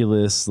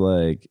ridiculous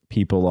like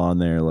people on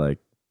there like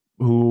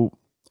who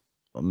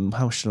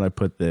how should I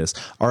put this,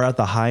 are at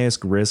the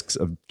highest risks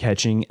of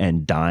catching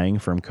and dying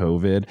from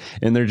COVID.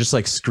 And they're just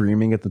like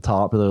screaming at the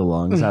top of their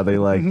lungs how they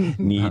like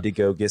need to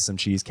go get some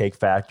Cheesecake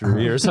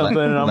Factory or something.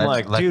 And I'm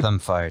like, let dude, them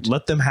fight.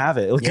 let them have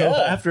it. Go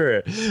Yeah. after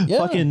it. Yeah.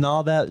 Fucking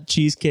gnaw that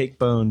cheesecake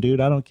bone,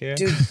 dude. I don't care.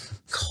 Dude,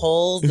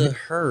 call the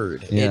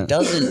herd. Yeah. It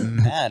doesn't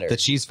matter. The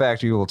cheese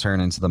factory will turn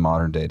into the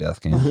modern day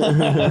death camp.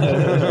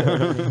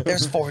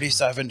 There's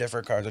 47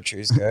 different kinds of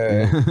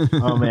cheesecake.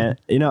 Oh man,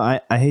 you know,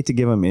 I hate to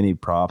give him any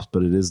props,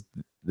 but it is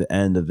the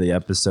end of the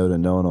episode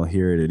and no one will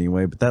hear it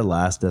anyway. But that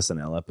last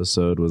SNL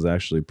episode was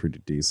actually pretty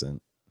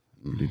decent.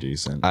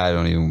 I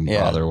don't even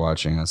Yeah. bother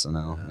watching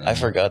SNL. I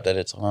forgot that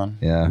it's on.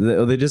 Yeah.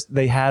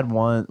 They had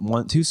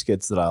two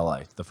skits that I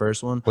liked. The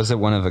first one, Was it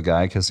one of a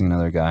guy kissing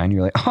another guy and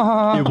you're like,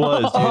 oh, it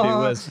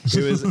was,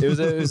 dude.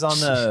 It was on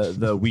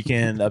the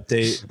weekend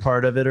update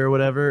part of it or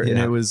whatever, and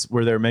Yeah. it was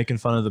where they're making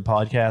fun of the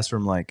podcast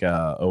from like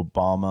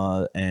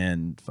Obama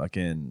and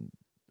fucking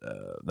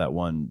that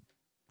one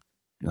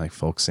like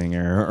folk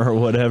singer or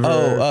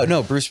whatever.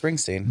 No, Bruce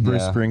Springsteen.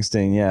 Bruce Yeah.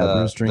 Springsteen,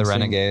 Bruce Springsteen. The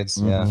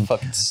Renegades. Yeah.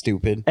 Fucking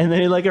stupid. And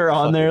they like are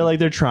on there like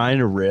they're trying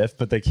to riff,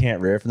 but they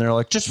can't riff, and they're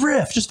like, just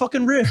riff, just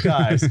fucking riff,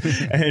 guys.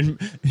 And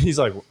he's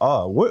like,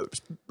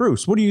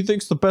 Bruce, what do you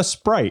think's the best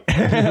Sprite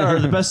or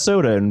the best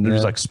soda? And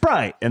he's like,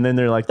 Sprite. And then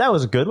they're like, that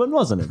was a good one,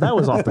 wasn't it? That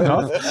was off the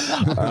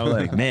cuff. I'm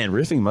like, man,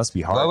 riffing must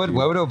be hard.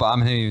 What would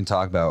Obama even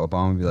talk about?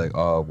 Obama would be like,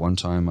 one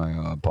time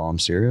I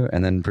bombed Syria.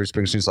 And then Bruce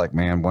Springsteen's like,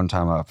 man, one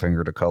time I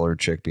fingered a colored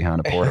chick behind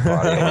a porta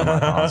potty at my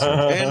concert.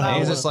 And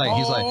he's just like,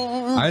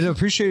 I'd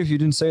appreciate if you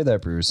didn't say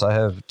that, Bruce. I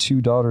have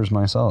 2 daughters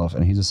myself.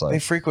 And he's just They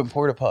like, frequent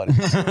porta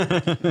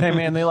potties. Hey,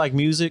 man, they like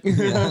music.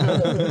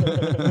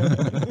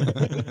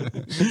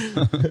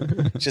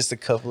 Just a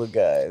couple of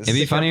guys. it'd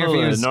be funnier if he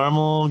was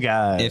normal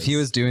guys. If he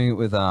was doing it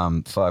with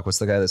what's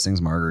the guy that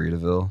sings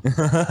Margaritaville?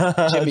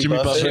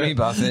 Jimmy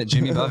Buffett.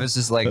 Jimmy Buffett's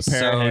just like so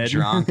parrot.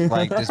 drunk,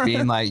 like just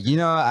being like,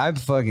 I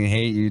fucking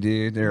hate you,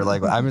 dude. Or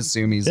like, I'm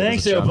assuming he's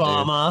Thanks, a Trump dude.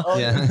 Obama.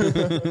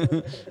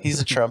 Yeah,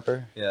 He's a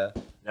Trumper. yeah.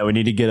 Now we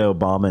need to get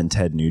Obama and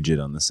Ted Nugent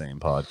on the same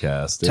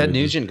podcast. Dude. Ted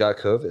Nugent got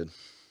COVID.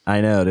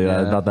 I know, dude.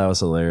 I Yeah. thought that was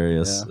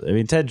hilarious. I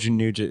mean, Ted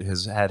Nugent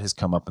has had his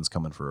comeuppance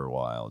coming for a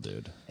while,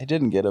 dude. It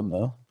didn't get him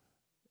though.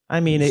 I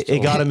mean, it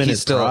got him in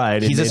his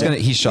pride. He's It just made gonna.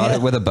 him- He shot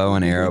it with a bow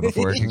and arrow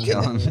before it could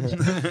kill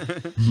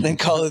him. Then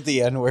call it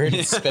the N-word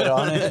and spit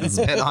on it.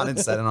 Spit on it,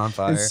 set it on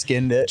fire, And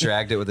skinned it.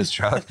 dragged it with his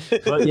truck.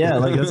 But yeah,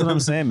 like that's what I'm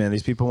saying, man.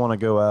 These people want to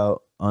go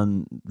out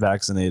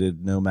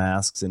unvaccinated, no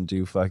masks, and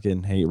do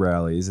fucking hate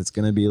rallies. It's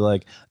gonna be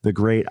like the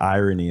great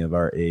irony of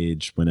our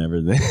age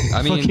whenever they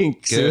fucking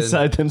good.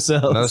 suicide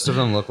themselves. Most of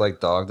them look like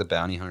Dog the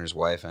Bounty Hunter's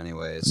wife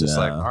anyway. It's just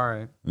Yeah. like, all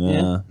right,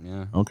 yeah.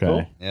 yeah,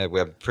 Okay. yeah.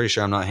 I'm pretty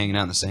sure I'm not hanging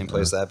out in the same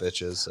place that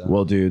bitch is. So.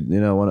 Well, dude,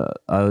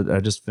 I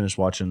just finished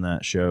watching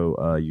that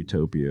show,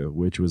 Utopia,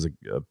 which was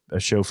a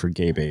show for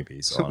gay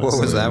babies. what honestly.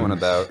 was that one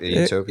about?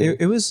 Utopia.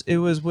 It was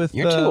with.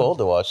 You're too old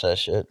to watch that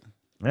shit.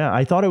 Yeah,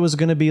 I thought it was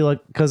gonna be like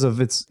because of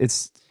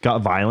it's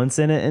got violence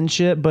in it and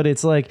shit, but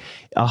it's like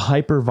a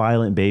hyper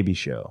violent baby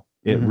show.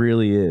 It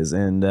really is,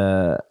 and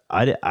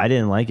I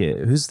didn't like it.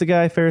 Who's the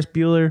guy? Ferris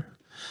Bueller.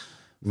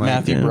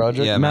 Matthew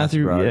Broderick. Yeah,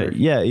 Matthew. Broderick.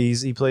 Yeah,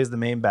 he plays the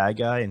main bad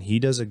guy, and he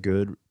does a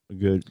good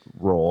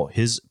role.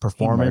 His He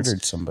performance.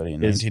 murdered somebody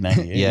in is-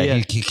 1998. Yeah,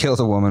 Yeah. He killed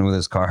a woman with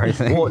his car. I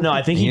think. Well, no,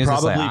 I think he was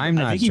just probably. like, I'm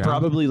not I think he drunk.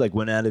 probably like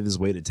went out of his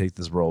way to take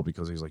this role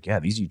because he's like, yeah,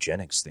 these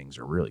eugenics things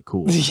are really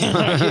cool.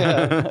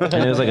 Yeah. And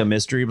it was like a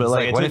mystery, but It's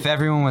like, like, what if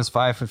everyone was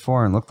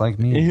 5'4" and looked like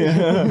me?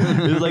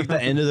 it was like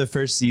the end of the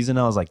first season.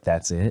 I was like,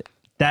 that's it.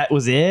 That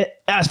was it.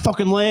 That's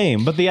fucking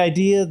lame. But the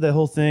idea, the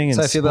whole thing, and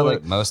So I feel about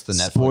like most of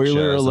the Netflix spoiler shows,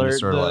 they're alert,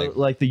 sort of though,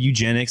 like the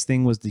eugenics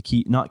thing was to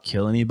keep not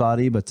kill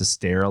anybody, but to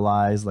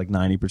sterilize like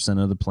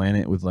 90% of the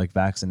planet with like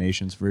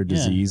vaccinations for a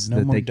disease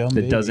no more dumb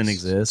that doesn't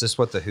babies. it's exist. just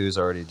what the Who's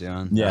already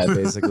doing. Yeah,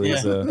 basically.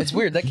 So It's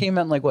weird. That came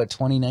out in like what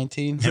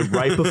 2019. and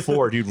right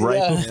before, dude,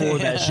 Yeah. before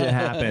that shit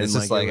happened, It's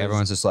just like it was-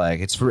 everyone's just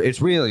like it's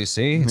real. You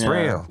see, it's Yeah.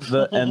 real.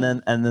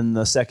 And then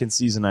the second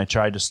season, I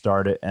tried to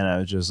start it, and I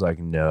was just like,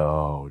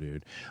 no,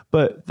 dude.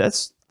 But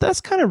that's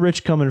kind of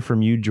rich coming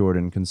from you,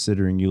 Jordan,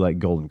 considering you like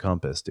Golden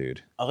Compass,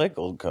 dude. I like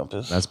Gold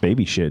Compass. That's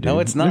baby shit, dude. No,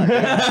 it's not.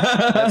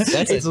 That's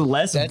It's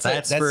less. That's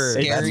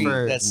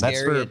scary. That's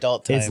scary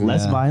adult time. It's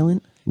less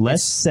violent,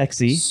 less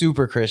sexy,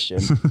 super Christian.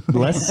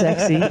 less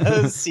sexy.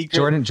 Secret.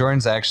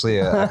 Jordan's actually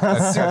a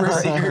Super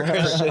secret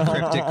Christian.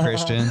 cryptic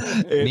Christian.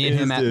 Me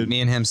is, dude.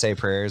 and him say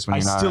prayers when I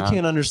you're not still around.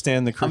 can't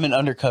understand the. I'm an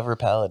undercover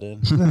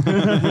paladin.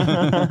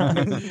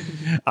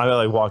 I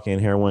like walk in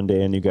here one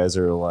day and you guys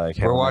are like,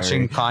 We're Hail watching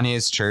Mary.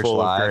 Kanye's church Full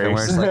of live, and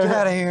we're just like, grace. get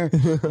out of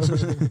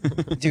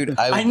here. Dude,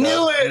 I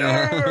knew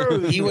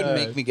it. He would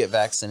make me get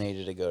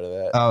vaccinated to go to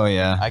that. Oh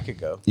yeah, I could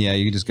go. yeah.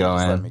 You can just go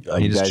Just let in. me go.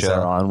 You You just guys chill.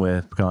 are on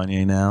with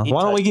Kanye now. He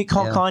Why don't we touched-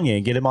 call yeah. Kanye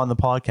and get him on the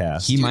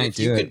podcast? He Dude, might if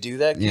do you it. could do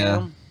that, Yeah.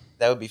 Cam,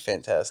 that would be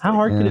fantastic. How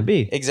hard could Yeah. it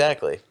be?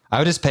 Exactly. I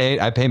would just pay.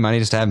 I pay money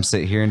just to have him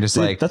sit here and just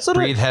Dude, like that's what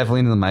breathe heavily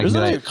into the mic. And be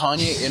There's like,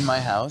 Kanye in my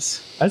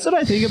house. That's what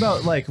I think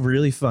about like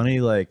really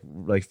funny like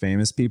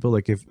famous people.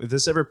 Like if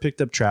this ever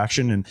picked up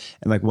traction and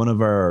like one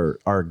of our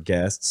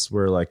guests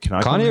were like, can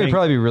I come Kanye would hang-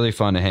 probably be really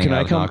fun to hang can out.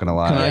 I with, come not gonna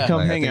lie. Can I Yeah. come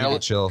Like, hang think out?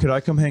 he'd chill. Could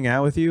I come hang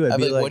out with you? I'd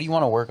be like, what do you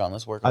want to work on?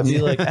 Let's work on I'd be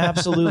it. like,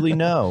 absolutely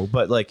no.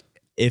 But like,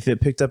 if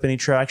it picked up any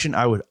traction,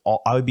 I would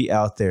be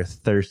out there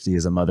thirsty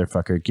as a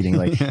motherfucker, getting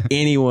like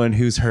anyone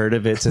who's heard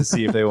of it to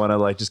see if they want to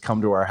like just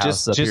come to our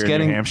house up just here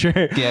getting- in New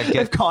Hampshire. yeah,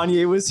 if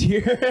Kanye was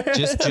here,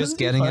 just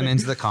getting him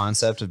into the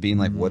concept of being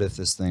like, what if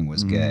this thing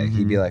was gay?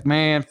 He'd be like,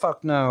 man,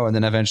 fuck no, and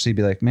then eventually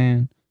be like,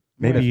 man,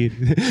 maybe. You,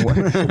 what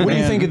do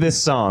you think of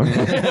this song?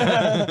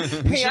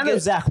 Hey, I know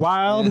Zach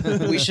Wild.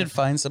 We should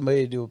find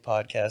somebody to do a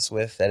podcast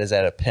with that is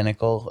at a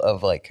pinnacle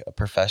of like a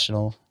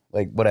professional,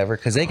 like whatever,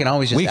 because they can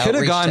always just we could have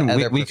outreach gone. to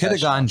other We could have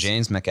gone professionals.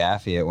 James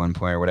McAfee at one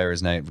point or whatever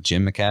his name,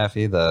 Jim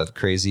McAfee, the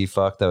crazy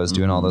fuck that was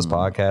doing all those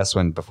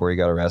podcasts before he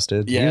got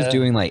arrested. He was Yeah.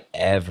 doing like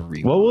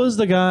every. What was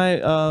the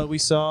guy we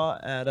saw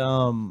at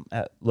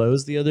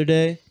Lowe's the other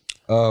day?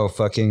 Oh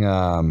fucking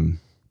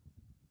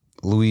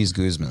Luis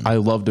Guzman. I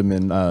loved him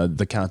in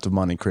The Count of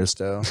Monte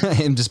Cristo.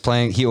 Him just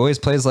playing. He always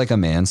plays like a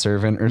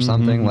manservant or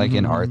something, like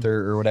in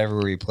Arthur or whatever,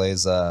 where he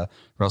plays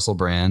Russell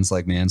Brand's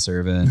like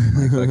manservant.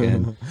 Like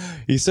fucking,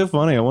 He's so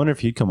funny. I wonder if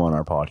he'd come on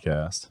our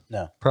podcast.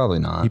 No, probably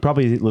not. He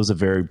probably lives a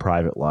very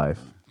private life.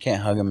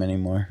 can't hug him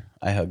anymore.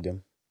 I hugged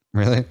him.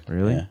 Really?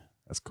 Really? Yeah.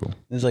 That's cool.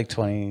 It was like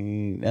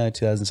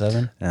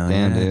 2007.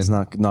 Damn, dude. It's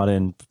not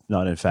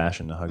in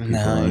fashion to hug people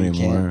No, you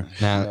anymore.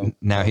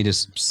 Now he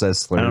just says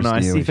slurs. I don't know.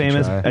 to you if you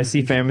try. I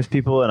see famous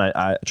people, and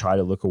I try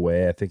to look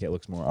away. I think it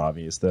looks more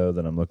obvious though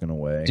that I'm looking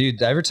away. Dude,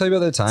 did I ever tell you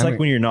about that time? It's like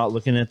when you're not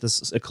looking at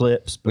this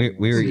eclipse. we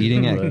were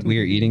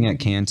eating at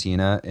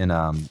Cantina in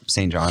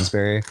St.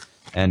 Johnsbury,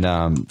 and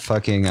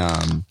fucking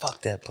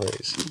Fuck that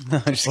place. No,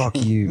 I'm just fuck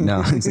kidding. you.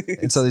 No,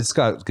 it's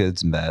got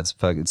goods and bads.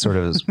 Fuck, it's sort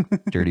of a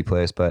dirty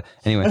place, but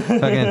anyway,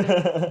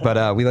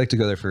 but we like to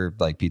go there for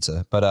like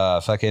pizza.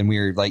 But fucking, we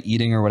were like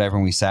eating or whatever,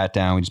 and we sat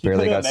down. We just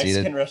barely got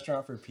seated.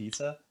 restaurant for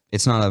pizza.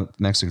 It's not a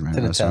Mexican an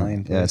restaurant.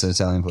 Italian Yeah, it's an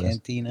Italian place.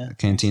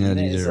 Cantina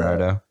di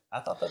Dorado. I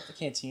thought that the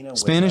cantina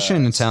was Spanish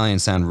and Italian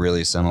sound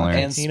really similar.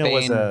 And Cantina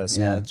was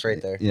Spain. Yeah, it's right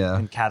there. Yeah,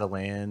 in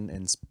Catalan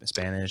and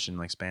Spanish and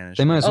like Spanish.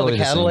 they might as well Oh, be the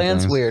same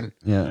Catalan's things. weird.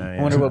 Yeah.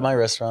 I wonder what my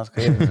restaurant's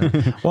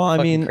called. Well,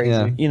 I mean,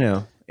 crazy. you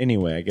know.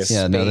 Anyway, I guess.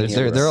 Yeah, no, they're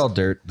Spaniards. all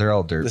dirt. They're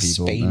all dirt The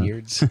people. no.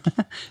 Spaniards.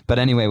 But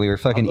anyway, we were I'm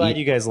fucking glad eating.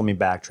 you guys let me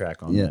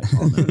backtrack on Yeah.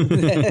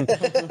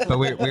 that. But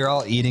we were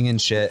all eating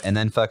and shit, and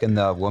then fucking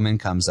the woman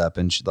comes up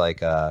and she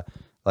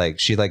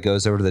she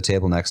goes over to the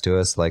table next to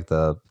us, like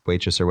the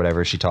waitress or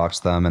whatever. She talks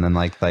to them, and then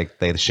like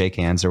they shake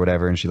hands or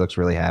whatever, and she looks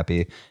really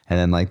happy, and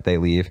then like they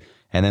leave,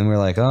 and then we're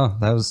like, oh,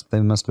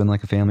 they must have been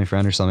like a family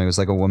friend or something. It was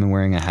like a woman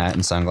wearing a hat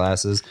and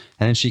sunglasses,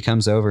 and then she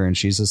comes over and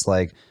she's just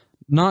like,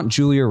 not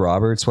Julia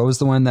Roberts. What was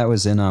the one that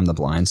was in The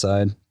Blind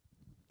Side?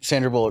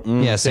 Sandra Bullock.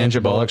 Yeah,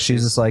 Sandra Bullock.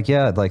 She's just like,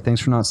 yeah, like,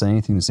 thanks for not saying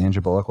anything to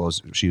Sandra Bullock while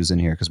she was in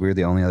here, because we were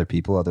the only other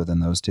people other than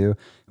those two.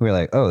 We were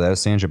like, oh, that was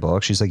Sandra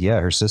Bullock. She's like,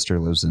 yeah, her sister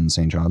lives in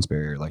St.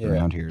 Johnsbury or like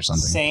around here or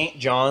something. St.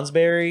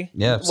 Johnsbury.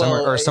 Yeah,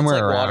 somewhere it's somewhere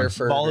like around.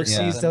 Waterford or Bollock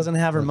something. Seas doesn't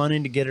have her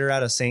money to get her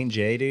out of St.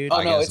 J, dude. Oh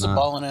I no, guess it's not. a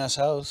ballin' ass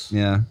house.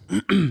 Yeah,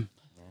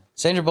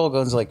 Sandra Bullock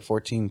owns like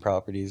 14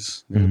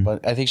 properties.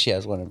 But I think she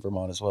has one in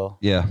Vermont as well.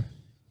 yeah.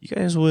 You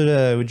guys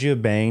would you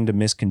have banged a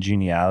Miss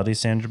Congeniality,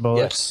 Sandra Bullock?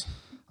 Yes.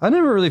 I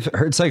never really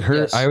heard. It's like her.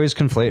 Yes. I always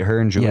conflate her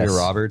and Julia Yes.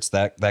 Roberts.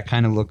 That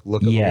kind of look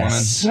of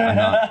Yes. a woman.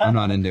 I'm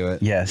not into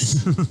it.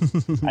 Yes.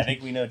 I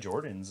think we know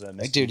Jordan's.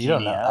 Miss Dude, you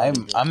don't know.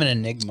 I'm an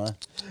enigma.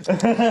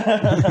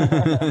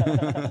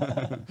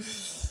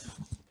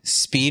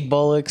 Speed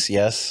Bullocks,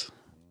 yes.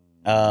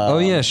 Oh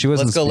yeah, she was.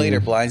 Let's go in Speed.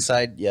 later.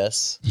 Blindside,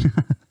 yes.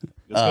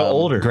 Let's go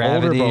older.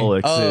 Gravity.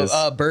 Older Bullocks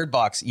is. Bird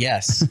Box,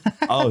 yes.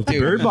 Oh,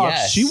 Dude, Bird Box.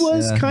 yes. She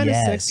was Yeah. kind of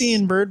Yes. sexy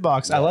in Bird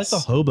Box. I like the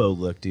hobo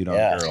look, dude, on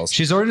Yeah. girls.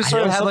 She's already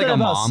sort of know had like a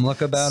something about mom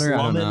look about her. I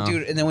don't know.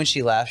 Dude, and then when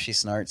she laughs, she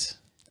snorts.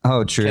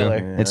 Oh, true. Killer.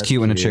 It's that's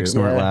cute when a chick cute.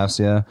 snort Yeah. laughs.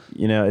 Yeah.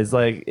 You know, it's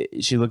like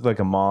she looked like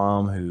a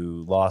mom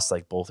who lost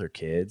like both her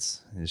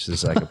kids. It's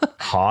just like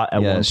hot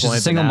at Yeah, one she's point.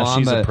 a single but now mom,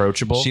 she's but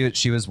approachable.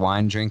 She was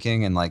wine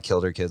drinking and like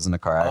killed her kids in a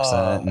car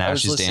accident. I Now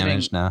was she's listening-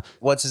 damaged. Now,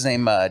 What's his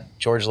name?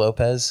 George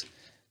Lopez.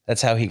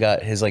 That's how he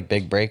got his like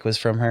big break, was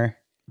from her.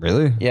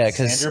 really? Yeah,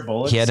 because Sandra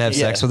Bullock. He had to have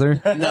sex with her.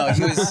 no,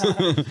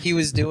 he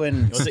was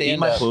doing Was it eat stand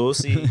my up.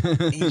 pussy?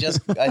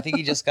 I think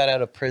he just got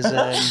out of prison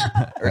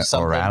or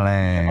something.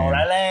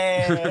 Orale.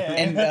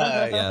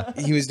 And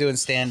he was doing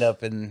stand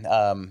up, and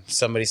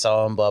somebody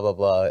saw him, blah blah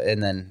blah.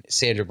 And then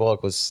Sandra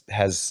Bullock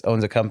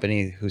owns a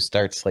company who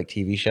starts like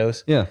TV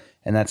shows, Yeah.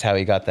 and that's how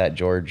he got the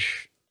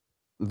George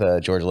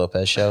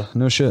Lopez show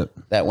No shit.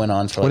 that went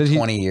on for What like did he-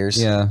 20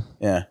 years. Yeah.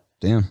 yeah,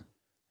 Damn.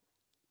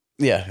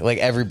 yeah. Like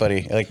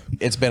everybody, like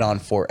it's been on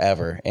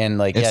forever, and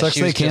like It yeah, sucks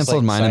she they was just,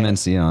 canceled like, Mine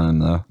Mencia on him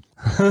though.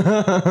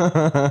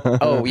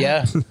 Oh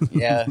yeah,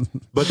 yeah.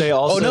 But they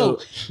also.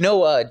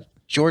 no.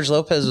 George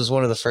Lopez was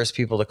one of the first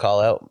people to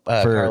call out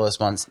Carlos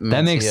Mencia.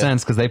 That makes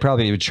sense because they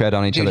probably would tread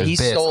on each Dude, other's he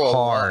bits stole a lot.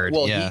 hard.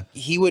 Well, yeah.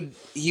 he would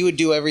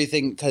do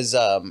everything because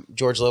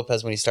George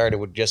Lopez, when he started,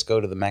 would just go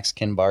to the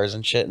Mexican bars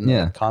and shit and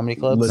Yeah. the comedy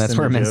clubs. Listen That's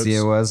where to Mencia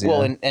jokes. was. Yeah.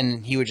 Well,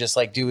 and he would just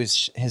like do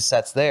his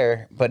sets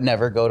there, but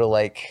never go to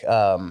like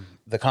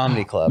the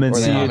comedy club or the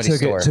Mencia comedy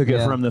store. took it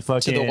Yeah. from the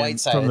fucking white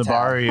side from of the town.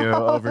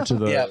 barrio over to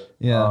the Yep.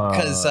 yeah.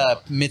 Because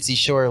Mitzi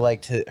Shore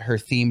liked her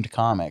themed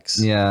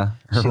comics. yeah.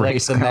 Her She likes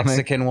race the comic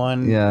Mexican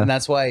one. Yeah. And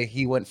that's why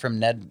he went from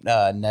Ned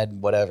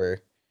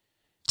whatever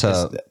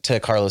to to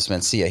Carlos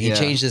Mencia. He Yeah.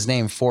 changed his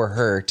name for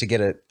her to get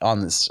it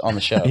on the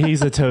show.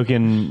 He's a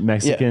token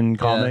Mexican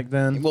comic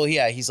then. Well,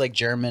 yeah, he's like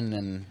German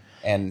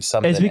and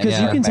something. It's because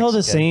and you can tell the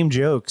Mexican. same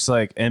jokes.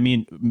 Like, I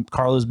mean,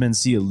 Carlos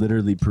Mencia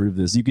literally proved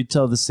this. You could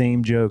tell the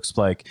same jokes,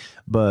 like,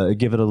 but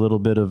give it a little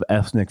bit of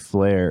ethnic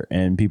flair,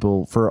 and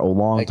people for a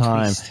long Like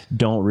time Priest.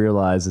 don't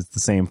realize it's the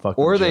same fucking.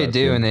 or they joke,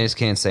 do dude. and they just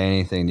can't say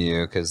anything to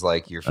you because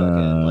like you're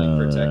fucking like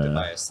protected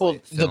by a Well,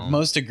 slate the film.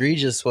 most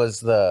egregious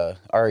was the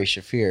Ari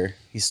Shafir.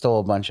 He stole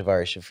a bunch of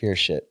Ari Shafir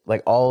shit,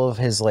 like all of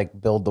his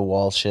like build the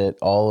wall shit,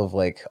 all of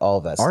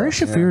that. Ari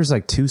stuff. Shafir is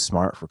like too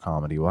smart for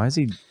comedy. Why is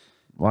he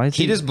Why is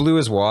He just blew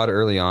his wad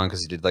early on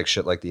because he did like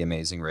shit like The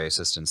Amazing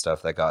Racist and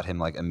stuff that got him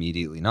like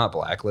immediately not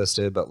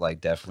blacklisted, but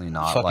like definitely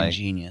not Fucking like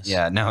genius.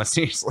 Yeah, no,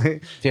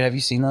 seriously. Dude, have you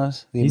seen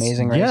those? The He's-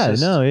 Amazing Yeah,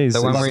 Racist? no, he's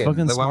The one he's where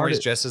fucking the one where smart. he's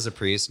dressed as a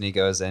priest and he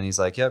goes in, he's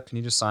like, "Yep, can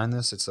you just sign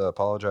this? It's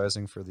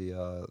apologizing for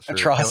the for,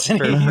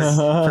 Atrocities.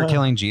 for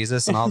killing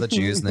Jesus." And all the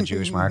Jews in the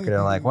Jewish market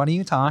are like, "What are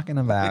you talking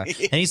about?" And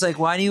he's like,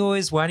 "Why do you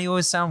always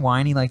sound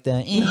whiny like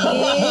that?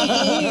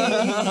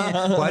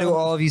 Why do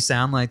all of you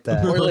sound like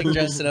that?" Or like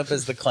dressing up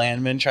as the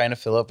Klanman trying to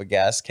fill up a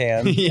gas can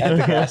at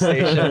the gas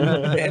station.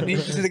 And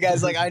the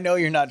guy's like, I know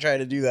you're not trying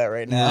to do that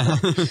right now.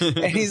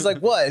 And he's like,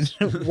 what?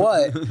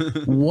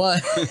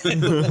 What?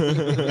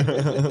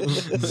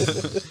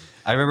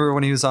 I remember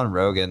when he was on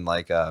Rogan,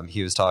 like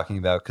he was talking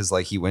about because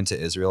like he went to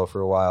Israel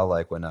for a while,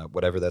 like when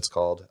whatever that's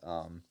called,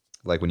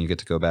 like when you get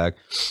to go back,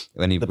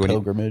 when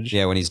pilgrimage.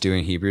 when he's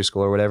doing Hebrew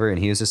school or whatever, and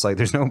he was just like,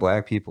 "There's no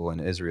black people in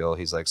Israel."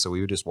 He's like, "So we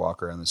would just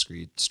walk around the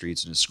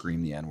streets and just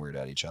scream the N-word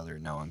at each other,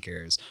 and no one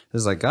cares."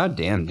 It's like, God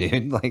damn,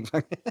 dude, like.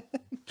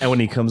 And when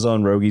he comes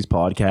on Rogi's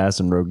podcast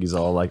and Rogi's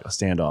all like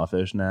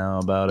standoffish now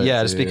about it.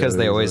 Yeah, just because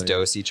they too. always Like,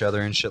 dose each other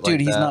and shit Dude, like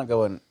that.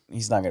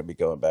 he's not going to be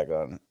going back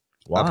on.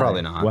 why?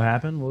 probably not. What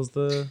happened? What was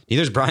the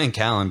Neither's Brian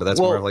Callen, but that's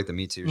Well, more of like the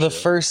Me Too The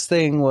shit. first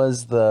thing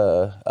was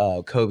the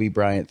Kobe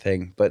Bryant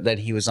thing, but then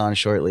he was on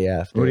shortly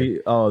after.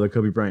 the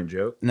Kobe Bryant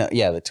joke? No,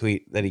 yeah, the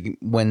tweet that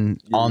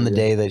on the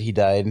day that he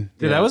died.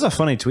 Dude, that was a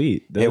funny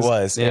tweet. It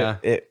was. Yeah.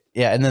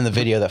 Yeah, and then the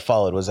video that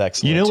followed was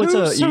excellent. You know what's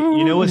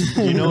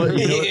the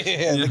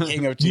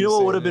king of You know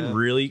what would have Tucson, been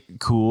really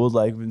cool,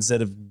 like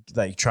instead of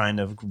like trying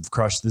to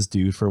crush this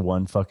dude for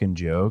one fucking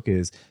joke,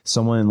 is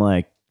someone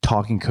like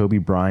talking Kobe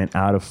Bryant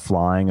out of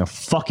flying a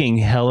fucking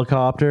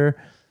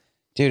helicopter.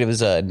 Dude, it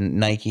was a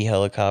Nike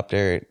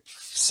helicopter,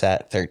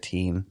 Sat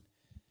 13.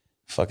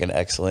 Fucking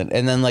excellent.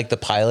 And then like the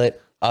pilot,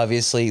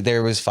 obviously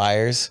there was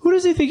fires. Who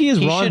does he think he is?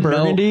 He Ron should know-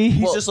 Burgundy?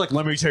 He's well- just like,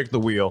 let me take the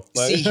wheel.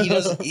 See, he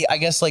doesn't. I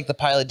guess like the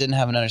pilot didn't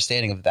have an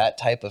understanding of that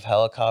type of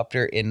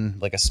helicopter in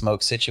like a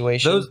smoke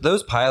situation.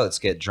 Those pilots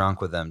get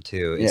drunk with them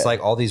too. It's Yeah.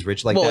 like all these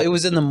rich like well, that- it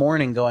was in the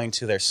morning going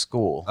to their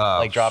school, Oh,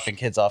 like dropping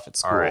kids off at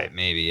school. all right,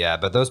 maybe yeah.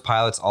 But those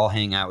pilots all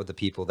hang out with the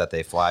people that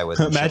they fly with.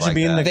 and shit Imagine like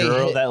being that. the They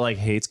girl hit- that like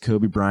hates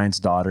Kobe Bryant's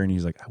daughter, and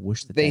he's like, I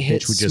wish that They that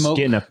hit bitch would just smoke-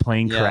 get in a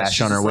plane Yeah, crash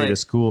she's on her just way like- to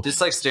school.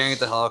 just like staring at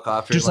the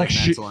helicopter, Just like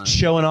mental energy.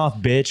 showing off,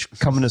 bitch,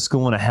 coming to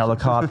school in a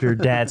helicopter.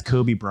 Dad's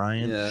Kobe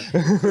Bryant. Yeah,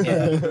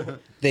 Yeah.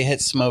 They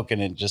hit smoke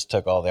and it just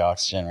took all the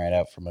oxygen right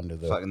out from under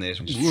the. fucking they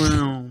just,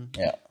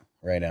 Yeah,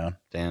 right down.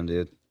 damn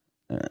dude.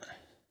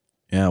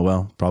 Yeah,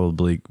 well,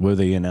 probably. Were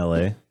they in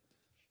LA?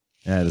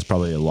 Yeah, there's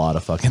probably a lot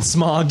of fucking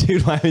smog,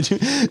 dude. Why would you?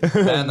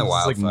 And the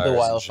It's like wildfires. the and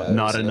wildfires. shit.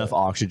 not So- enough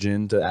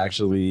oxygen to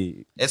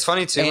actually. It's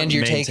funny too. when And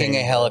you're maintain taking a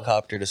it.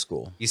 helicopter to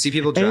school. you see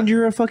people. And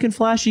you're a fucking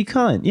flashy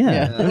cunt.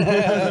 Yeah.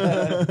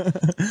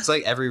 It's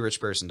like every rich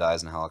person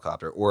dies in a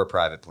helicopter or a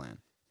private plane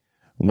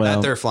Well,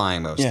 that they're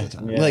flying most of the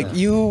time. Yeah. Like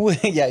you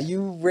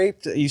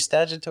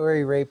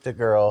statutory raped a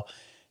girl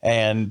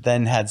and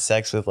then had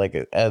sex with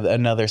like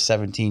another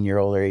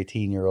 17-year-old or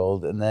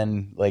 18-year-old and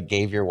then like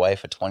gave your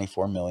wife a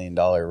 $24 million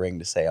ring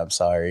to say I'm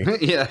sorry.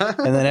 Yeah.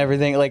 And then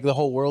everything, like the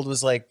whole world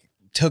was like,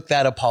 took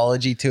that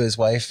apology to his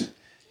wife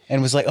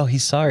and was like, oh,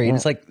 he's sorry. And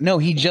it's like, no,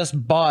 he just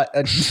bought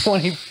a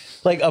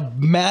a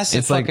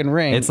massive fucking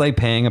ring. It's like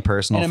paying a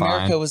personal and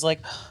America fine. was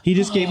like, he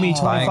just gave me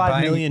 $25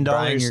 Buying million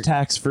your-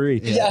 tax free.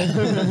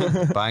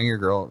 yeah. Buying your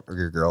girl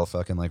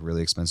fucking like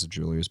really expensive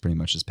jewelry is pretty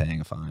much just paying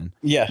a fine.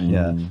 Yeah.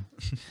 Yeah.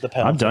 The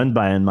penalty. I'm done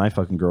buying my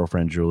fucking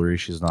girlfriend jewelry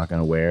she's not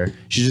gonna wear.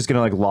 She's just gonna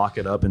like lock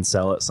it up and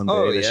sell it someday.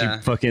 Oh, that yeah.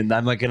 she fucking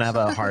I'm like gonna have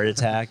a heart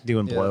attack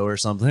doing blow or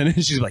something. And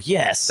she's like,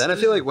 yes. Then I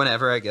feel like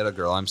whenever I get a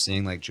girl I'm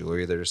seeing like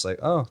jewelry, they're just like,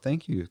 oh,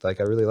 thank you.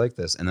 Like I really like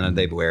this. And then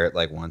they wear it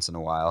like once in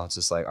a while. It's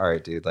just like, all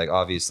right, dude, like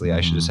obviously I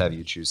should just have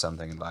you choose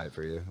something and buy it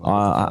for you. Like,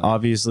 what the fuck?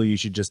 Obviously, you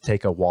should just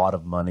take a wad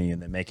of money and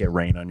then make it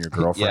rain on your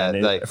girlfriend.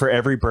 Yeah, like- for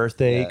every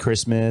birthday, Yeah.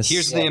 Christmas.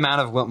 Here's the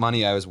amount of what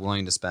money I was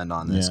willing to spend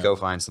on this. Yeah. Go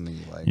find something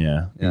you like.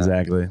 yeah, Yeah.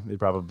 exactly. It'd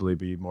probably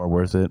be more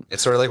worth it.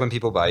 It's sort of like when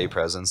people buy you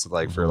presents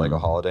like for like a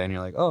holiday and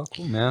you're like, oh,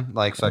 cool, man.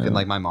 Like fucking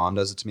like my mom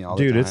does it to me all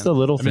the Dude, time. it's the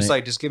little I'm just thing.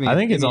 like, just give me. I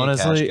think give it's me a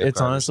cash honestly, gift it's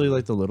card or honestly something.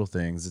 like the little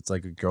things. It's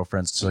like a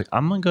girlfriend's just like,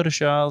 I'm gonna go to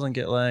Shaw's and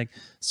get like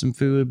some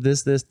food,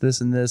 this,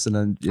 and this, and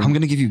then I'm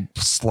gonna give you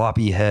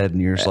sloppy head,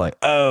 and you're just like,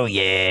 oh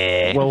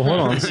yeah. well, hold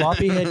on.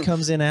 Sloppy head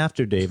comes in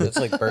after David. It's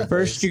like birthdays.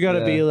 First, you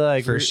gotta be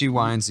like, First she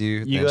whines you,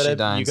 you then gotta- she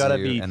dines you gotta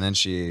you, be- and then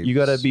she. you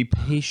gotta be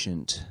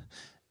patient,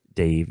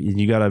 Dave.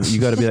 You gotta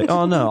be like,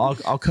 oh no,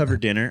 I'll cover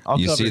dinner. I'll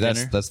You cover see,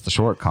 dinner. that's the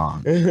short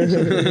con.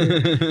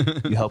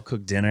 You help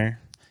cook dinner.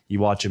 You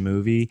watch a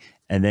movie,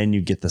 and then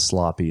you get the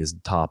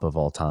sloppiest top of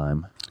all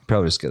time.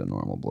 Probably just get a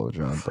normal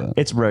blowjob, but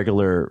It's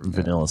regular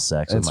vanilla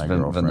sex with It's my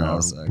vanilla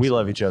girlfriend. sex. We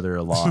love each other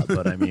a lot,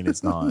 but I mean,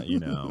 it's not,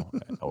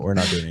 we're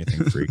not doing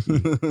anything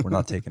freaky. We're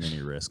not taking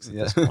any risks at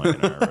this point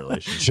in our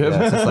relationship.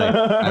 yeah, it's just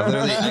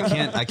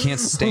like I can't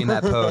sustain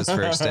that pose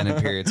for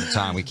extended periods of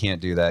time. We can't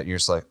do that. You're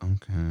just like,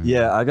 okay.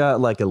 Yeah, I got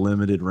like a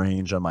limited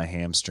range on my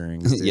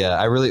hamstrings. Dude. Yeah,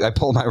 I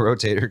pulled my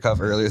rotator cuff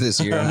earlier this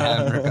year and I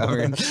haven't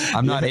recovered.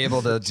 I'm not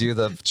able to do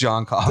the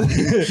John Coffey.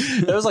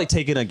 It was like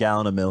taking a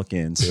gallon of milk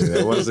in too.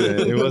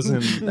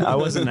 I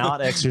wasn't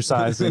out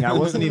exercising. I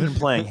wasn't even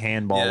playing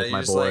handball with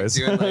my boys.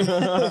 Like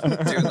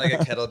doing like a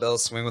kettlebell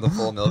swing with a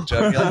full milk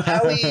jug. You're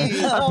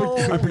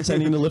like, I'm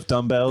pretending to lift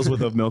dumbbells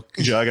with a milk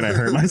jug and I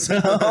hurt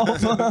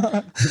myself.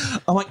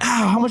 I'm like,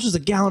 how much does a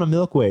gallon of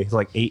milk weigh? It's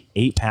like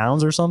 8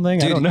 pounds or something.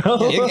 Dude, I don't know.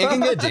 it can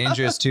get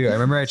dangerous too. I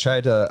remember I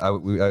tried to. I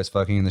was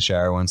fucking in the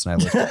shower once, and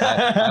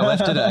I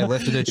lifted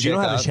a If chick you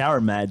don't have up. a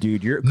shower mat,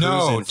 dude, you're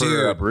cruising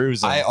for a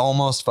bruising. I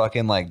almost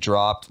fucking like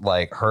dropped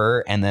like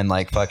her, and then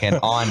like fucking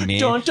on me.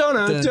 Dun, dun,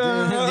 dun,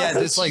 dun. Yeah,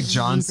 just like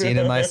John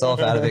Cena myself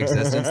out of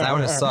existence. That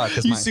would have sucked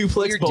because You my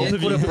suplex both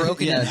of would you. have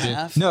broken in dude.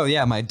 half. No,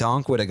 yeah, my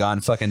donk would have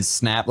gone fucking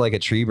snapped like a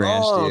tree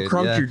branch, dude.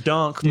 Crunked Yeah. your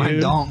dunk, dude. My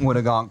donk would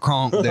have gone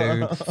crunk,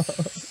 dude.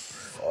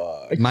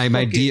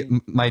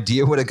 My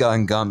dia would have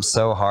gone gummed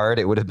so hard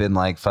it would have been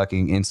like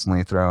fucking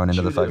instantly thrown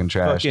into the fucking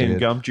trash, Fucking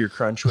dude. gumped your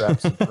Crunchwrap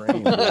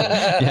Supreme. dude.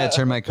 Yeah,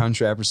 turn my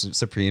Crunchwrap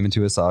Supreme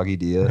into a soggy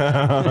dia.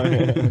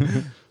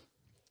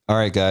 All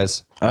right,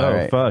 guys. Oh,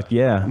 right. fuck,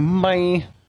 yeah. Bye.